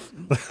 Alf.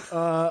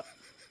 I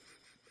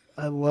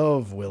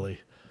love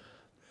Willie.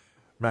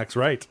 Max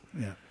Wright.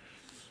 Yeah.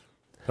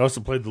 He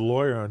also played the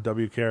lawyer on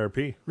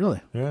WKRP.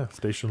 Really? Yeah,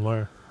 station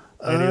lawyer.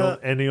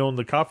 And he owned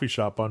the coffee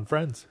shop on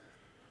Friends.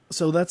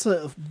 So that's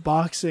a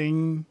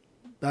boxing,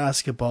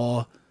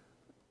 basketball.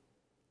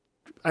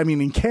 I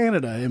mean, in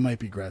Canada, it might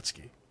be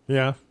Gretzky.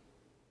 Yeah.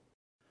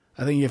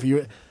 I think if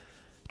you...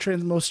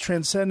 most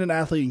transcendent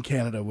athlete in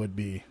Canada would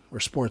be, or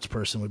sports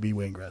person would be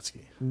Wayne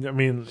Gretzky. I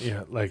mean,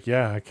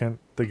 I can't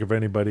think of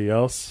anybody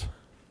else.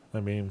 I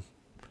mean,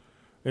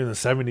 in the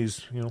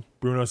 70s,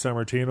 Bruno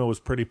Sammartino was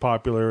pretty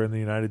popular in the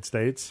United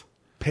States.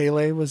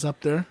 Pele was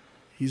up there.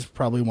 He's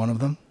probably one of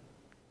them.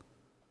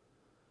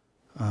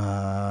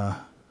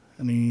 Arnold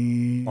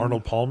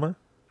Palmer?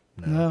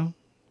 No.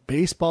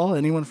 Baseball?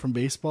 Anyone from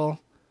baseball?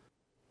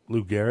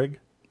 Lou Gehrig?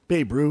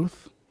 Babe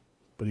Ruth.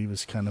 But he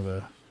was kind of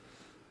a...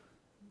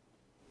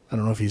 I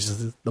don't know if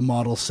he's the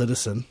model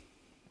citizen.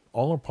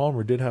 Arnold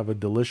Palmer did have a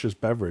delicious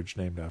beverage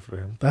named after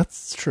him.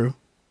 That's true.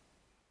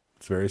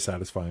 It's very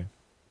satisfying.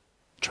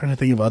 Trying to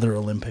think of other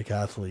Olympic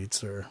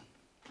athletes or...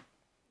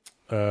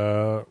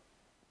 Mary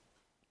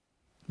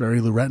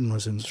Lou Retton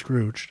was in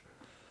Scrooged.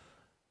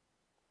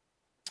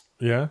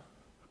 Yeah.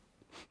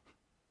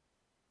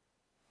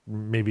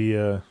 Maybe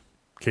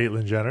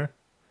Caitlyn Jenner.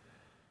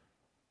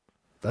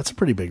 That's a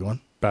pretty big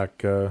one.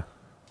 Back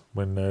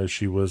when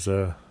she was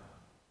an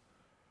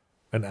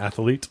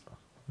athlete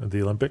at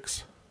the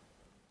Olympics.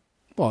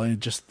 Well,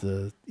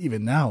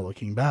 even now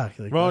looking back.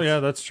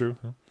 That's true.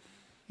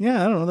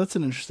 Yeah, I don't know. That's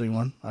an interesting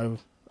one. I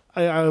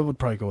would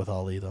probably go with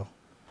Ali, though.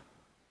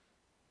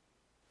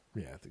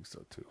 Yeah, I think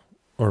so, too.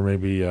 Or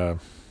maybe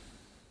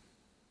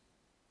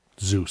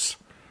Zeus.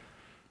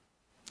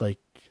 Like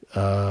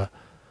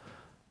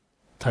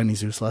Tiny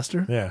Zeus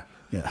Lester? Yeah.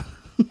 Yeah.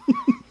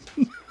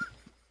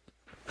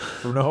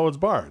 From No Holds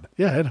Barred.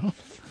 Yeah, I know.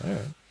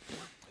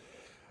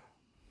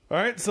 All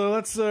right, so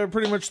that's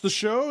pretty much the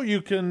show.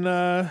 You can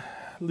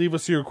leave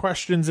us your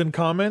questions and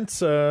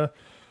comments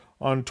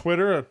on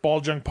Twitter at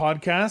Balljunk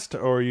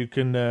Podcast, or you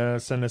can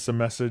send us a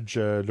message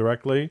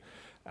directly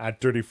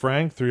at Dirty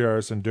Frank, 3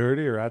 R's and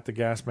Dirty, or at The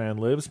Gas Man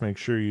Lives. Make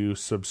sure you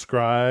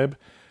subscribe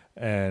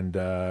and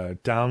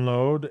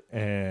download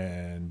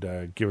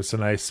and give us a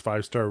nice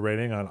 5-star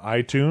rating on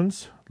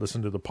iTunes.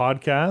 Listen to the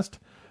podcast.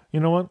 You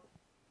know what?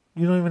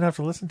 You don't even have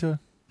to listen to it.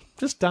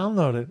 Just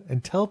download it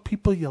and tell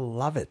people you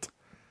love it.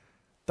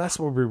 That's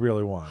what we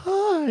really want.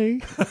 Hi.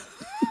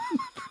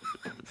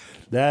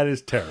 That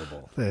is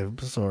terrible. I'm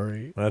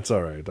sorry. That's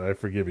all right. I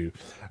forgive you.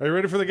 Are you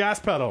ready for the gas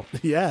pedal?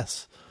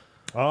 Yes.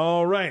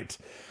 All right.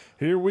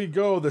 Here we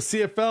go. The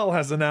CFL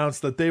has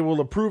announced that they will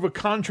approve a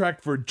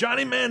contract for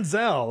Johnny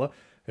Manziel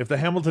if the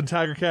Hamilton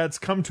Tiger Cats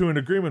come to an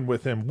agreement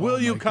with him.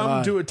 Will you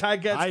come to a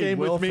Tiger Cats game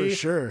with me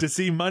to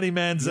see Money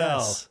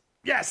Manziel?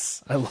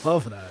 Yes. I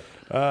love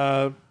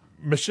that.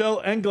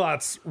 Michelle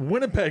Englot's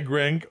Winnipeg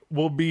rink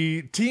will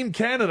be Team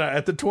Canada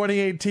at the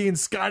 2018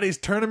 Scotties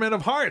Tournament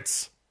of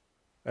Hearts,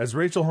 as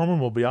Rachel Homan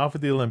will be off at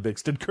the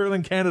Olympics. Did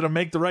Curling Canada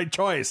make the right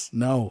choice?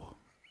 No.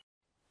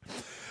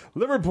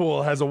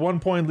 Liverpool has a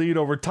 1-point lead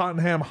over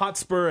Tottenham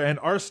Hotspur and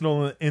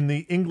Arsenal in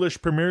the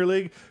English Premier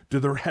League. Do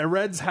the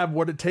Reds have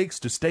what it takes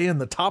to stay in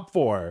the top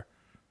 4?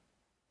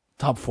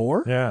 Top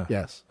 4? Yeah.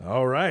 Yes.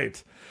 All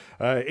right.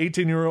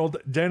 18-year-old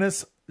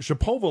Denis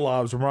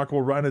Shapovalov's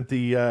remarkable run at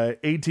the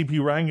ATP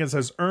rankings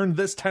has earned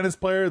this tennis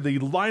player the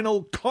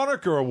Lionel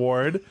Conacher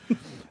Award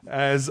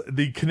as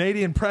the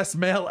Canadian Press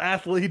Male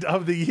Athlete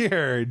of the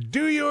Year.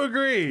 Do you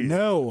agree?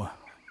 No.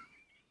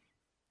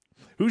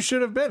 Who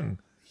should have been?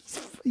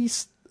 He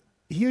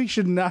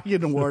should not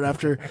get an award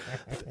after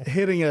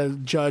hitting a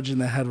judge in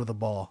the head with a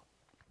ball.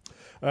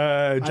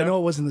 I know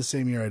it wasn't the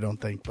same year, I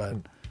don't think, but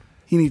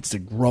he needs to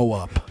grow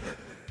up.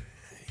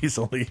 He's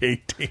only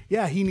 18.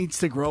 Yeah, he needs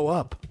to grow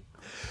up.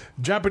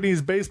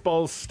 Japanese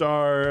baseball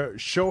star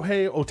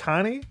Shohei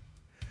Ohtani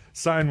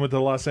signed with the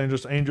Los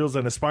Angeles Angels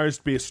and aspires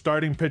to be a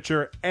starting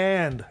pitcher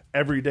and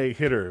everyday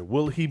hitter.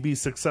 Will he be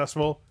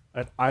successful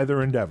at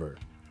either endeavor?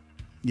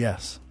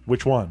 Yes.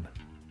 Which one?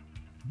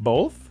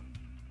 Both?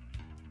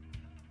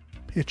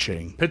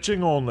 Pitching.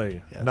 Pitching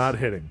only, yes. Not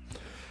hitting.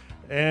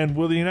 And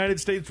will the United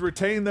States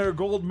retain their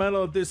gold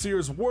medal at this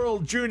year's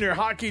World Junior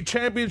Hockey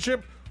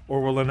Championship,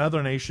 or will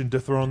another nation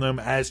dethrone them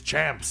as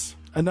champs?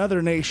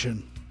 Another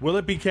nation. Will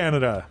it be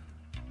Canada?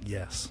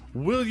 Yes.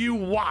 Will you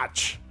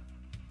watch?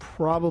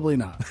 Probably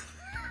not.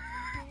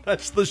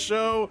 That's the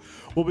show.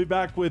 We'll be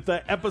back with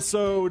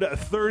episode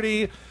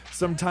 30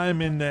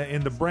 sometime in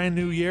the brand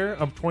new year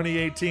of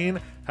 2018.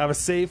 Have a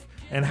safe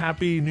and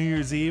happy New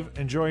Year's Eve.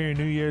 Enjoy your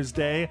New Year's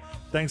Day.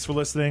 Thanks for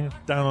listening.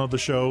 Download the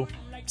show.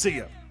 See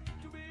ya.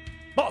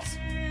 Boss.